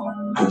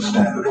some can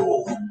stand it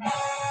all.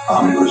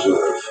 Army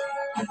Reserve.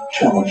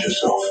 Challenge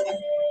yourself.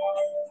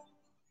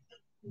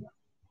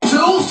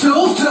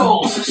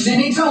 Tools!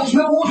 Sydney Tools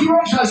Milwaukee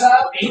Roadshow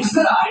sale ends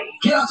today.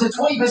 Get up to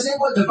 20%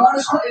 worth of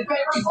bonus credit for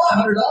every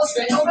 $500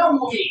 spent on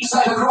Milwaukee.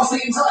 Save across the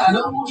entire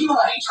Milwaukee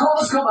range.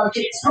 Cordless combo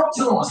kits, prop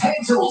tools,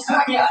 hand tools,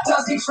 backyard,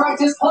 dust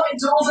extractors, plumbing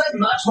tools, and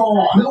much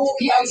more.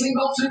 Milwaukee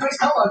 18-bolt two-piece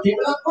combo kit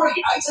with a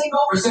free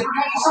 18-bolt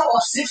reciprocating saw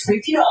off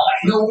 $6.59.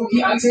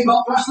 Milwaukee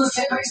 18-bolt brushless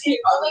 10-piece kit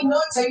only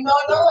 $19.99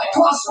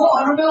 plus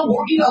 $400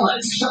 Milwaukee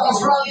dollars. Shop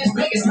Australia's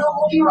biggest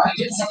Milwaukee range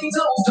at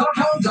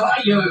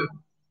sydneytools.com.au.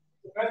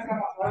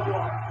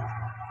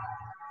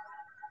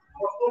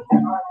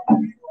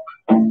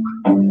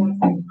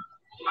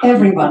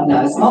 everyone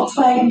knows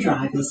Volkswagen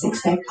drivers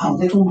expect a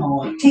little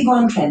more.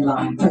 Tiguan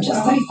Trendline from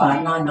just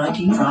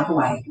 $35,990 drive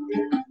away.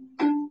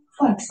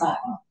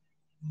 Volkswagen.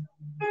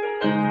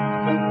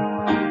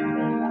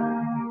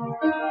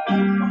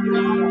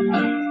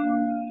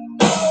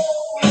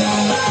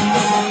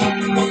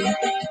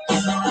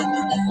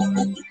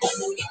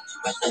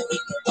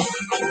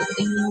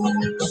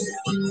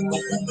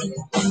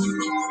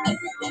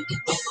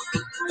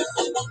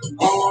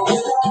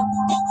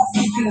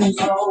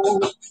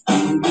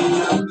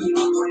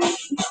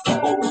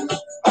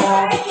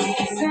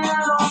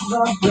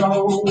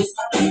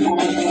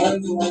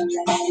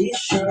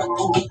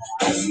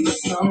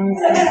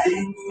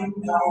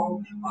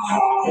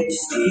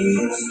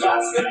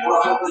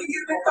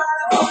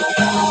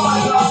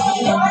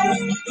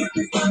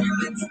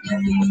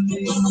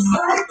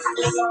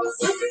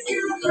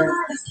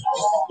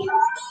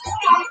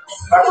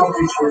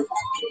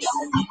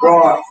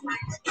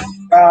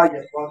 Right.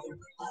 Yes,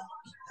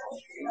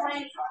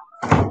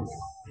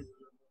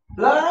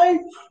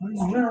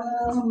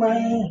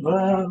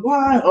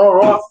 all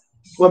right.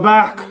 We're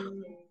back.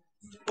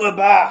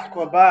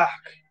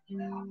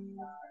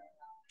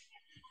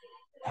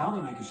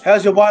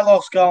 How's your weight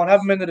loss going?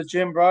 Haven't been to the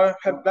gym, bro.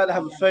 About to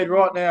have a feed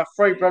right now.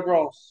 3 bread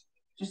rolls.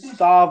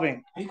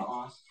 Starving.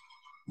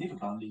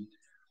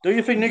 Do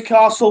you think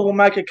Newcastle will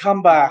make a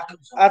comeback?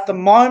 At the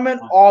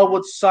moment, I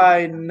would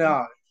say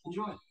no.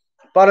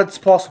 But it's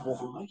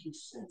possible.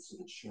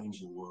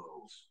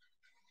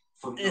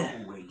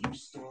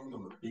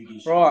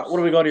 Right, what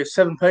do we got here?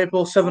 7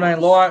 people,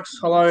 17 likes.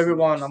 Hello,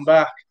 everyone. I'm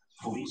back.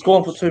 It's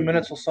gone for 2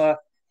 minutes or so.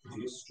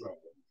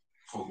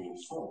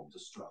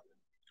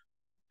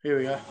 Here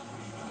we go.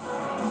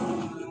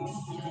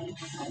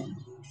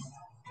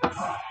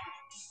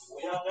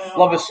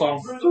 Love this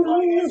song.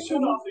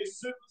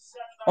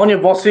 On your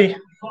bossy.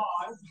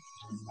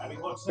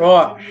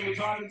 Right.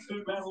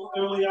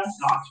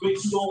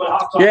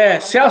 Yeah,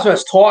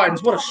 Southwest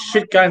Titans. What a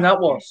shit game that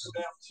was.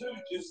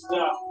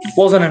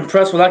 Wasn't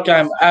impressed with that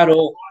game at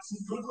all.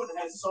 Goodwin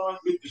has signed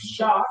with the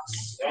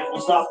Sharks and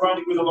will start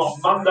training with them on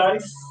Monday.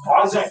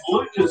 Isaac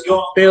Luke has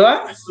gone to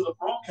the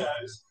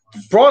Broncos.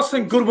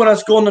 Bryson Goodwin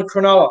has gone to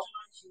Cronulla.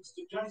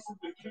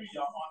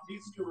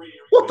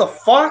 What the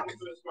fuck?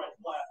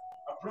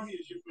 A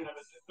premiership winner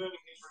confirming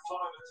his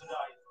retirement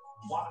today.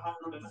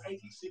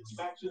 186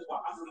 matches,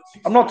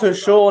 160. I'm not too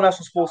sure on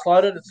National Sports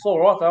Loaded. It's all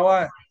right though,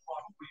 eh?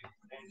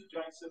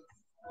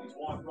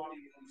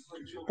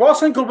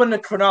 Bryson Goodwin to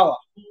Cronulla.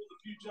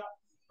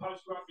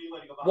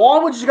 Why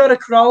would you go to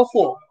Cronulla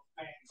for?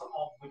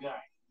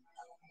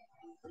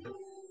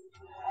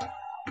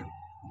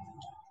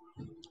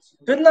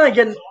 Didn't they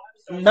get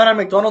Nana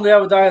McDonald the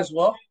other day as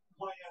well?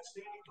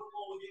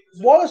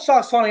 Why are the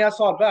Sharks signing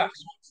outside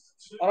backs?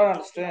 I don't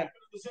understand.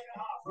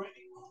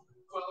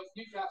 Well, if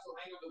Newcastle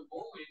hang on to the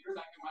ball, Andrew,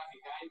 they can make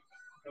a game.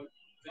 But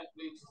that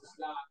needs to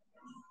start.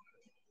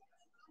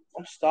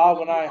 I'm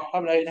starving, eh? I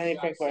haven't eaten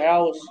anything for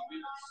hours.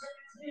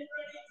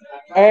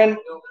 And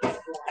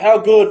how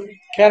good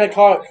can a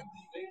Coke?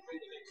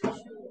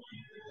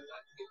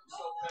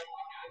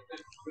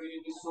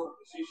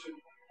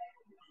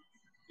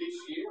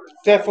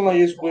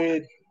 Definitely is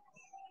weird. They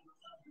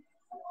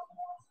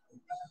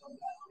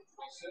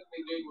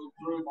certainly need to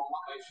improve on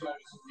what they showed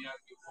us in the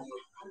opening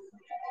quarter.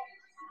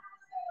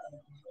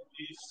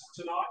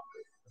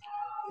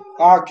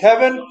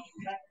 Kevin,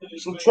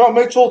 some Trent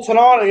Mitchell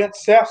tonight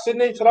against South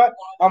Sydney today.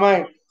 I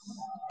mean,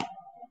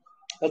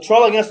 the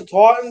trial against the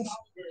Titans,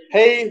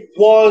 he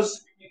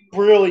was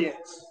brilliant.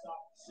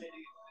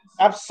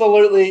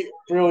 Absolutely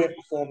brilliant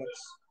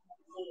performance.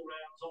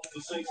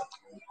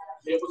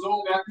 It was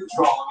all about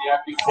control in the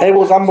opening quarter. He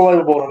was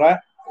unbelievable today.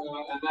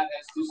 And that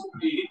has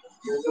disappeared.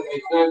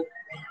 There's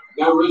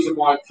no reason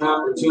why it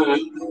can't return.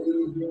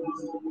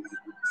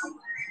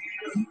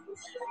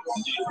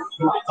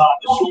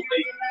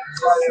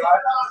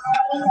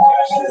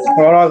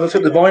 All right, let's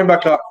get the volume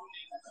back up.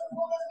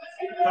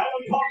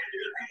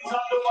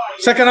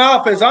 Second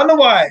half is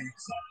underway.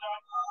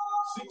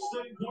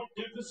 16-point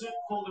deficit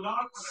for the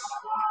Knights.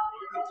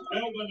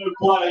 Melbourne who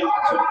play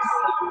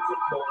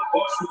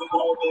most of the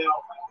ball now.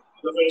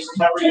 The first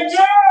carriers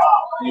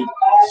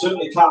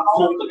certainly can't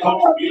fault the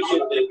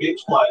contribution of their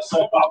bench players so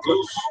far.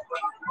 Bush,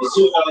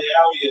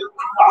 Valiawi, and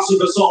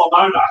Asima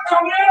Solomona.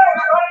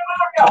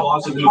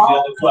 Isaac who's the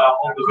other player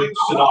on the bench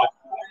tonight.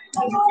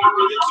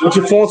 What's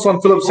your thoughts on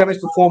Philip Semi's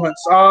performance?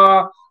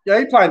 Yeah,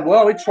 he played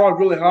well. He tried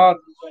really hard,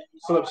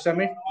 Philip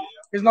Semi.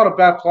 He's not a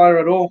bad player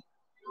at all.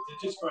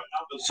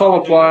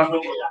 Solid player.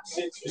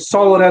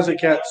 Solid as it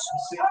gets.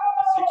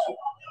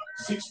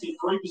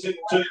 63% in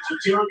terms of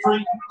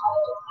territory.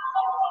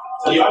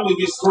 He only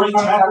missed 3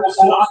 tackles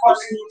tonight. They've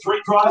scored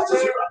 3 tries to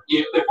 0.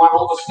 Yeah, they've won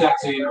all the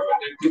stats here.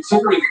 And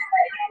considering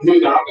who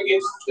they're up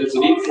against, it's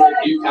an informed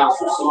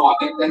Newcastle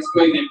side. That's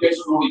been their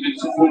best 40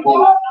 minutes of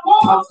football.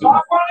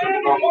 Comfortable.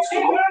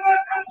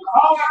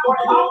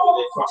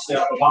 They crossed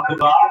out the bumper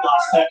bar.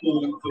 Last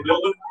tackle for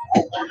Melbourne.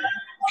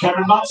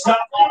 Cameron Munster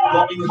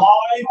bombing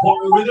high,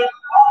 Potter with it.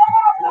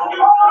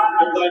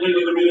 They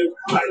needed a bit of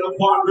Caleb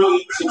Potter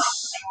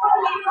brilliance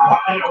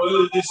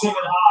early this second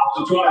half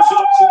to try to set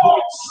up some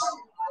points.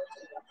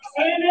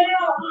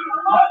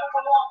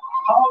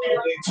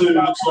 Two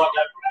looks like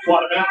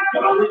quite a amount,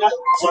 but I think that's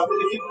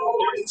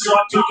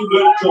inside 2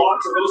 converted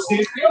drives. They're going to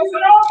stand.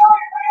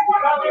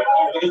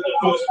 They get the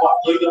first one,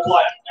 lead the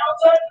player.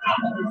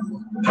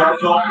 Carrick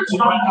to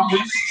random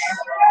miss.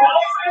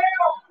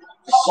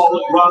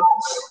 Solid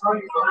runs.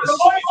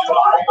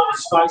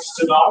 Space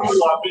tonight.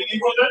 Saifidi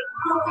with it.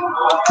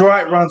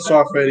 Great run,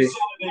 Saifidi.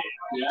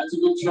 Yeah, that's a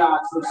good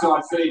charge from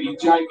Saifidi.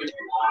 Jacob.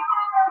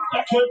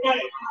 That could be.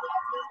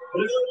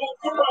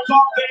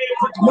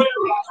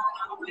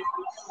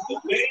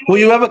 Will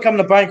you ever come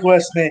to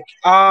Bankwest, Nick?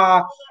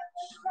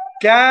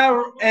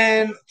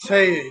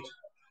 Guaranteed.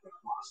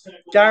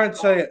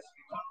 Guarantee it.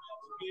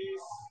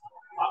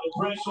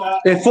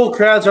 If full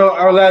crowds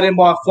are allowed in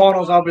by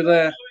finals, I'll be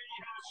there.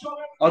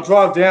 I'll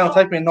drive down. It'll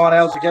take me 9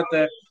 hours to get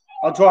there.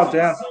 I'll drive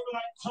down.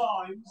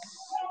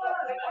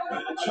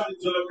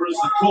 Change over as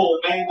the call.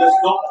 Man does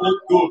not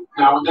look good.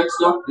 No, and that's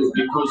not good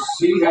because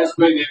he has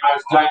been their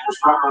most dangerous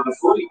runner on the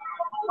footy.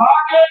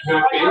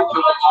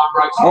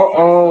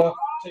 Uh-oh.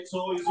 Tex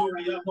Hoy's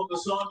already up on the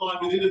sideline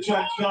with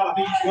interchange card. I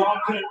think he's gone.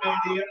 Kurt Mann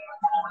here.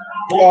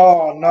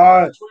 Oh,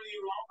 no.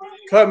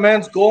 Kurt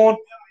Mann's gone.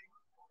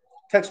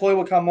 Tex Hoy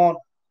will come on.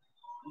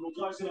 We'll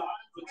close it up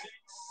for Tex.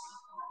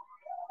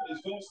 His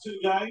first 2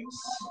 games.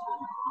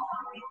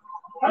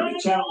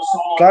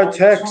 Go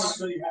Tex.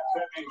 Storm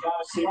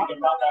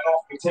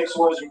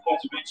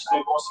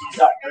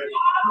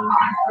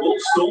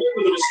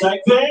with a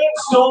mistake there.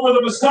 Storm with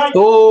a mistake.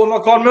 Oh,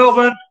 knock on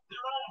Melbourne.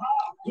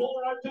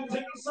 Door opens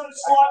ever so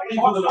slightly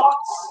for the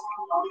Knights.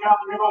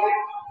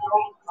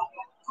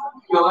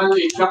 Well,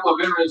 only a couple of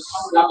errors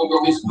up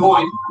on this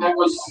point. That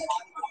was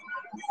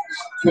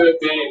Kurt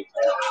Mann.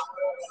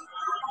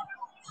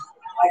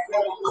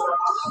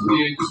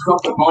 Yeah, just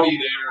got the body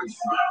there.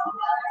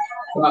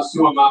 Plus to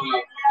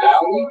another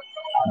Dowley.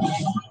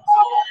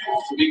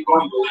 It's a big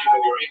body to leave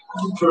when you're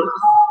in. True.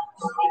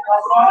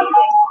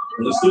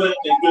 They're still out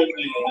there good,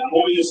 and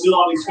Warrior's still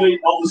on his feet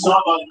on the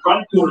sideline in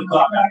front of the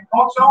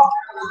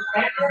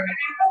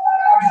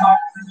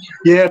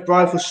Yeah,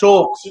 bro, for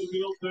sure.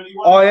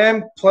 I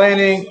am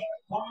planning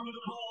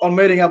on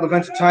meeting up with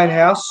Entertain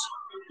House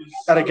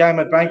at a game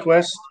at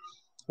Bankwest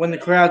when the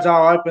crowds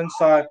are open.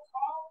 So,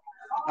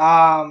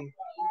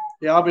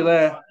 yeah, I'll be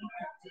there.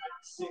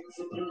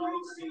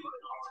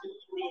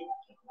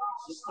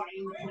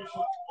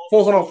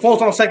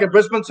 Falls on a second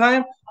Brisbane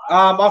team.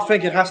 I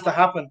think it has to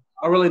happen.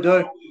 I really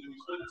do.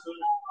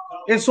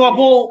 Inside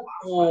ball.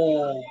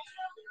 Oh,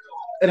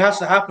 it has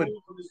to happen.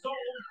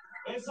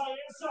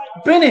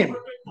 Bin him.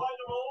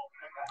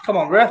 Come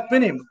on, ref.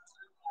 Bin him.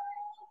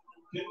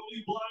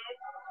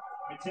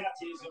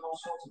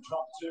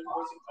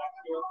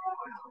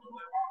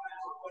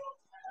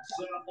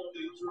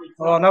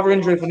 Oh, another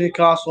injury for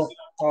Newcastle.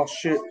 Oh,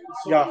 shit.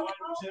 Yuck.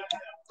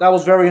 That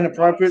was very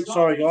inappropriate.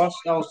 Sorry, guys.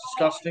 That was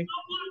disgusting.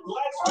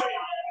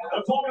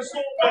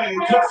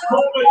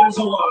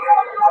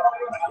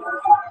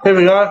 Here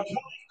we go.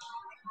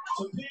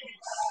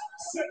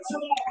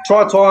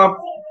 Try time.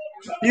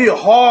 You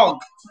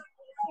hog.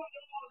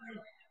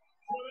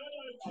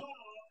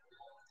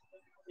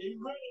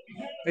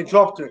 He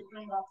dropped it.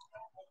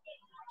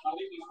 I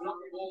think he's dropped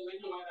the ball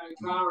anyway,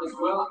 O'Carr as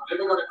well.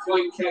 Never got a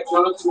clean catch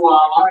on it to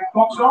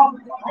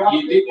Arlo.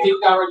 You did think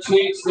there were a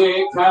chance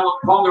there. Caleb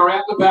Ponga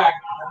out the back.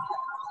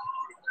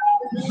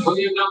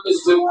 Plenty of numbers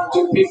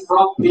to pick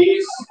from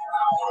Pearce.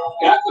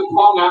 Out to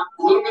Ponga.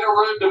 A little bit of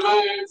room to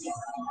move.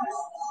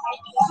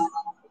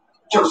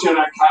 Josh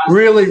O'Carr.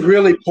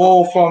 Really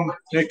poor from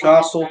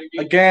Newcastle.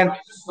 Again,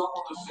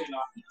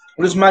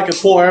 we're just making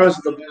poor errors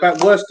at the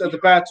worst at the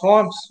bad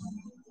times.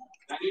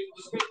 They needed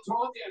to spend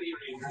time down here.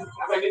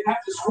 They didn't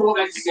have to score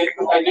that set,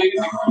 but they needed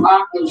to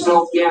park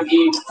themselves down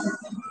here.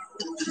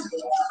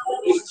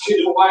 Just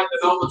chip away at the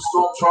Melbourne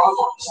Storm try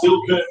line. Still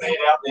good man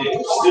out there.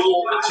 Still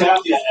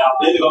Talia out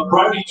there. They've got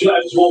Brody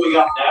Jones warming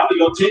up now. They've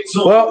got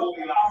Texel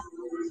warming up.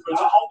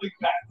 It's a holding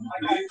back.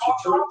 The extra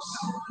troops.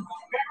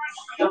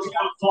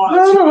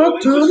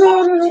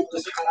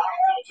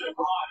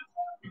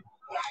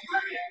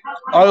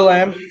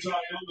 Olam.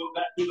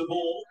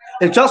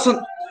 If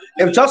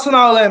Justin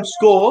Olam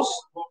scores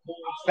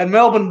and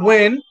Melbourne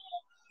win,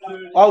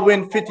 I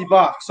win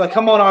 $50. So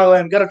come on,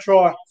 Olam, get a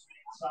try.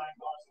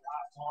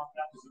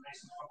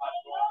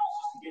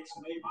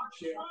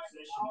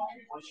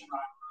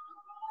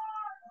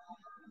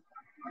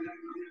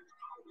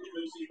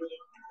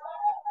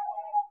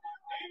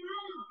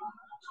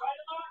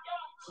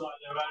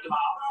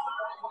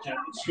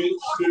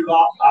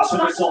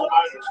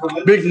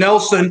 Big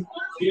Nelson.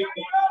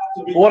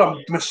 What a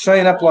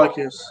machine that bloke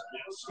is.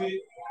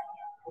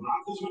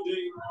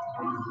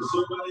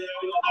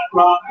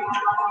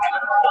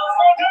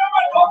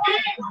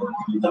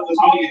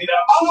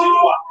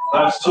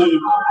 Those two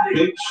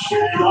big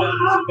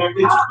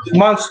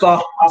monster.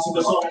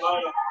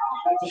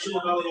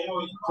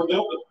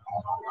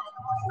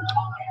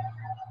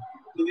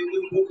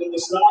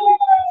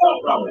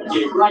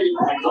 Yeah, great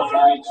impact on the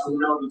edge from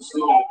Melbourne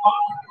Storm.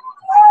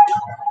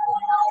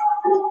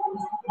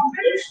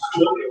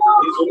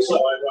 He's also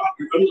over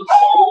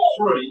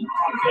 3.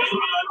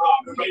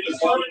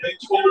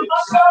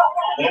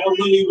 Now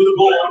leading with the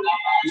ball.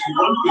 Just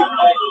one good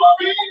play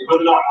for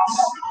the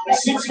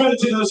Knights. 6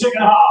 minutes into the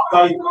second half.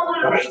 They get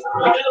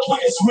a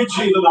quick switch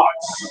here, the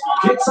Knights.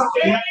 Get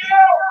something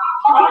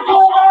happening.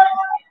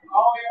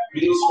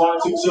 Pearce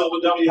finds himself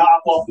a dummy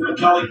half off the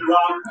McCulloch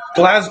run.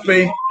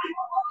 Glasby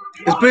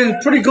has been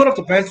pretty good off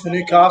the bench for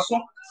Newcastle.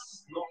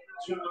 Not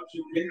too much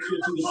adventure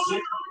to the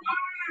set.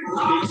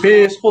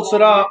 Pearce puts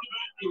it up.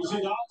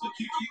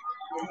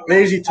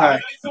 Easy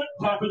take.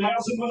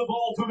 Pappenhausen with the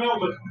ball for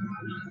Melbourne.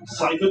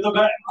 Safe at the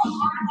back.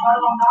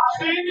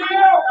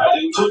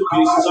 Adding 2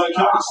 pieces,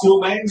 okay. Still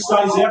man stays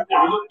out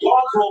there. He looked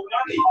like for all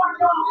money.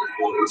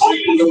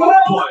 Taking the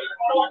one play.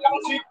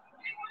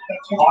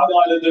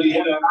 Highlighted that he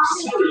had a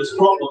serious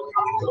problem.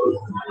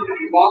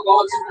 Well,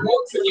 it's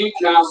important for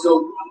Newcastle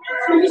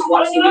to just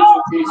watch the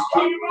Mitchell Pearce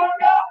kick.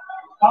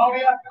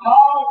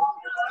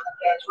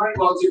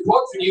 Well, it's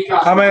important for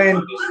Newcastle. I mean,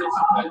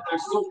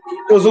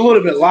 it was a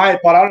little bit late,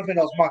 but I don't think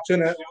there was much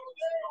in it.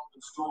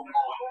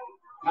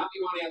 Can't be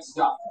one out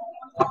stuff.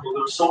 The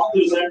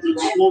Southerners average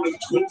scoring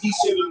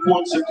 27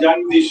 points a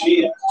game this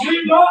year.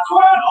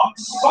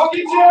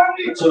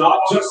 Tonight,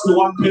 just the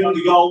one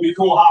penalty goal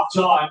before half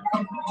time.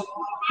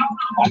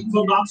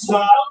 For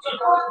Munster,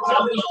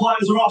 the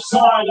players are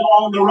offside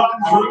on the run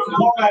through.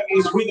 Ponga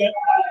is with it.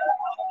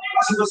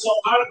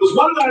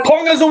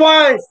 Ponga's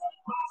away.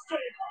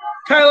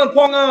 Kalen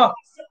Ponga.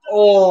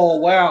 Oh,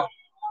 wow.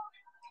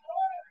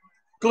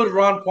 Good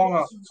run,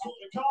 Ponga.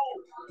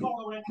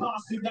 Ponga went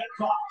past him that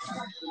far.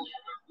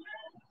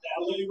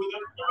 Now Lee with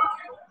it.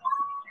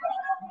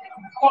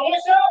 I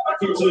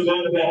feel too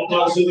bad about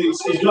Nelson.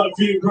 He's got a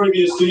few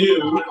previous to you.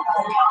 Now Lee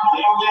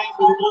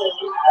with the ball.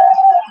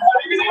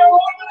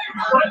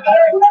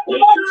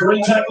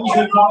 3 tackles,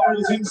 then Butler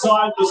is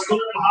inside the Storm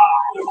half.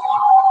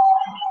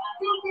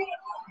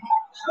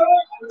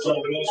 So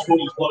the Welsh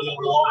foot is bloody on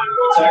the line with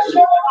the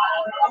tackle.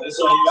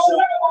 So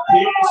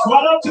it's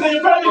right up to the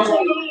advantage.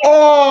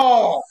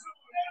 Oh!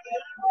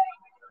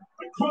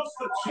 Across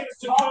the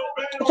chest to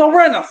Kurt It's all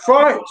right in the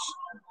throat.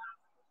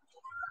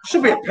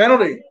 Should be a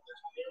penalty.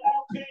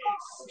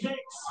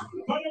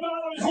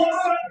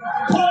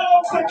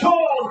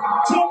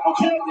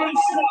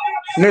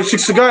 Next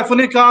 6 to go for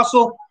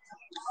Newcastle.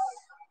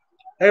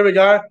 Here we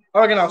go. I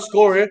reckon I'll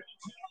score here.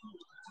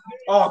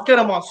 Oh, get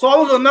him on. So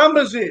look at the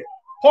numbers here.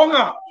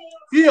 Honga.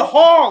 You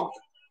hog.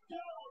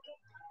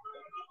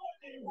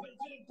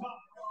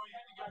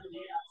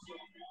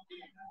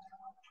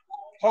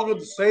 Hog of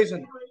the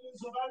season.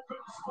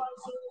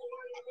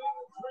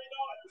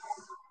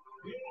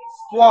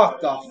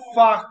 What the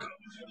fuck?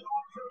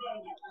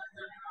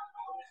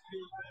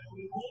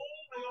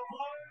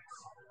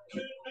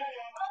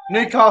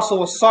 Newcastle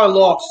was so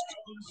lost.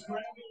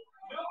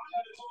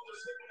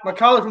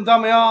 McCulley from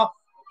Damiar.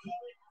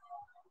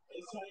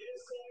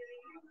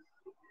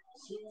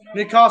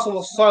 Newcastle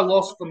was so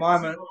lost at the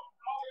moment.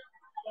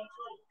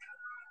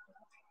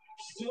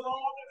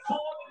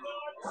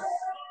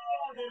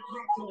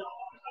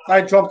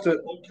 They dropped it.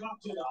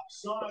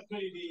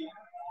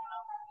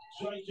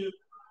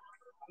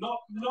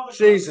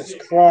 Jesus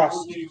Christ.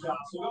 Well, it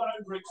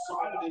started with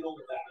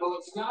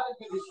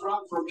this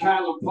run from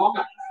Caleb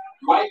Ponga.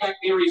 Way back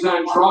near his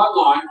own try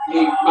line,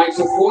 he makes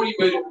a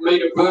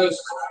 40-metre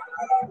burst.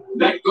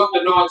 That got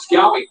the Knights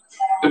going.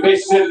 The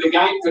best set of the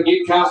game for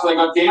Newcastle. They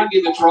got down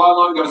near the try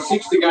line, got a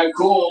 6-to-go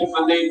call,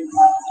 and then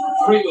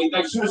really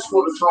they should have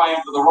scored a try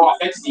out to the right.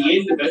 That's the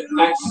end of it, and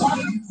that's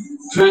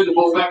turned the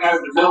ball back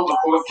over to Melbourne.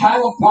 But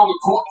Caleb Ponga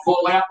caught the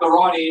ball out the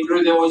right,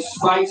 Andrew. There was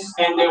space,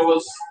 and there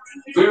was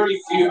very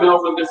few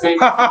Melbourne defenders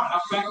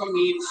back on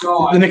the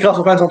inside. The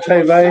Newcastle fans on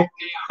TV. They're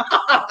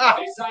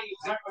saying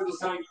exactly the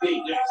same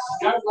thing. Yes,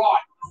 go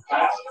right.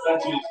 That's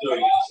what he's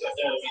doing.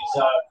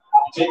 He's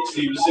text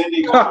he was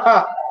sending.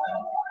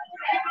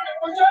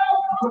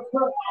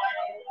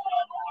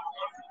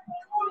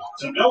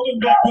 So Melbourne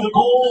back with the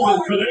ball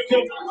with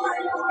Paducah.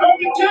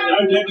 No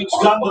damage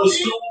done to the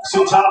Storm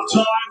since half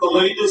time. The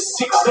lead is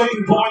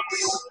 16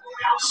 points.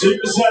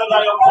 Super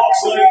Saturday on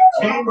Fox League.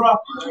 Canberra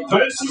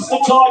versus the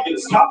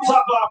Tigers. Comes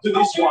up after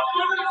this one.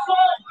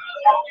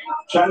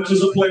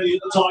 Changes are plenty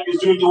at the Tigers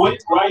during the week.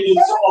 Raiders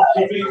off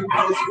the field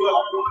as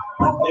well.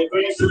 They're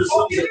advanced to the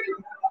season.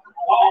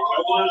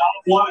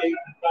 Halfway.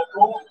 A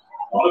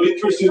lot of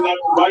interest in that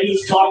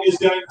Raiders-Tigers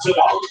game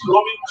tonight.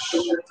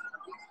 Robbins.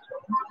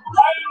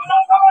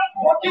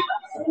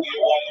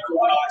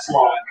 Nice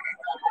line.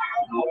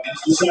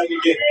 It's the same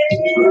again.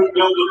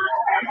 Melbourne.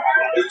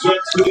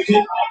 Jets with the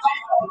kick.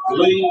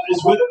 Lee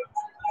is with it.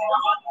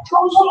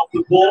 Throws off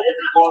the ball.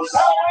 Was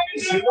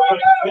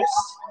best.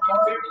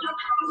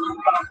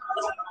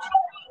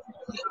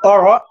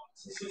 All right.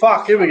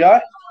 Fuck, here we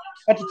go.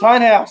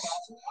 Entertain House.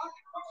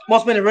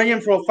 Must have been ringing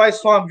for a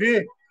FaceTime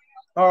view.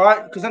 All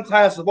right, because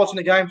Entertain House is watching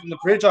the game from the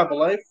bridge, I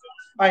believe.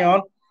 Hang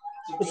on.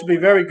 This will be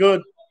very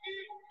good.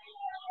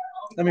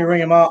 Let me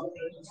ring him up.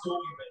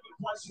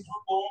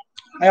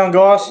 Hang on,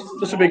 guys.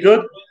 This will be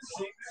good.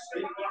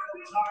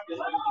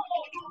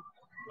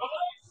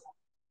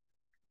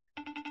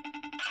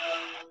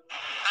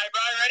 Hey,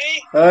 bro, ready?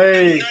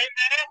 Hey.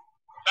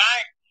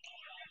 Bang.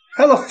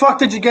 How the fuck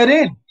did you get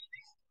in?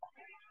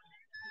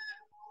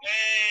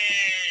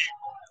 Hey.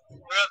 We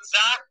got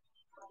Zach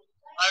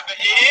over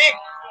here.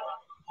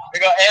 We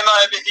got Emma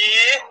over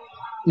here.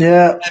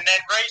 Yeah. And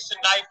then Reese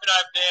and Nathan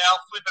over there.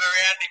 I'll flip it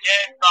around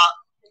again, but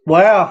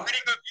Wow.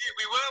 pretty good view.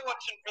 We were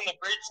watching from the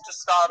bridge to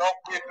start off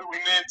with, but we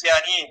moved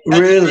down here.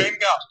 Really? How'd the stream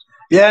go?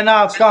 Yeah,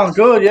 no, it's going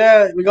good.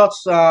 Yeah, we got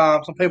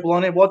some people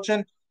on here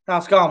watching. No,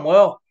 it's going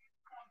well.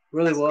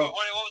 Really well. What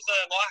was the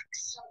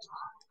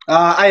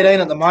likes?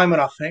 18 at the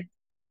moment, I think.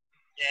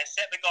 Yeah,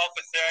 set the goal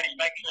for 30.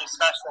 Make sure you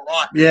smash the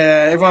like.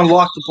 Yeah, everyone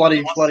liked the bloody.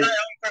 I'll stay on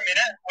for a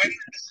minute. When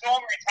the Storm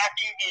are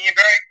attacking here,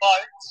 very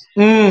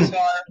close. So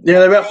yeah,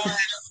 they're about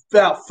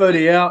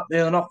 30 out.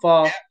 Yeah, they're not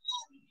far. Yeah.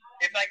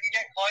 If they can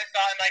get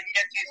closer and they can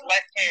get to his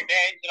left-hand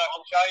edge, then I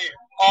can show you.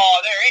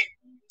 Oh, they're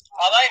in.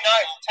 Oh, they know.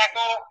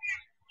 Tackle.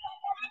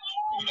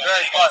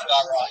 Very close.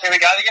 Here we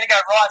go. They're going to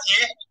go right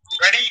here.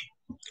 Ready?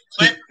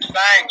 Flip.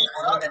 Bang.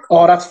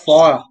 Oh, that's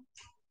fire.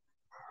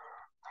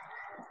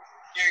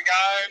 Here we go.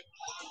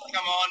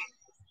 Come on.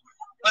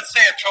 Let's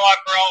see a try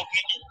for old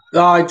Mickey.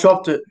 Oh, he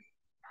dropped it.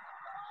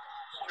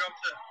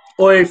 Dropped it.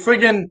 Oi,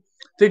 friggin',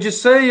 did you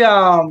see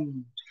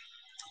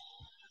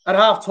at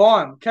half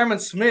time, Cameron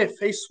Smith,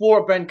 he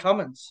swore at Ben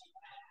Cummins.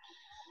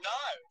 No,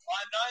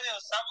 I know there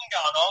was something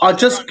going on.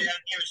 He was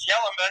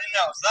yelling, but I didn't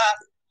know it was that.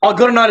 I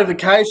got a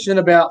notification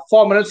about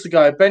 5 minutes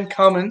ago. Ben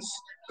Cummins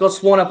got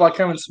sworn at by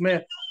Cameron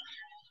Smith.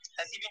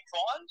 Has he been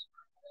fined?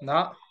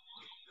 Nah.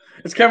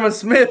 It's Cameron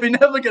Smith. He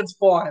never gets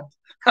fined.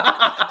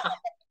 That's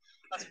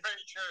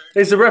pretty true.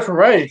 He's the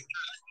referee.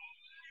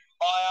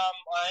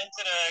 I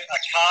entered a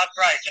card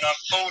break and I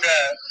pulled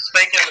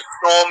speaking of the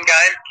Storm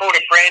game, pulled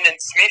a Brandon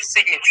Smith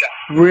signature.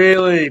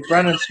 Really?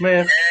 Brandon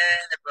Smith?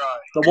 Yeah, bro.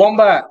 bro. The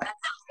Wombat. Thanks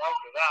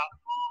for that.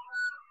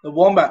 The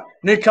Wombat.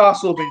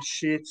 Newcastle have been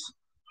shit.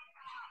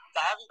 They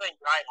haven't been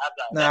great, have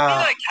they?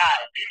 Nah. They've been okay,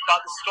 but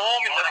the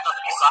Storm in the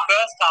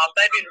first half,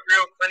 they've been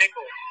real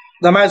clinical.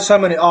 They made so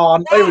many. Oh,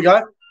 here we go.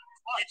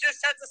 You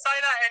just had to say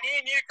that, and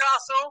here,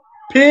 Newcastle.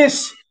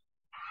 Piss.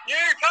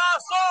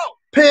 Newcastle.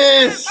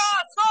 Piss.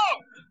 Newcastle.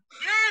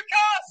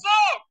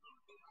 Newcastle.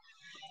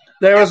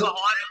 There is. Behind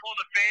them, all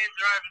the fans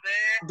are over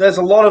there. There's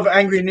a lot of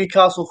angry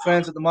Newcastle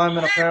fans at the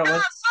moment, apparently.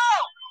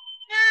 Newcastle.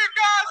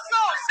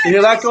 Newcastle. You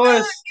hear that, guys?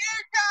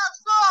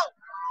 Newcastle.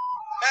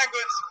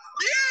 Penguins.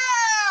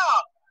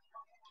 Yeah.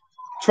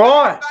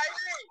 Try.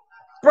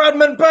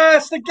 Bradman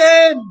Best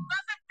again.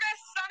 That's the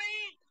best, Sonny.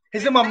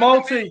 He's in my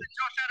multi.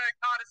 Josh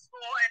Adokar to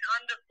score and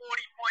under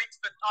 40 points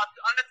for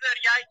under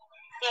 38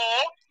 for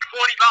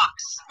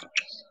 $40.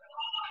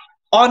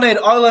 I need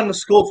Oland to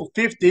score for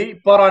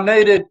 50, but I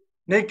needed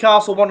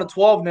Newcastle 1 to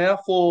 12 now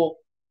for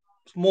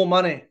more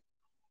money.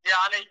 Yeah,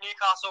 I need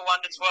Newcastle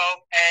 1 to 12,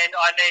 and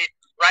I need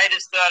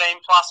Raiders 13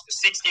 plus for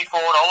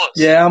 $64.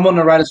 Yeah, I'm on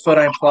the Raiders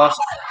 13 plus.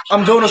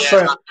 I'm doing a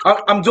stream.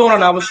 I'm doing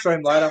another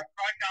stream later.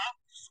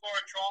 Score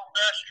a try,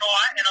 first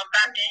try, and I'm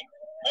backing.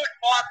 Put $2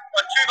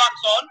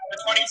 on for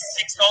 $26.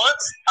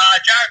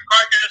 Jared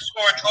Croker to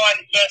score a try in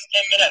the first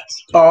 10 minutes.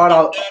 All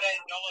right. $13.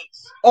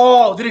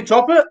 Oh, did he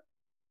drop it?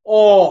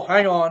 Oh,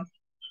 hang on.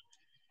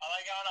 Are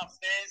they going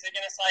upstairs? They're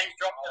going to say he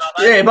dropped it, are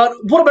they? Yeah, but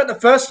what about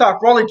the first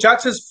half? Riley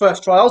Jackson's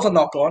first try. That was a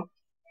knock on.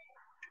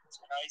 It's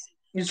crazy.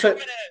 You Do you said, want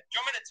me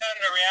to turn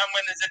it around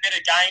when there's a bit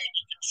of game and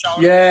you can show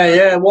it?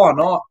 yeah, why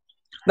not?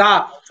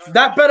 Nah,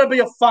 that better be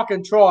a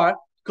fucking try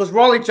because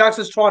Riley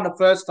Jackson's try in the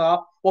first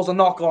half was a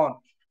knock on.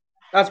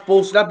 That's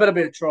bullshit. That better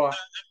be a try. The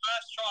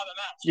first try of the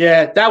match.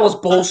 Yeah, that was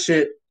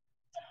bullshit.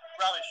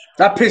 Rubbish.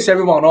 That pissed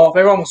everyone off.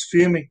 Everyone was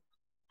fuming.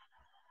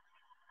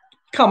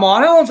 Come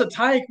on, how long does it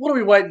take? What are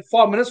we waiting?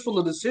 5 minutes for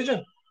the decision?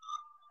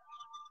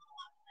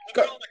 Look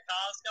at all the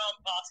cars going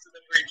past to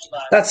the bridge,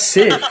 mate. That's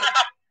sick.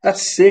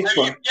 That's sick,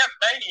 bro. You haven't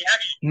been here,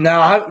 have you?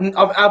 No,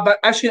 I've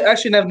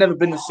actually never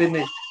been to Sydney.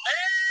 Here we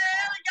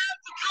go,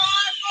 the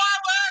drive,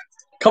 fireworks!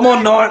 Come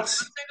on, Knights.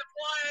 See the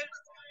flyers.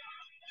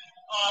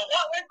 Oh,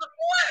 what? Where's the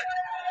fire?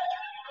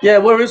 Yeah,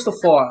 where is the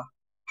fire?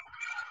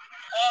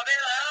 Oh, there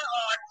they are.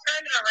 Oh,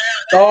 turn it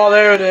around. Oh,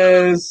 there it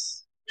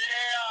is. Yeah,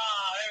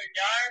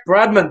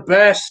 there we go. Bradman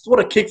Best. What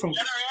a kick from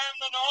Turn around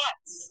the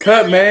Knights.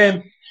 Kurt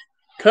Mann.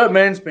 Kurt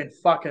Mann's been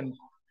fucking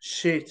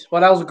shit.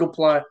 Well, that was a good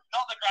play. Not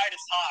the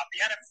greatest half. He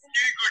had a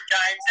few good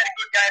games. He had a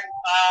good game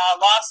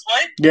last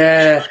week. Yeah.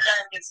 He had a good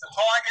game against the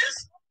Tigers.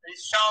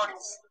 He's showing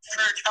his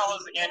true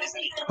colours again, isn't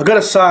he? I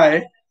gotta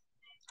say,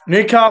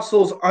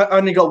 Newcastle's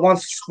only got one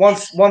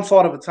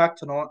side of attack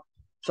tonight.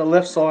 It's the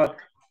left side.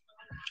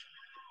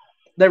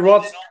 Their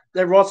right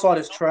side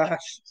is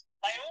trash.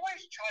 They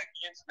always choke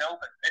against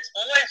Melbourne. It's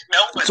always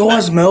Melbourne. It's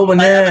always Melbourne,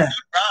 They have a yeah.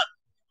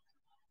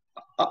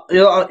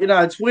 good run. You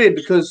know, it's weird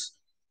because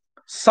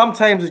some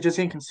teams are just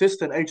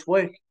inconsistent each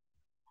week.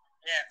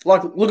 Yeah.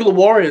 Like, look at the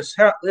Warriors.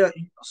 How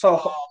so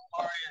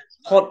Warriors.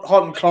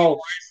 hot and cold.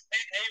 He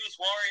was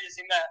Warriors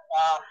in that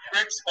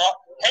group spot.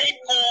 He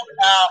pulled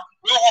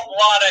Will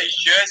Hopalado's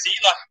jersey,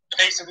 like a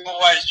piece of Will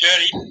Hopalado's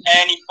jersey,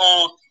 and he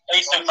pulled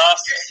Eastern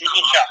Masters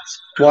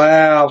signatures.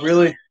 Wow,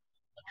 really?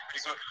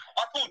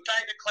 I pulled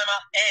David Clemmer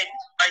and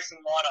Mason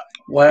Lino.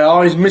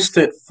 Wow, he's missed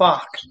it.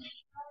 Fuck. So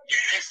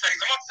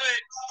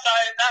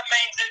that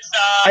means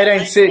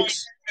it's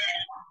 18-6.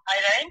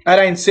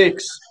 18? 18-6.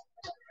 18-6.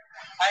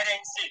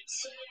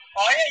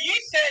 Oh yeah, you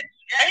said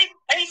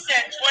he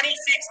said 26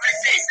 to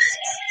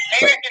 6.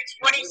 He reckons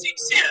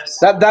 26 6.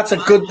 That's a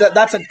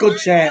good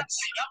chance.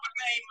 That would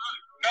mean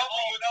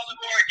Melbourne would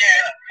score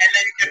again and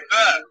then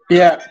convert.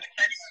 Yeah. And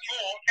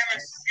score.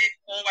 Cameron Smith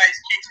always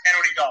kicks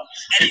penalty goals.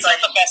 And he's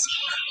not the best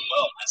kicker in the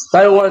world.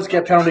 They always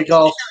get penalty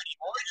goals.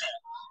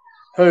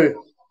 Who? I can't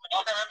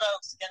remember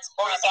against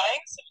what he's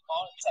saying.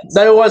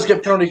 They always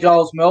get penalty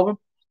goals, Melbourne.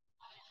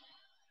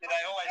 Yeah,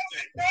 they always do.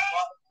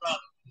 But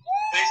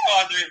these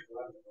guys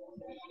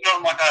are not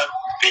like a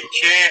big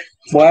chair.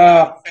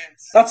 Wow.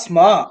 That's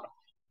smart.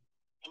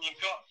 And you've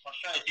got, I'll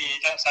show you here,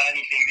 don't say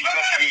anything, but you've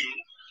got here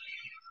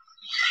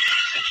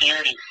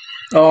security.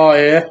 Oh,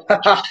 yeah.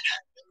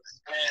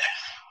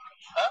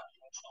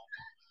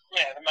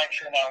 Yeah, to make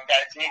sure no one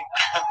goes in.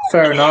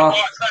 Fair enough.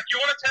 Right, so if you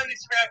want to turn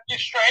this around your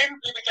stream,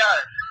 here we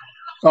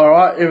go. All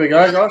right, here we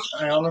go, guys.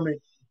 Hang on, let me. Live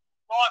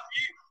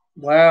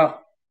view. Wow.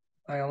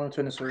 Hang on, let me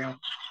turn this around.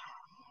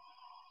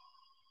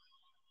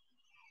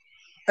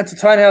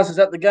 Entertain House is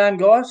at the game,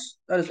 guys.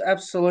 That is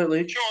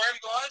absolutely. Sure,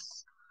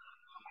 guys.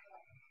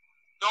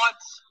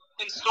 Knights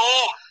in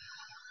Storm.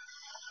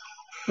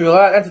 Look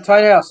at that.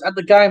 Entertain House at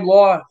the game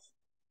live.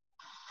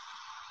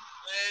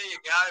 There you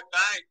go,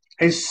 bang.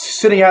 He's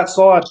sitting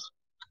outside.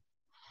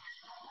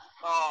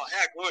 Oh,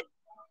 how good.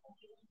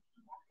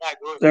 How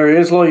good. There he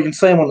is. Look, you can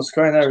see him on the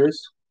screen. There he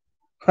is.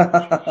 Oh,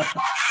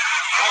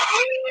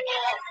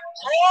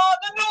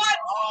 the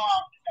Knights!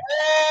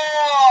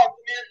 Oh,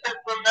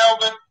 beautiful from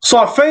Melbourne.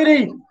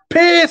 Saifidi,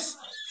 Pierce,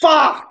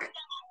 fuck.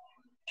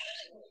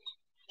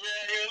 Yeah,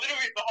 you're a little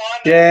bit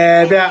behind.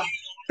 Yeah,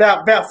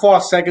 About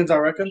 5 seconds, I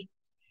reckon.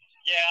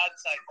 Yeah, I'd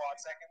say 5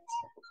 seconds.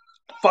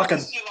 Fucking.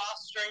 Is this your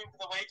last stream for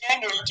the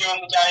weekend, or are you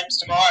doing the games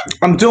tomorrow?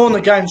 I'm doing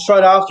the game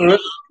straight after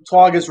it.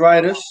 Tigers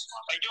Raiders.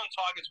 Are you doing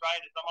Tigers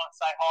Raiders? I might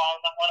say hi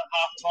on that one at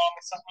half time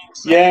or something.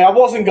 Yeah, I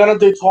wasn't gonna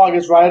do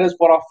Tigers Raiders,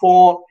 but I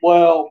thought,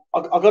 well,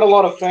 I got a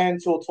lot of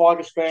fans who are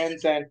Tigers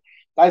fans, and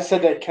they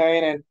said they're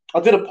keen. And I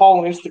did a poll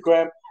on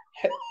Instagram.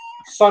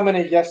 So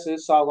many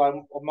yeses, so I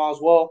might as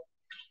well.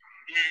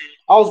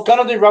 I was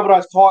gonna do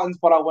Rabbitohs Titans,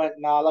 but I went,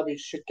 nah, that'd be a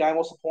shit game.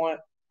 What's the point?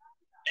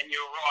 And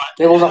you're right.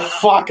 It was a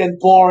fucking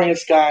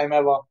boringest game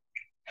ever.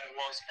 It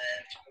was,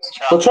 man.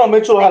 Latrell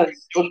Mitchell had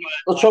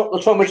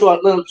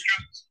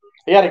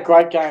he had a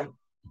great game.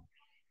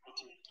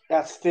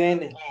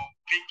 Outstanding. Oh,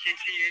 big kick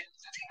here.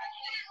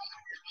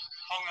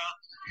 Honga.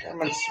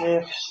 Cameron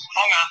Smith.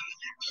 Honga.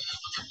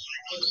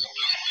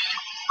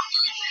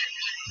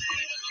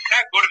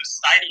 How good of a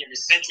stadium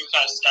is Central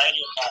Coast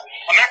Stadium, though.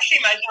 I'm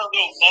actually making a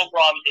little vlog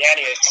run down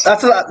here.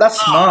 That's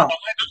smart.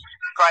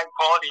 Great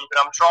quality, but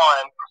I'm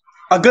trying.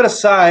 I gotta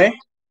say,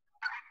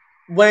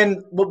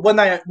 when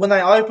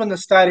they open the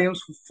stadiums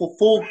for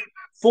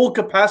full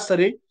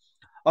capacity,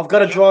 I've got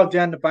to drive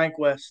down to Bank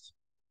West.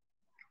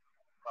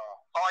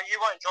 Oh, you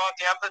won't drive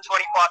down for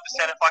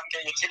 25% if I can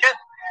get your ticket?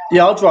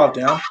 Yeah, I'll drive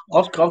down.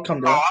 I'll come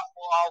down. All right,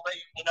 well, I'll let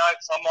you know,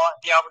 because I might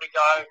be able to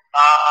go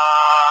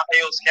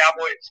Eels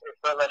Cowboys if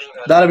we're letting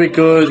it. That'd be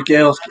good,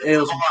 Eels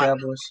and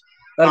Cowboys.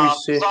 That'd be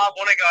sick. So I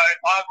want to go.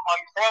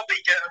 I'm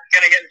probably going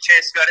to get the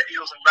chance to go to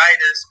Eels and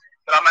Raiders,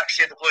 but I'm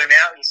actually at the Blue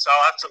Mountains, so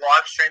I have to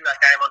live stream that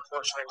game,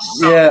 unfortunately.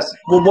 So yeah.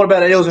 Well, what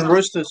about Eels and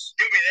Roosters?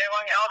 You'll be there,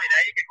 won't you? I'll be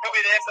there. You'll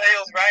be there for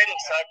Eels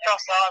Raiders. So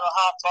cross over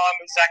half time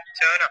with Zach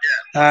Turner.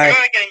 Yeah. Hey.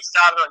 We're going getting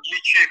started on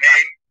YouTube,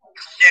 man.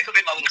 Yeah, it could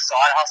be my little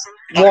side hustle.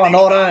 Why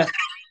not, eh?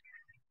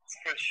 It's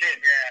good shit,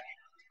 yeah.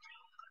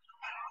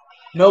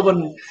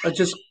 Melbourne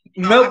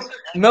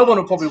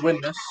will probably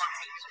win this.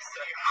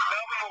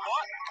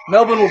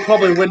 Melbourne will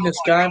probably win this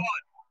game.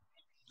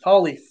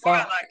 Holy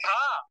fuck.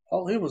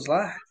 Oh, who was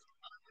that?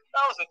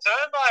 That was a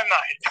turbo,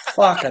 mate.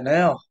 Fucking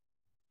hell.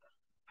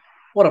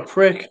 What a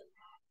prick.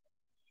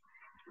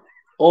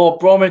 Oh,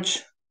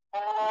 Bromwich.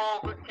 Oh,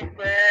 good kick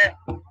there.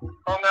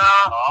 Ponga.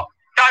 Oh.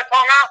 Go,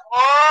 Ponga.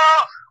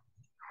 Oh.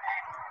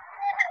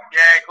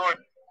 Yeah, good.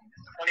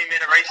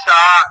 20-minute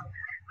restart.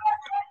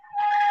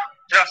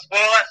 Did I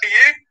spoil that for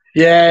you?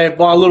 Yeah,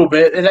 by a little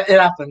bit. It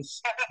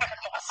happens.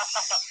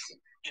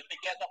 You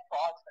forget the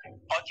prize.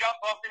 I'll jump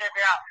off in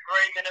about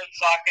 3 minutes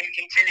so I can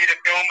continue to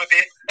film a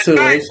bit. Too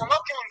easy. I'm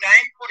not doing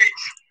game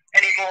footage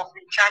anymore for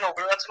the channel,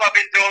 but that's what I've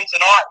been doing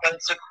tonight. But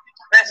it's the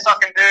best I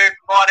can do,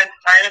 provide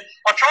entertainment.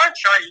 I'll try and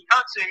show you. You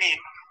can't zoom in.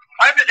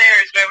 Over there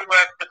is where we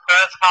were for the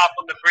first half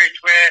on the bridge,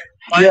 where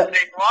most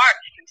people are,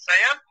 if you can see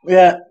them.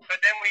 Yeah.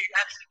 But then we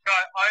actually go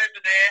over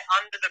there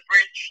under the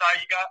bridge, so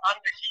you go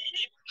under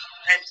here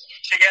and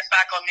to get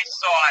back on this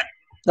side.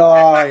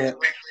 Oh, yeah.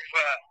 Where we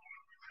were.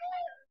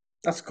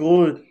 That's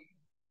good.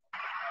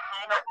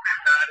 Not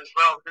bad as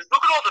well. Because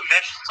look at all the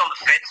mesh that's on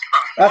the fence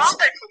front. Why don't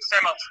they put so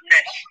much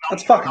mesh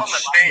That's fucking on the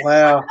fence?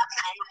 wow.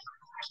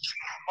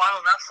 Why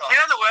on that side?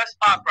 You know the worst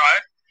part, bro?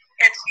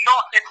 It's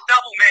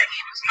double mesh.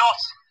 It's not.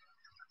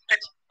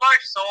 It's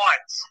both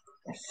sides.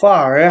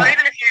 Far out. So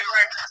even if you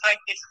were to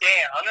take this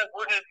down,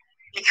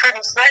 you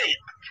couldn't see.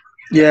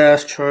 Yeah,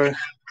 that's true.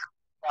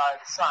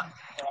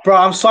 Bro,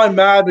 I'm so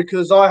mad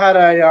because I had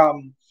a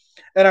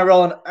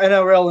NRL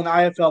and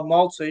AFL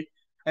multi,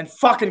 and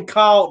fucking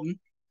Carlton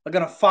are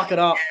gonna fuck it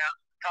up.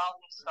 Yeah,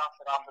 Carlton stuffed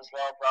it up as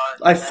well,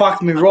 bro. They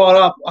fucked me right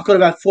up. I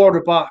could have had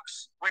 $400.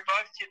 We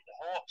both tipped the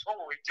Hawks. What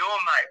were we doing,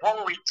 mate? What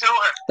were we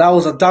doing? That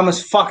was the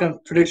dumbest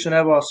fucking prediction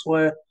ever, I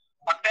swear.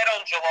 I bet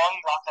on Geelong,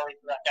 luckily,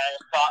 for that game,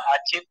 but I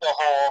tipped the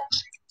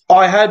Hawks.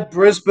 I had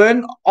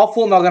Brisbane. I thought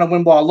they were going to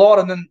win by a lot,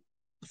 and then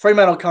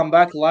Fremantle come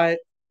back late.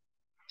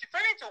 Did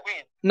Fremantle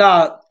win?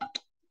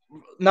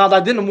 No,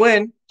 they didn't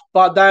win,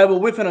 but they were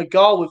within a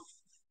goal with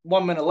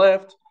 1 minute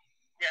left.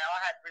 Yeah, I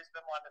had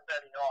Brisbane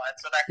 1-39,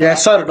 so that. Yeah,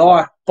 so did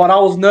I. But I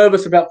was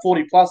nervous about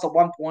 40 plus at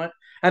one point,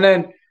 and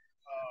then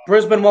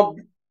Brisbane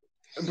won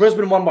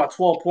by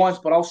 12 points,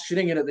 but I was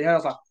shitting it at the end. I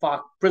was like,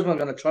 "Fuck, Brisbane are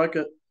going to choke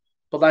it,"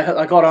 but they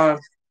got home.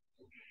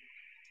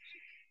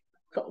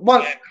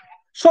 One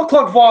shot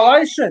clock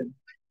violation.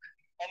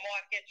 I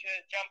might get you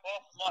to jump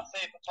off. Might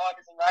see if the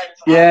Tigers and Raiders.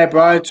 Yeah,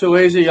 bro, too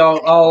easy.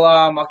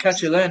 I'll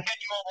catch you then. Any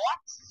more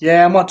likes?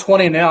 Yeah, I'm on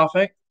 20 now, I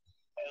think.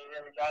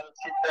 There we go. Let's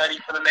hit 30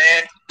 for the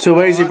man.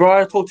 Too easy,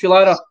 bro. Talk to you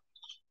later.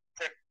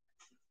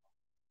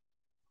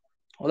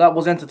 Well, that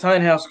was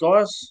Entertain House,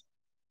 guys.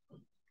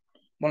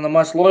 One of the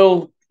most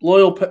loyal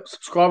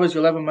subscribers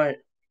you'll ever meet.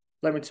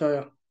 Let me tell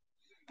you.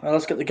 Now,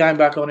 let's get the game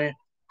back on here.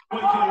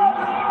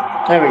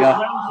 There we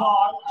go.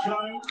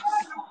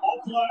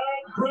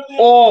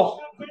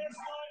 Oh,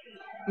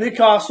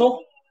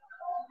 Newcastle.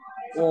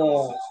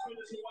 Oh.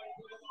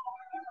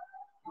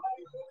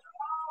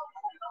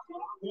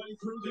 Going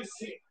through this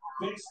hit,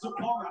 thanks to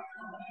Ponga,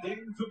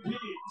 then for Pigs.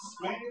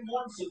 Man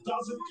wants it,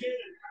 doesn't get it.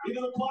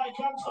 Into the play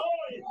comes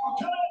Hoy.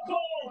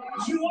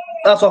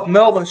 That's off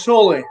Melbourne,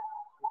 surely.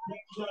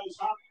 Goes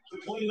up to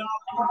clean up.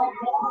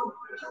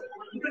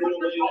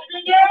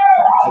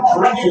 A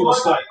dreadful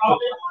mistake, but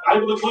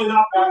able to clean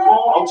up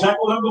on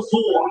tackle number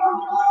 4.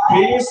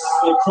 Pierce,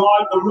 they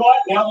tried the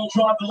right, now they'll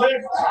try the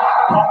left.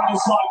 Popping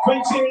inside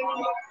Quentin.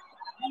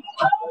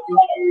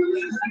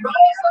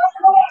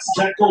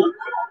 Tackle.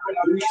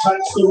 Who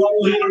takes the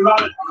roll here to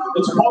run it?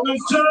 It's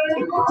Ponga's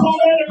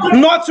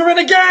turn. Knights are in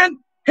again.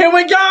 Here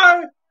we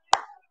go.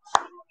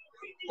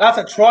 That's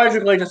a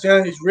tragically just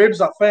in his ribs,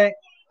 I think.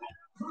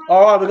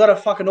 All right, we got a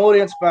fucking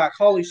audience back.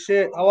 Holy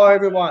shit. Hello,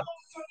 everyone.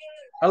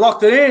 I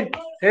locked it in.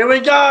 Here we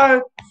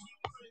go.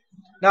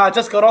 No, I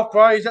just got off,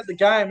 bro. He's at the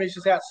game. He's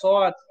just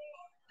outside.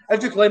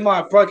 Edric might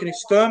have broken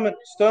his sternum.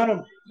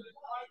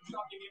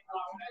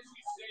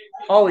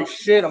 Holy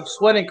shit, I'm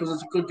sweating because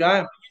it's a good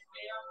game.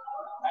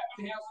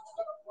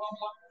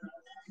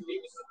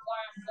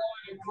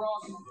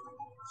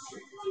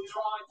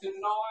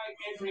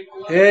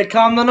 Here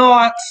come the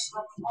Knights.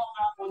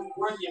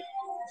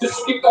 Just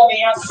skipped on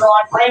the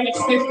outside. Brandon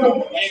Smith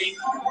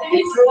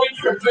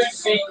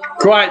introducing.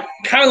 Great.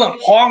 Caleb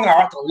Ponga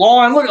at the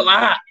line. Look at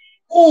that.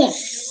 Oof.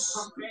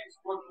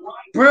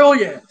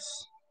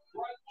 Brilliance.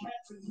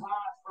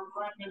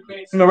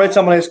 I'm going to read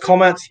some of these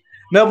comments.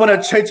 Melbourne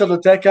are cheats of the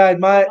decade,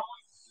 mate.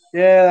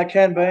 Yeah, they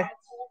can be. Here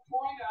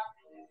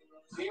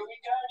we go,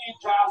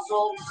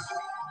 Newcastle.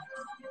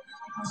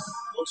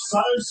 Looks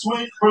so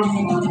sweet from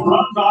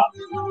Rumba.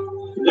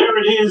 There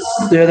it is.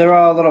 Yeah, there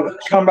are a lot of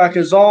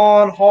comebackers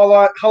on.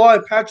 Highlight.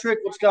 Hello, Patrick.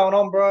 What's going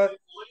on, bro?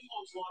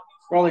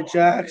 Rolly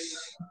Jacks.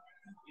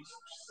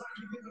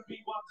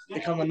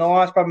 Here come the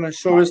Knights. Probably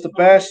sure is the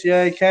best.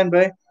 Yeah, he can be.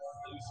 He's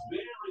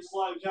very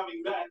slow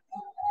coming back.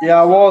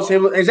 Yeah, I was.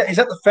 He's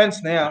at the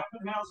fence now.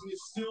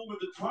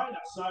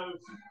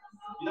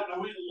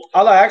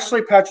 Oh, no,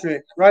 actually,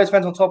 Patrick. Raiders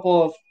fence on top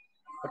of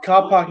a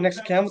car park next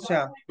to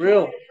Campbelltown.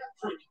 Real.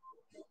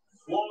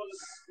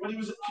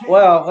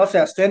 Wow, that's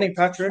outstanding,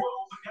 Patrick.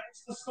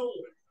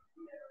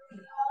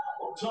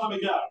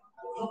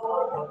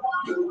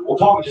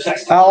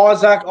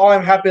 Isaac,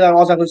 I'm happy that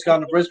Isaac was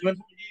going to Brisbane.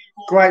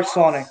 Great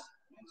signing.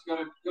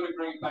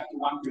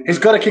 He's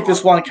got to kick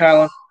this one,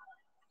 Kalen.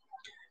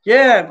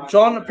 Yeah,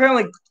 John,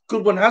 apparently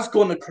Goodwin has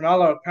gone to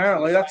Cronulla,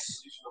 apparently.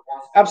 That's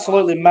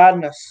absolutely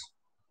madness.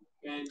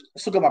 I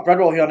still got my bread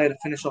roll here I need to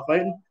finish off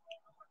eating.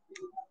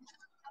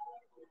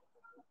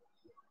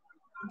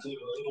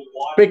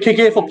 Big kick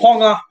here for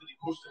Ponga.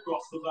 Pushed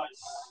across the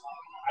base.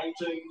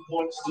 18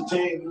 points to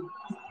 10.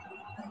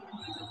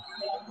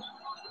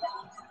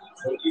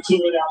 22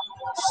 and out.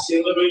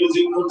 Centimetres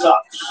in for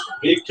touch.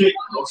 Big kick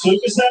on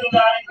Super Saturday.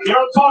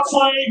 Garrett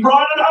Coxley,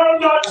 right at home.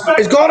 No,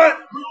 he's got it.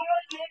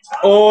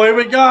 Oh, here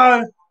we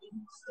go.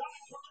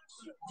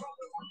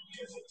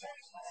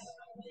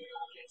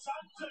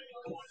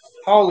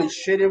 Holy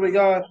shit, here we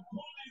go.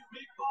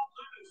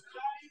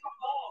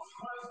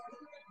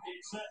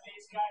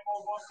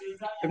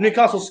 If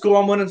Newcastle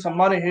score, I'm winning some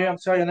money here, I'm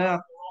telling you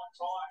now.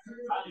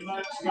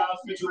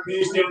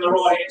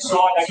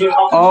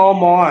 Oh,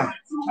 my.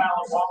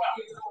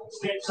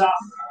 Steps up.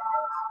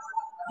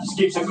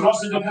 Skips across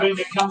the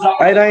defender, comes up.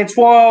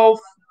 18-12.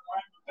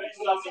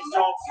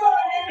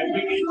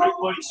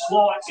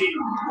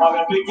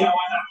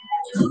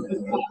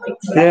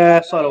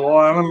 Yeah, so do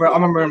I. I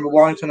remember in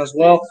Warrington as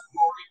well.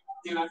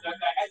 You know, they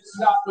had to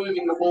start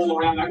moving the ball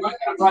around. They weren't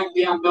going to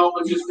break down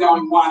Melbourne just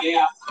going one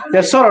out.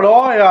 Yeah, so did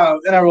I.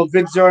 NRL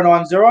vid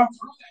 090.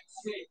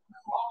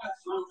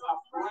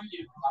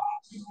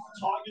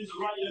 Tigers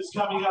Raiders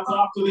coming up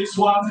after this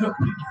one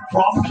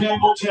from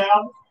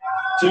Campbelltown.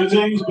 Two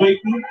teams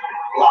beaten.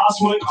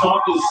 Last week,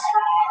 Tigers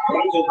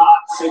broken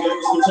hearts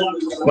against the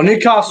Tigers. Well,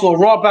 Newcastle are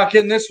right back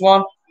in this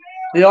one.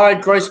 The I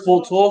Grace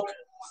Ball talk.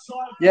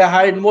 Yeah,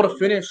 Hayden, what a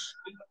finish.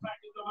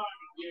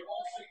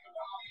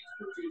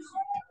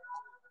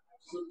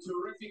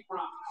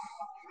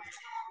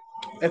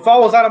 If I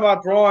was Adam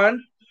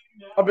O'Brien,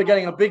 I'd be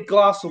getting a big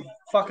glass of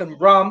fucking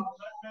rum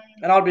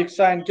and I'd be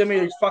saying, give me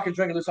a fucking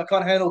drink of this. I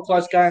can't handle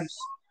close games.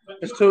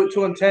 It's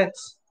too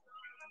intense.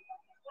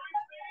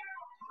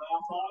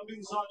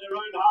 Inside their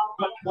own half,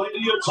 but plenty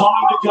of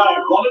time to go.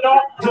 What it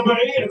up to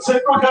be at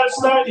Central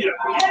Stadium.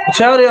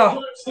 Talia.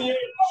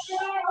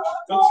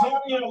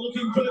 Talia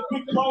looking for the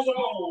quick closer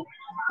ball.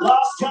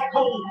 Last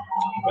tackle.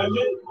 And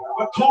then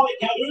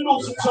McCulloch had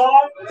oodles of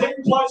time. Then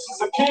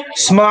places a kick.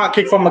 Smart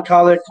kick from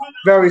McCulloch.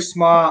 Very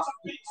smart.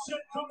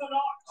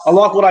 I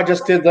like what I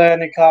just did there,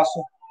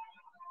 Newcastle.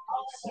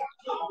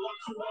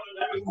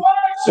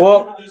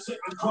 Well,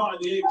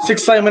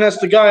 16 minutes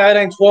to go.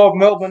 18-12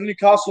 Melbourne.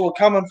 Newcastle are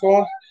coming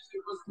for them.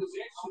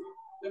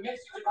 The message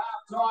of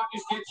half time,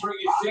 just get through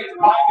your set,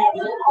 play their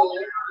football,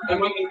 and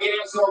we can get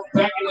ourselves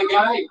back in the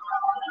game.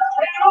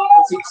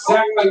 That's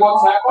exactly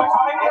what's happening.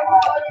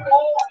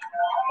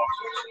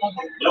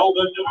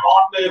 Melbourne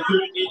on their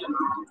 30.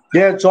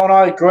 Yeah, John,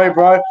 I agree,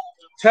 bro.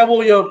 Tell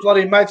all your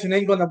bloody mates in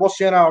England and watch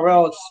the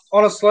NRL. It's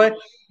honestly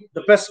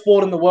the best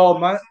sport in the world,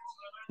 mate.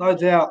 No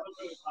doubt.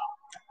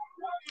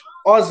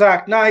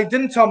 Isaac, no, he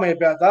didn't tell me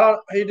about that.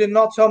 He did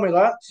not tell me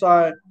that.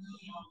 So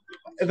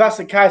if that's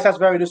the case, that's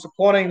very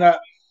disappointing that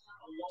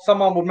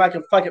someone would make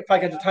a fake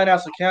entertainer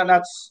house account.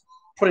 That's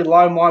pretty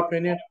low, in my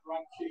opinion.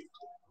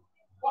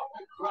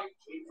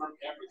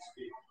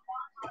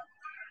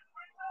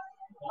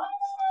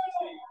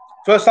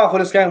 First half of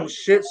this game was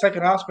shit.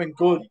 Second half's been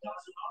good.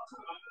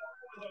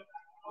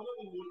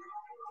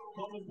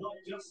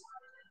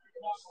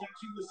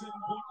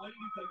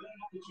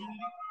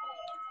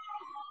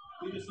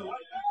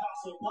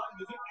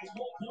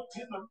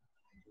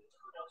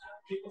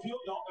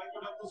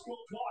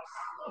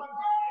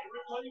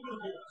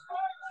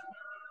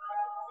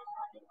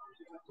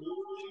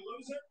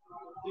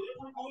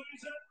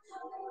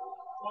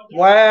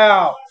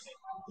 Wow.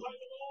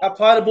 That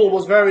play the ball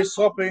was very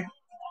sloppy.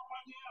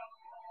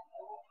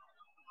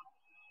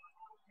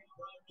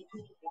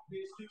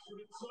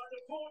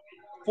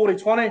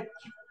 40-20.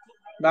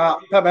 Nah,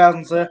 Pep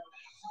hasn't there.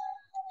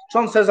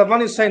 John says, I've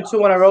only seen 2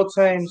 NRL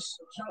teams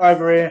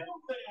over here.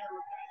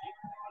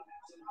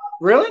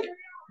 Really?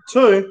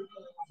 2?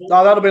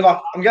 No, that'll be like,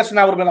 I'm guessing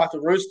that would have been like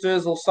the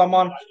Roosters or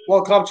someone.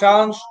 World Club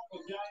Challenge,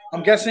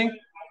 I'm guessing.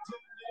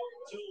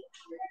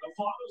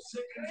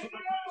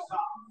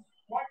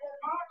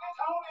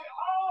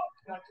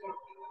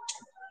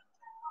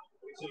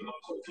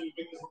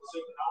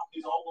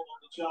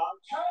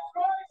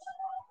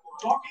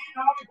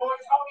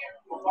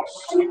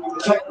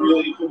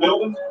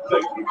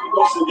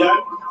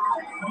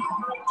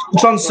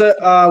 John said,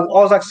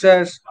 Isaac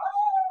says,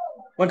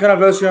 when can I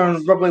verse you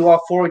on Rugby Live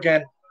 4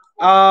 again?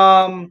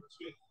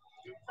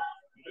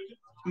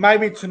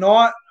 Maybe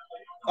tonight.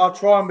 I'll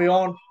try and be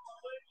on.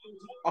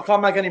 I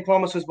can't make any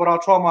promises, but I'll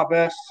try my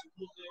best.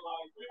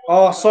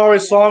 Oh, sorry,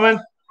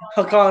 Simon.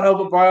 I can't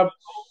help it, bro.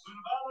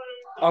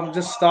 I'm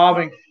just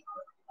starving.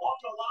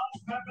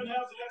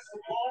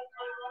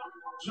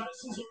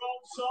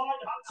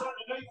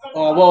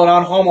 Oh, well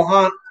done, Homer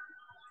Hunt.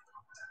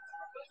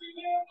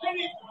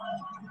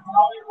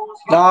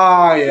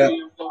 Ah, yeah.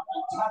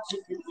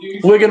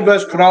 Wigan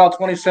versus Cronulla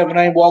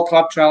 2017 World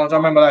Club Challenge. I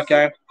remember that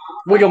game.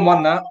 Wigan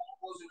won that.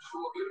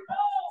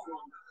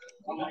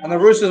 And the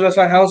Roosters versus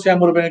St. Helens game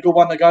would have been a good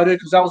one to go to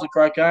because that was a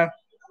great game.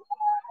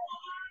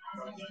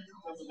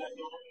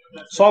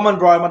 Simon,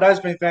 bro, my day's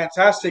been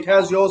fantastic.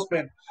 How's yours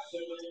been?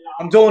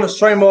 I'm doing a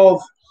stream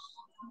of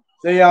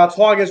the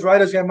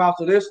Tigers-Raiders game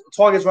after this.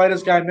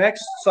 Tigers-Raiders game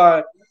next.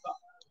 So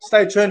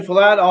stay tuned for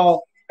that.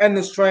 I'll end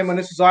the stream when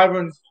this is over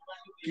and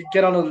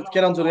get onto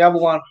the other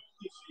one.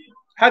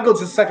 How good's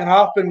the second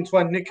half been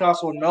between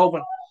Newcastle and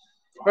Melbourne?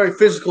 Very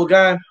physical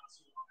game.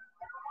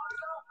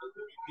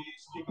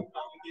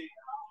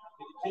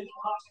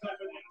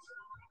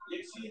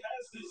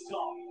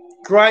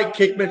 Great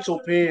kick, Mitchell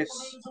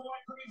Pearce.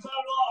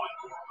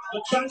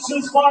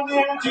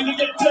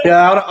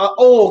 Yeah,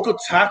 oh, good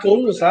tackle.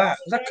 Who was that?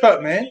 Was that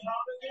Kurt Mann?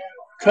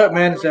 Kurt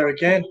Mann is there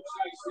again.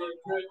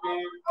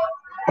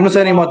 I'm just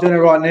eating my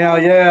dinner right now.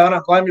 Yeah, I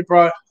don't blame you,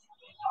 bro.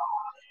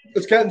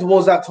 It's getting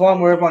towards that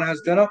time where everyone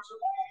has dinner.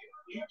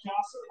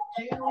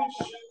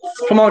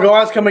 Come on,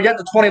 guys. Can we get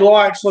the 20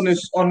 likes on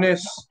this?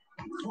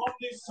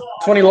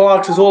 20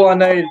 likes is all I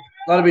need.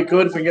 That'll be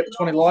good if we can get the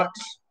 20 likes.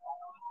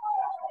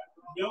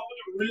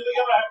 Really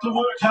going to have to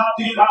work hard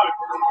to get home.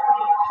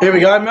 Here we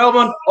go,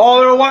 Melbourne. Oh,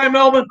 they're away,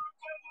 Melbourne.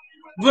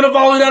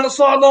 Vunivalu down the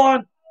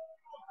sideline.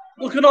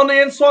 Looking on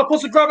the inside.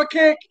 Puts a grab a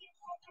kick.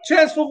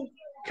 Chance for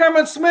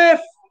Cameron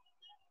Smith.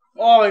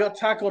 Oh, he got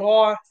tackled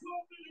high.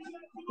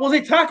 Was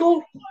he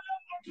tackled?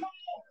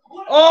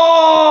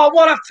 Oh,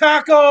 what a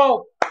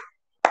tackle.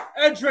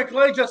 Edric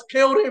Lee just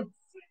killed him.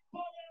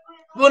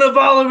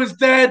 Vunivalu is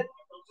dead.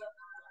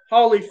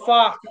 Holy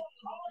fuck.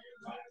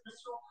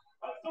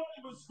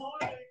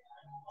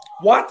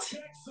 What?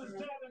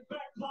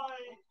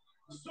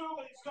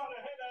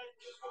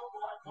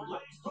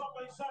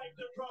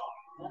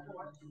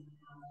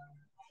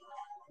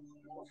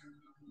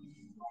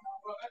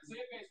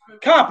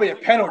 Can't be a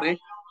penalty.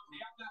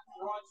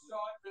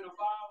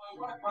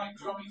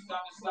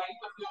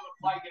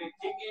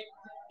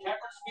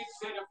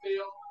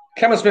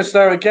 Cameron Smith's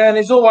there again.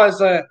 He's always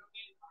there.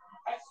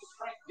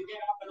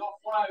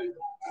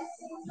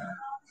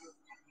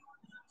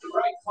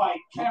 Great play,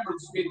 Cameron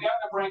Smith out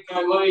to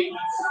Branko Lee.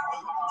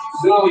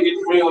 Zerley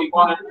didn't really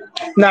want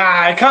it.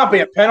 Nah, it can't be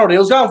a penalty. He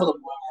was going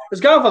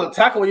for the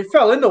tackle. He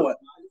fell into it.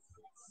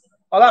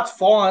 Oh, that's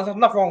fine. There's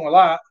nothing wrong with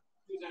that.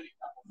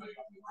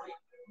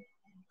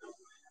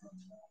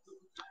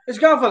 He's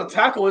going for the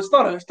tackle. It's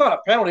not a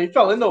penalty. He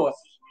fell into it.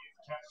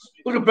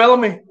 Look at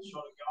Bellamy.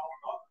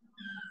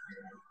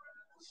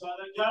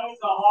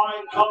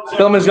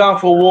 Bellamy's going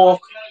for a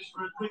walk.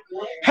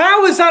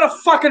 How is that a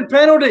fucking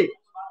penalty?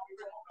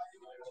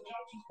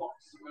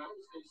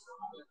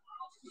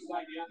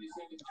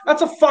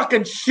 That's a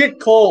fucking shit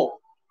call.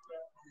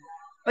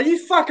 Are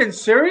you fucking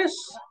serious?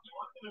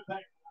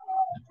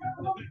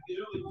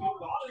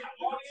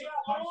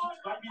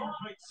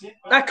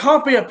 That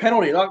can't be a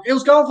penalty. Like, it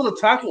was going for the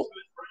tackle.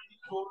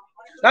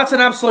 That's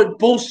an absolute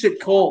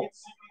bullshit call.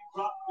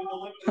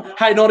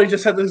 Hey, Noddy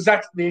just said the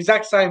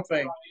exact same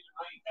thing.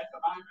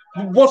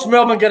 Watch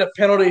Melbourne get a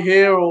penalty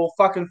here or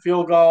fucking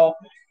field goal,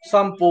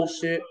 some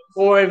bullshit,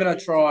 or even a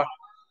try.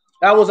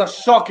 That was a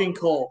shocking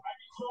call.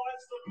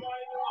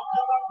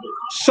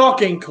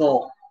 Shocking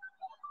call.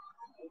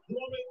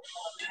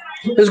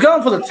 He's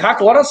going for the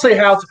tackle. I don't see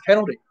how it's a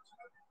penalty.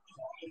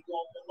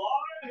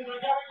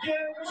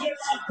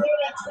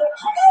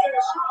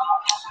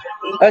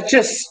 It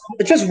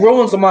just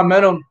ruins the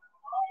momentum.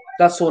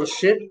 That sort of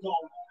shit. It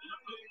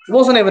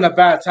wasn't even a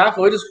bad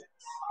tackle. It just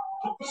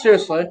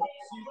seriously.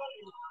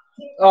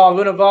 Oh,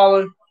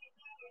 Vunivalu.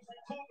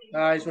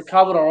 He's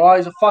recovered all right.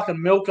 He's a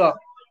fucking milker.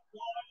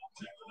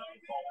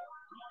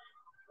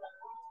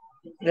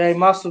 Yeah, he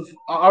must have.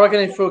 I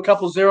reckon he threw a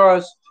couple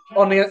zeros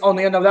on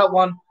the end of that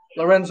one,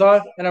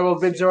 Lorenzo, and it will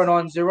bid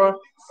 090.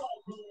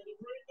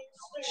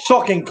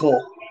 Shocking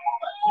call.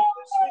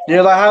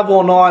 Yeah, they have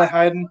all night,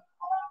 Hayden.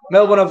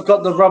 Melbourne have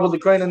got the rub of the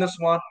green in this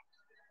one.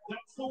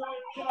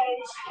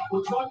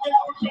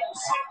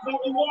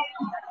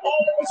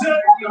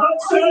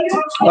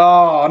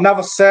 Oh,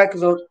 another sack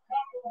because of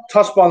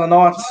touched by the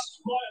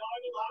Knights.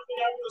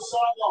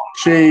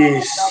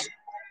 Jeez.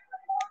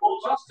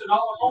 Just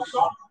another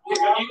shot. The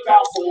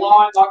Newcastle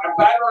line like a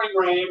battering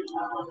ram,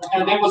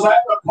 and then was able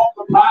to pop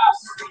the pass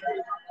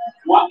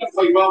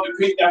wonderfully well to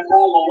keep that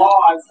ball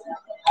alive.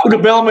 Look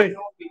at Bellamy.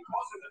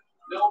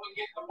 Melbourne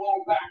get the ball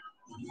back.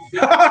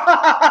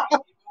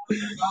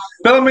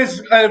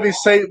 Bellamy's out of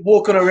his seat,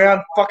 walking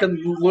around,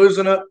 fucking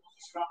losing it.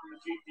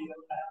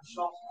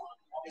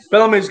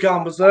 Bellamy's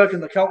going berserk in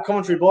the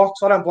commentary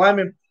box. I don't blame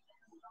him.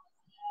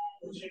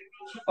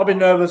 I'd be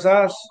nervous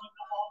as.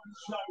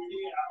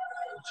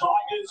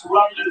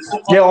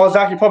 Yeah,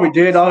 Isaac, he probably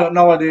did. I got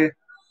no idea.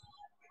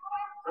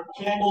 From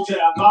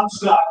Campbelltown,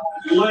 Munster,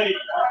 Lee.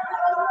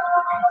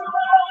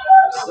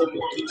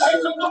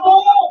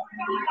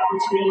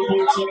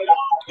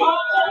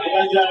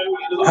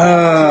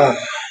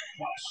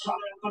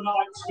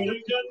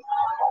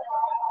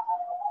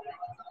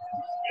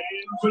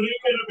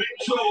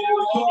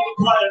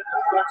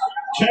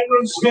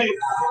 Cameron Smith.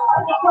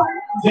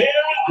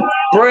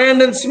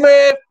 Brandon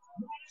Smith.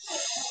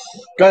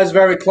 Goes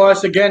very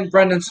close again,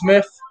 Brendan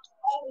Smith.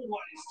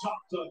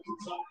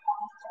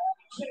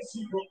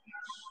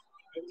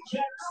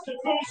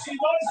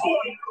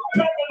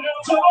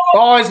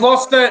 Oh, he's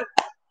lost it.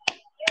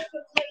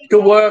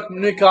 Good work,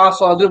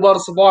 Newcastle. I did well to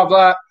survive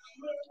that.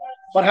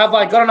 But have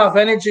they got enough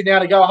energy now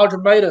to go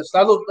 100 metres?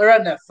 They're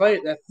at their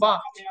feet. They're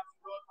fucked.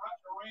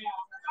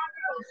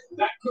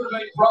 That could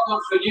have been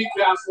problems for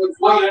Newcastle.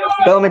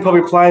 Bellamy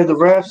probably played the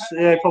refs.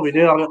 Yeah, he probably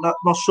did. I'm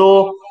not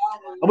sure.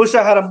 I wish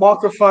I had a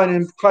microphone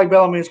in Craig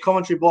Bellamy's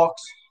commentary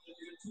box.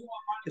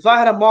 If I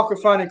had a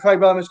microphone in Craig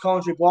Bellamy's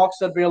commentary box,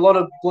 there'd be a lot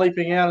of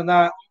bleeping out and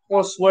that, a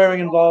lot of swearing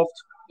involved.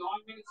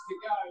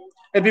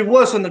 It'd be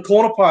worse than the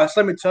corner post,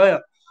 let me tell you.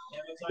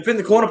 If in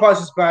the corner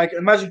post is bag,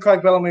 imagine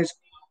Craig Bellamy's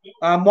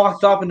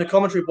mic'd up in the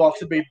commentary box.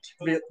 It'd be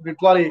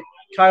bloody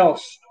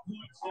chaos.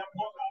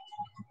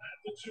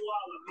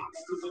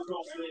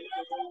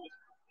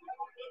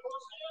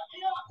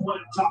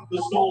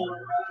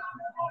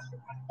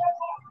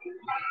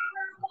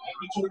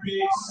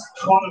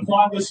 Trying to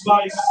find the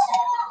space.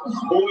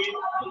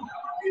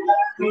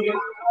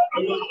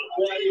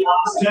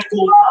 Last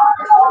tackle.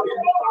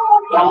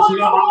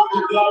 Bouncing up to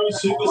go.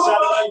 Super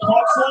Saturday.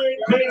 Coxley.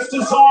 Pierce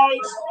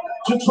decides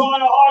to try a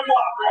high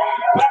one.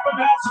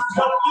 Pappenhausen's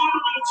got a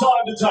little bit of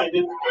time to take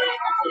it.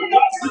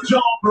 That's the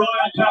job,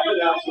 Brian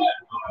Pappenhausen.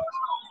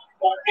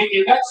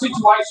 In that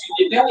situation,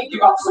 you nearly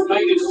give up some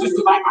metres just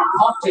to make a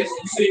contest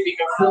and see if you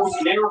can force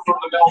an error from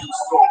the Melbourne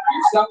Storm. You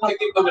just don't want to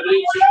give them an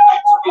easy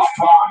match at this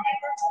time.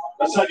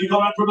 That's how you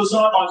got out from the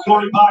sideline.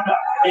 Corey Parker,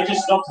 he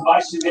just knocked the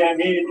base down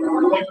here.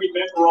 Every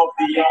member of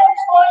the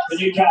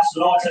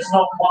Newcastle Knights that's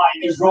not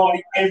playing is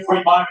riding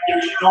every moment.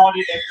 They're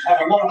united and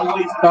have a lot of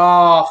relief.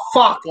 Oh,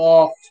 fuck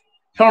off.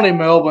 Penalty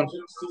Melbourne.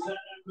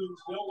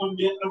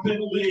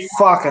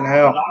 Fucking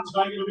hell.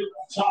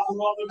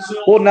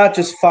 Wouldn't that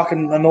just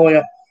fucking annoy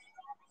you?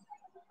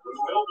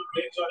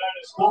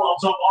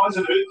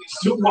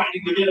 Still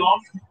waiting to get on.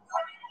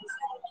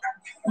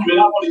 Been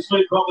up on his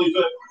feet probably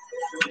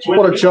for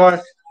what a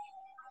joke.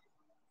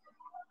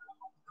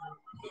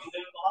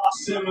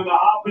 The last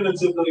 7.5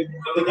 minutes of the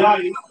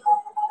game.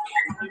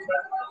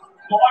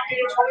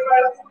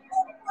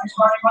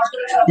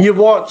 You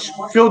watch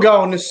field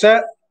goal in this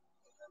set.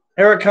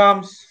 Here it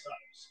comes.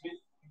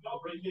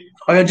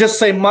 I can just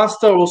see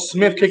Munster or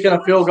Smith kicking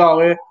a field goal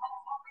here.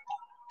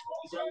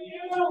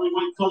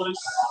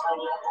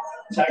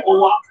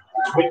 Tackle up,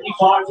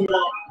 25 to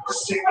 1,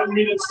 7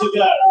 minutes to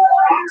go.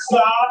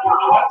 Start,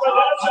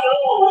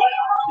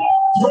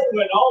 throw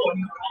it on.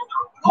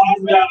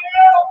 And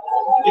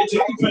gets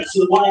any press to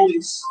the ball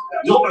is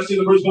almost in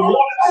the Brisbane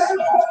Rockets. And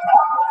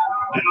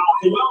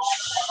Arthur Welsh,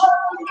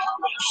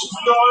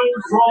 thrown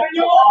from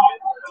the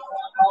line.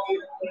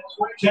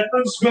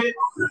 Cameron Smith,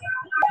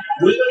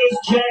 with his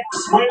checks,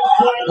 went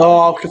flat.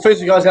 Oh,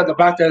 confused you guys out the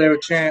back there, there a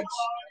chance.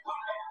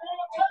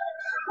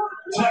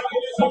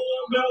 Tackle for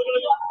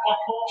Melbourne.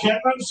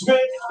 Cameron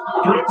Smith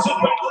brings it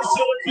back to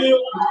center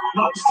field.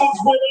 Munster's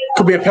with it.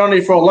 Could be a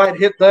penalty for a late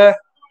hit there.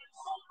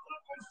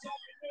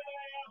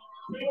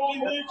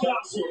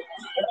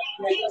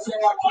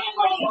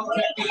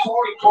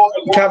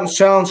 Captain's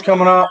challenge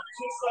coming up.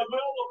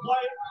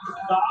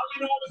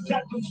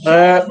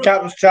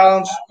 Captain's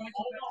challenge.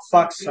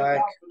 fuck's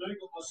sake.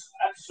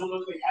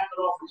 Absolutely hammered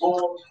off the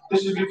ball.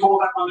 This is before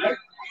that one there.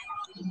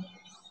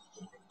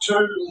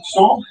 2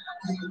 Storm.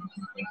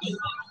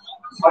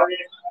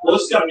 Well,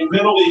 this is going to be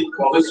penalty.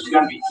 Well, this is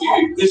going to be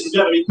huge. This is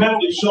going to be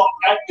penalty shot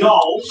at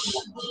goal,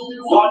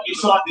 right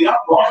inside the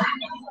upright.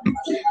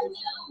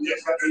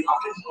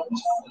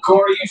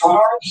 Corey, you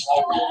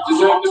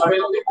deserve the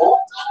penalty.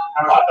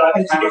 I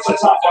think it's a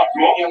tough one,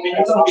 really. I mean,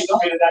 it's not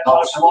been that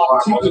close.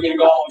 Particularly a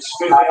goal is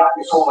split out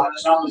before that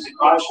numbers in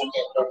motion.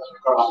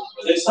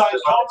 They say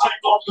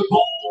contact off the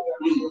ball.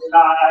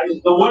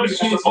 The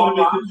worst is going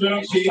to be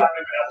confirmed here.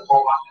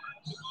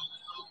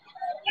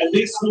 And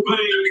this will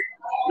be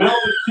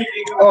Melbourne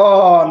kicking.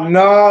 Oh,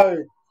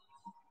 no.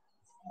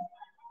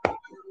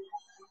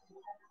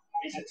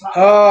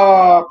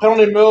 Oh,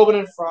 penalty Melbourne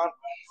in front.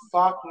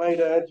 Fuck me,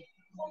 dude.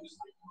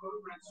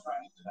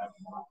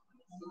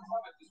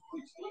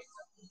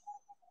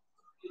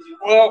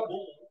 Well,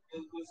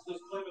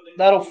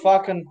 that'll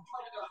fucking...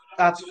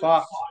 That's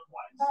fucked.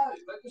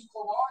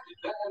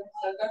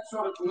 That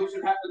sort of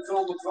collision happens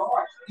all the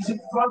time. He's in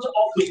front of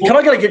the ball. Can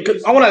I get a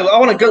good... I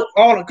want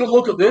a good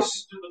look at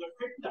this.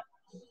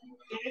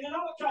 In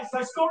another case,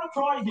 they scored a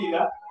try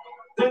here.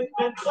 Then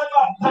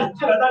Clever,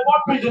 they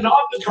might be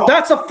denied the try.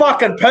 That's a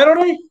fucking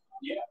penalty?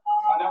 Yeah,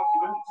 I know what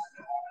you mean.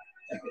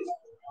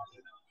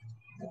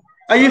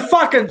 Are you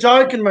fucking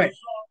joking me?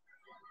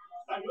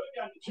 They were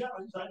going to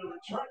challenge, they were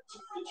retract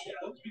the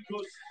challenge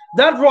because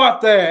That right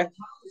there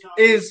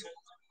is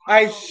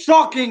a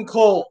shocking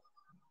call.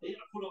 he had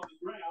to put on the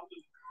ground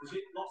and he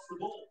lost the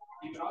ball.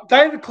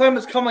 David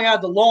Clemens coming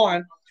out the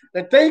line.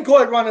 The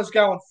decoy runner's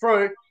going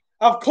through.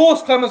 Of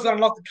course, Clemens going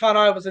to knock the cunt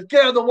over. Says,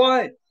 get out of the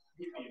way.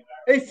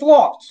 He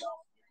flopped. He's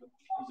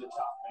a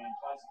tough man.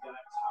 Plays the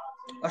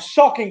game. A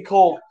shocking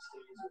call.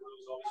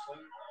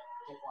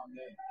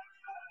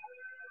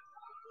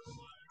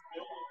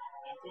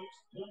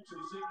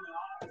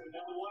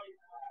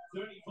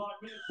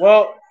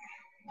 Well,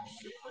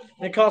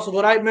 Newcastle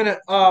got 5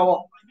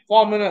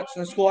 minutes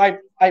and scored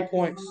eight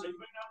points. 20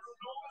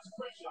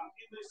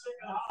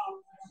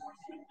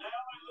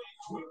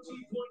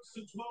 points to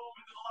 12 in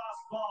the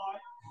last 5.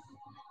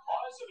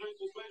 Isaac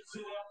has been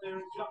sit out there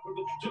and jump with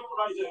the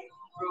generator.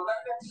 Well,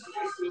 that's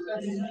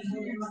a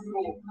huge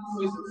call.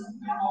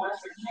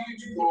 That's a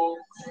huge call.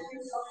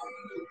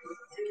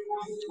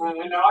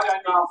 And I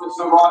don't know if it's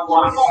the right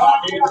one.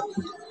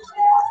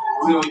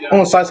 Really I'm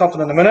going to say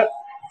something in a minute.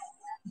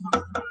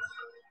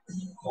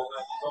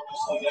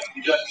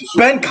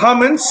 Ben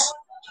Cummins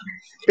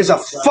is a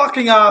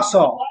fucking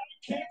arsehole.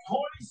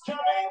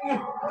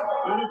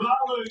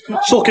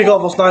 Short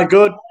kick-off was no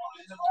good.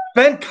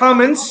 Ben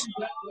Cummins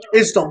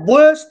is the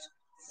worst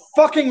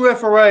fucking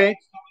referee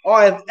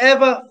I have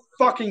ever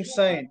fucking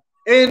seen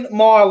in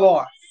my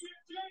life.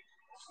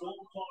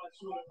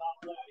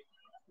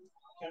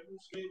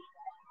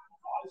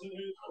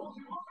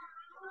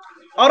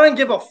 I don't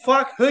give a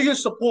fuck who you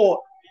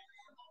support.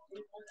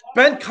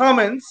 Ben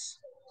Cummins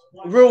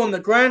ruined the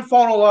grand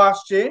final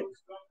last year.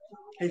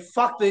 He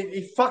fucked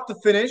the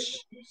finish.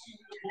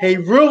 He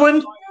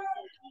ruined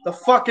the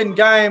fucking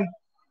game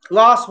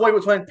last week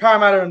between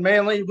Parramatta and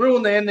Manly. He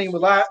ruined the ending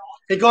with that.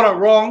 He got it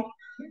wrong.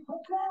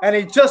 And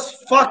he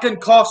just fucking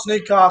cost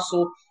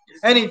Newcastle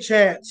any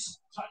chance.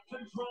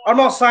 I'm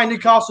not saying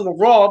Newcastle were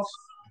robbed,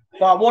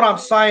 but what I'm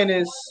saying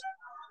is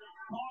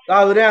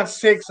they were down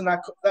 6 and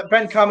that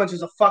Ben Cummins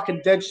is a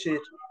fucking dead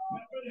shit.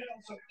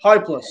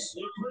 Hopeless.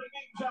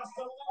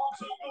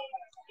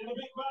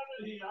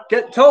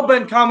 Tell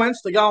Ben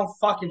Cummins to go and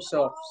fuck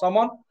himself.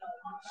 Someone.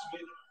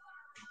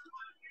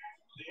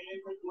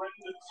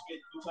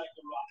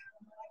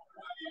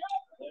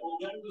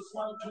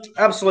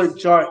 Absolute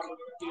joke.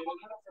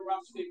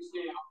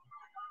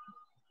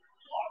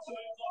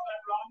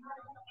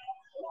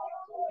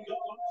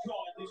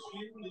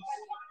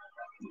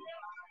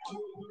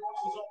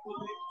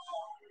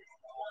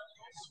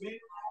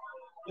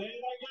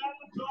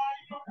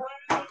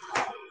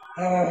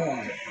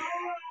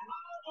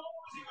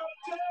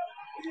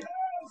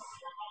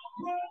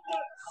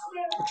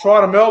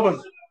 Try to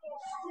Melbourne.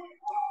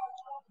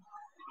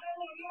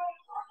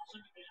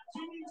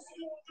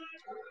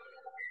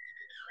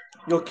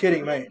 You're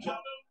kidding me.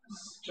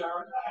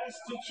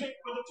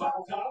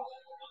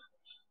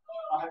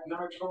 I have no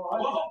try.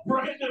 Well,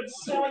 Brandon's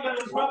selling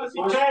it as well as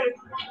he can.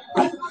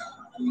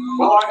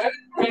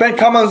 Ben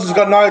Cummins has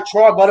got no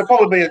try, but it'll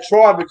probably be a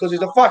try because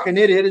he's a fucking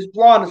idiot. He's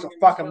blind as a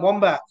fucking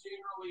wombat.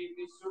 Generally, in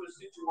this sort of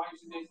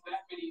situation, there's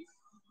that many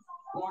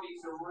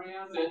bodies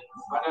around it.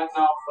 I don't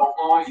know if the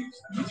line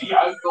is he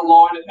over the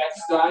line at that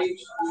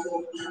stage.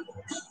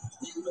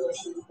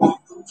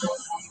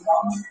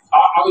 I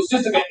was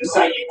just about to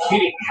say you're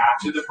kidding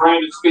after the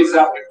Brandon Smith's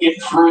able to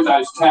get through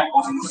those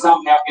tackles and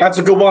somehow get. That's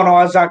a good one,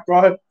 Isaac,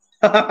 bro.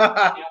 Now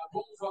the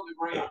ball's on the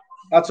ground.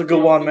 That's a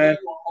good one, man.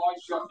 Eye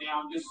shot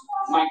now and just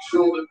make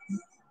sure that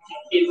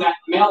in that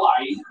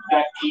melee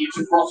that he's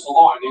across the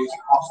line. He's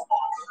across the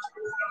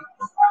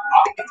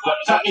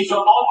line. He's on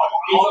line.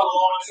 He's on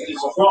line.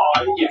 It's a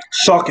try. Yeah.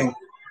 Shocking.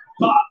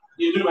 But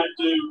you do have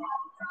to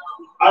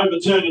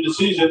overturn a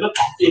decision.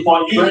 If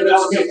I use Brendan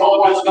Smith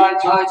always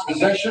maintains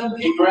possession.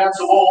 He grounds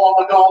the ball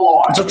on the goal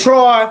line. It's a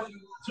try.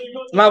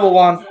 Another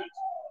one.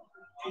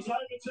 He's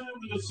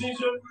overturned the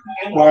decision.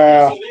 And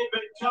wow. Ben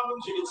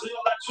Cummins, you can see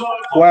on that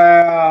side.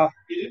 Wow.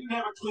 He didn't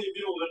have a clear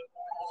view of it.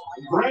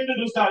 Brandon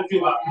just don't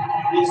give up.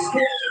 He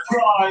scored a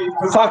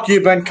try. Fuck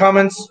you, Ben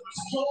Cummins.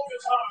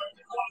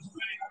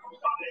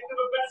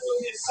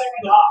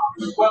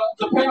 Well,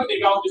 the penalty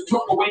goal just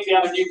took the wind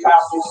out of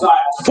Newcastle's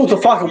sails. Took the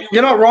fucking.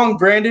 You're not wrong,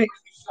 Brandy.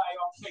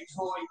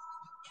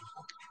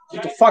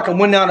 Took the fucking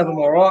wind out of him,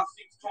 all right.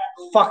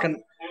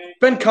 Fucking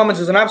Ben Cummins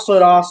is an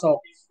absolute arsehole.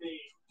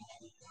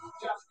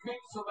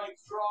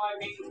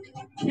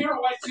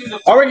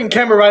 I reckon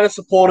Canberra Raiders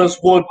supporters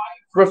would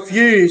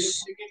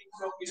refuse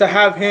to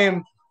have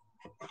him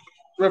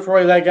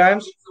referee their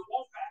games.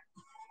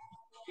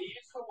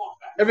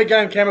 Every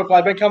game Canberra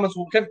play, Ben Cummins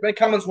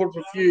would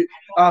refuse.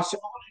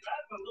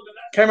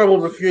 Canberra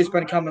would refuse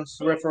Ben Cummins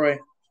to referee.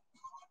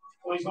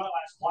 Well, he's one of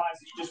those players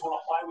that you just want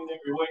to play with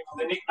every week.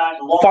 The nickname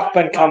Fuck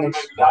Ben Cummins.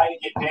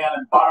 Get down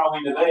and burrow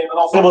into there. But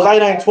also it was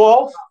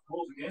 18-12,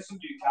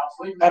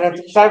 and then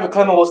David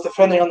Clement was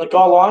defending on the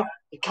goal line.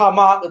 He come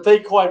up, the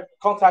decoy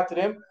contacted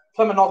him.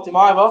 Clement knocked him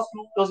over.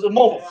 It was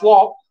more of a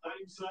flop,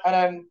 and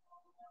then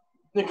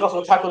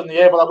Newcastle tackled in the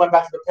air, but they went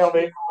back to the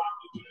penalty.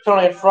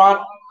 Penalty in front,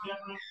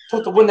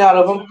 took the wind out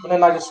of them, and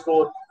then they just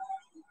scored.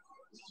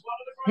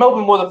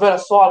 Melbourne were the better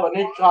side, but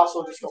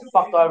Newcastle just got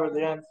fucked over at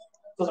the end.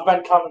 It was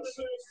Ben Cummins.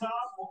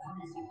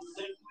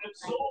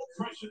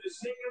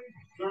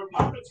 Their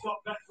opponents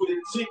got back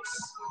within 6.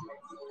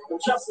 And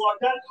just like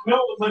that,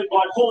 Melbourne lead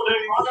by 14.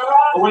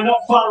 And we're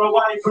not far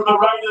away from the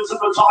Raiders and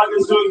the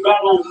Tigers doing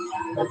battle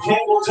at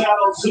Campbelltown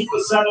on Super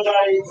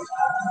Saturday.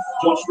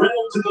 Josh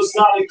Reynolds in the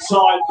starting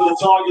side for the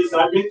Tigers.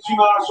 No Benji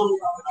Marshall.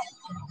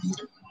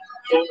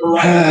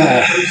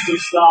 Canberra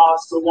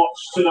stars to watch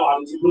tonight.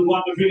 It's a good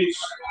one to finish.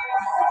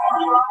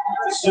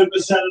 Super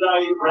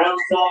Saturday, round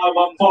 5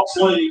 on Fox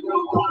League.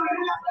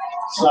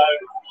 So,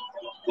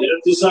 you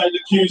have to say the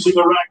cues in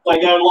the rack, they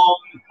go long.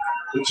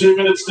 With 2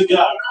 minutes to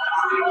go.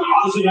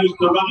 Ozzy who's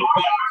the running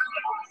back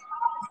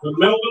for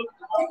Melbourne.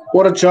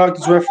 What a joke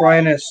this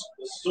refereeing is.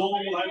 The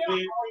Storm will have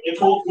their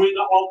 4th win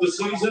of the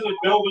season, and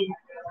Melbourne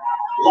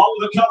lower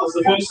the colours.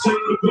 The first team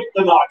to pick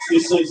the Knights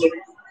this season.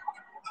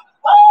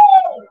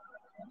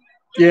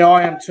 Yeah,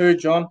 I am too,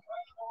 John.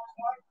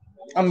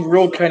 I'm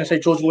real keen to see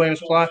George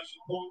Williams play.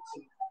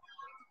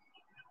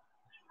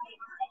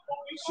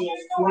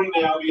 He's 3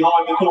 now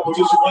behind the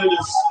competition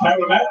leaders.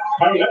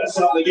 Parramatta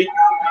starting to get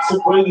some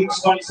breathing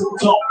space at the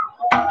top.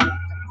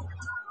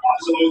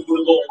 Absolute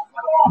good ball.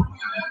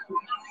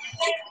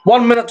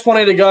 1 minute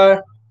 20 to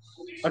go.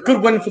 A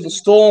good win for the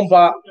Storm,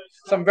 but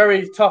some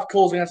very tough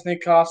calls against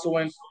Newcastle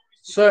in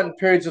certain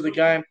periods of the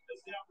game.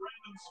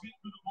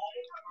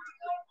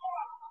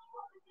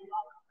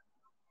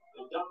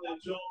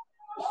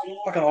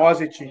 Fucking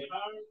eyes itchy. Look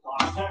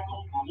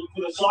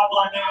for the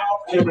sideline now.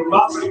 Kevin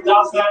Mustin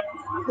does that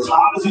as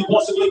hard as he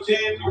possibly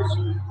can.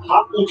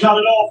 Hunt will cut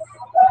it off.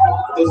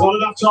 There's not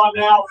enough time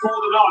now for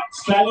the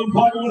Knights. Caleb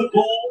Potter with the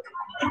ball.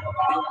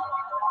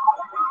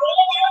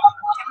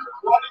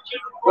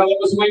 Well, it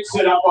was a week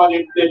set up by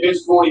their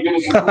best 40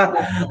 minutes.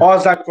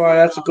 Isaac, bro,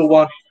 that's a good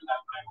one.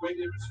 The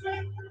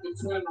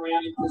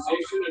turnaround in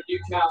possession, and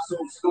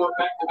Newcastle scored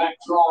back-to-back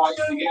tries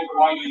to get it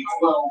away in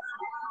 12.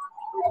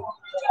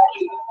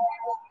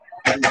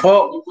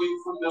 Well,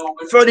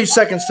 30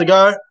 seconds to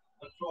go.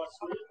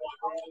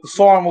 The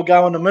siren will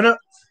go in a minute.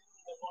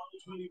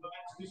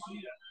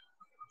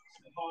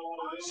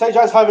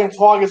 CJ's hoping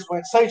Tigers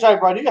win. CJ,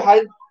 bro, do you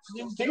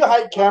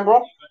hate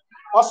Canberra?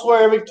 I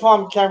swear every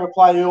time Canberra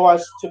play, you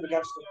always tip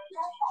against them.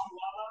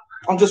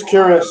 I'm just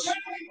curious.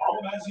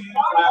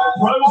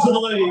 Pros of the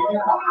league.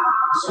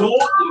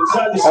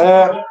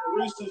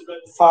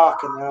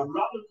 Fucking hell.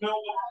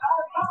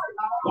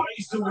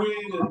 Ways to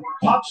win and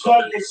punched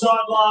over the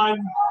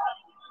sideline.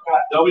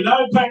 There'll be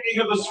no packing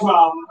of the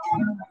scrum.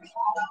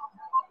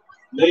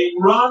 The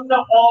run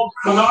of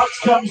the Knights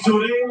comes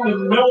to an end,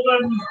 and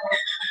Melbourne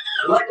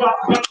rack up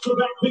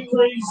back-to-back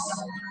victories.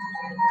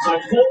 So 4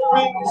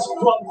 wins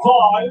from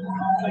 5,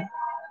 and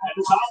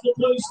it's hard to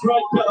please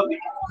Craig Bellamy.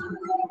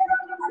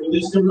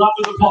 This can run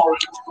to the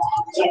porridge.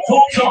 So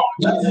full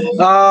time.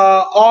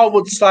 I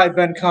would say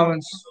Ben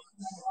Cummins.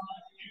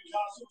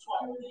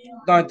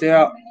 No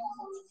doubt.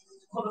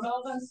 For the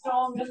Melbourne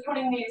Storm, just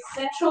putting the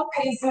essential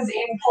pieces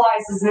in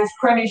place as this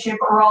premiership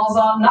rolls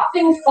on.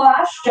 Nothing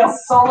flash,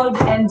 just solid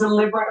and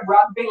deliberate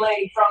rugby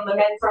league from the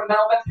men from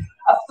Melbourne.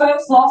 A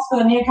first loss for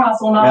the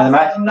Newcastle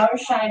Knights. No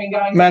shame in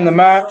going. Man the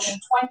match.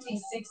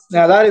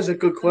 Now that is a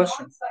good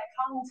question.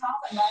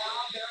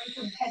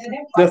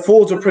 Their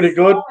forwards are pretty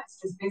good.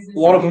 A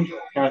lot of them.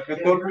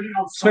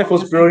 Smith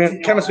was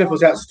brilliant. Cameron Smith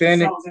was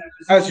outstanding,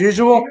 as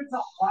usual.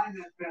 Playing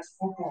their best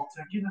football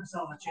to give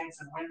themselves a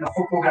chance and win the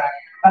football game.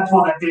 That's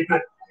what they did,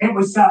 but it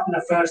was tough in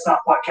the first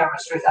half by Cameron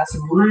Smith. Had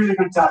some really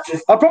good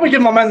touches. I'd probably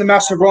give my man the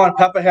match to Ryan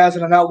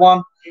Pappenhausen in that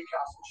one,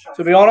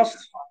 to be honest.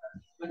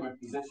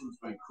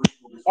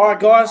 All right,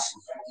 guys,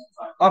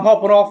 I'm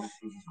hopping off.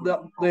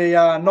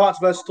 the Knights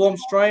vs Storm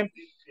stream.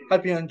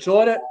 Hope you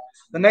enjoyed it.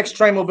 The next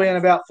stream will be in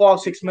about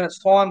 5-6 minutes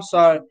time,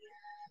 so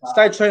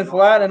stay tuned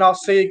for that, and I'll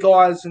see you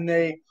guys in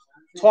the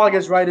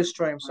Tigers Raiders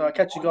stream. So I'll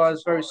catch you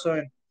guys very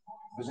soon.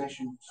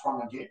 Possession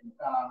strong again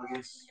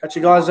against. Catch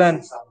you guys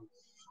then.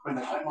 When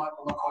the Clemmer,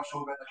 I'm not quite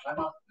sure about the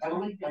Clemmer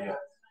penalty at the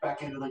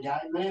back end of the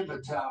game there,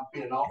 but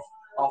bit off.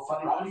 I'll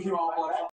funny.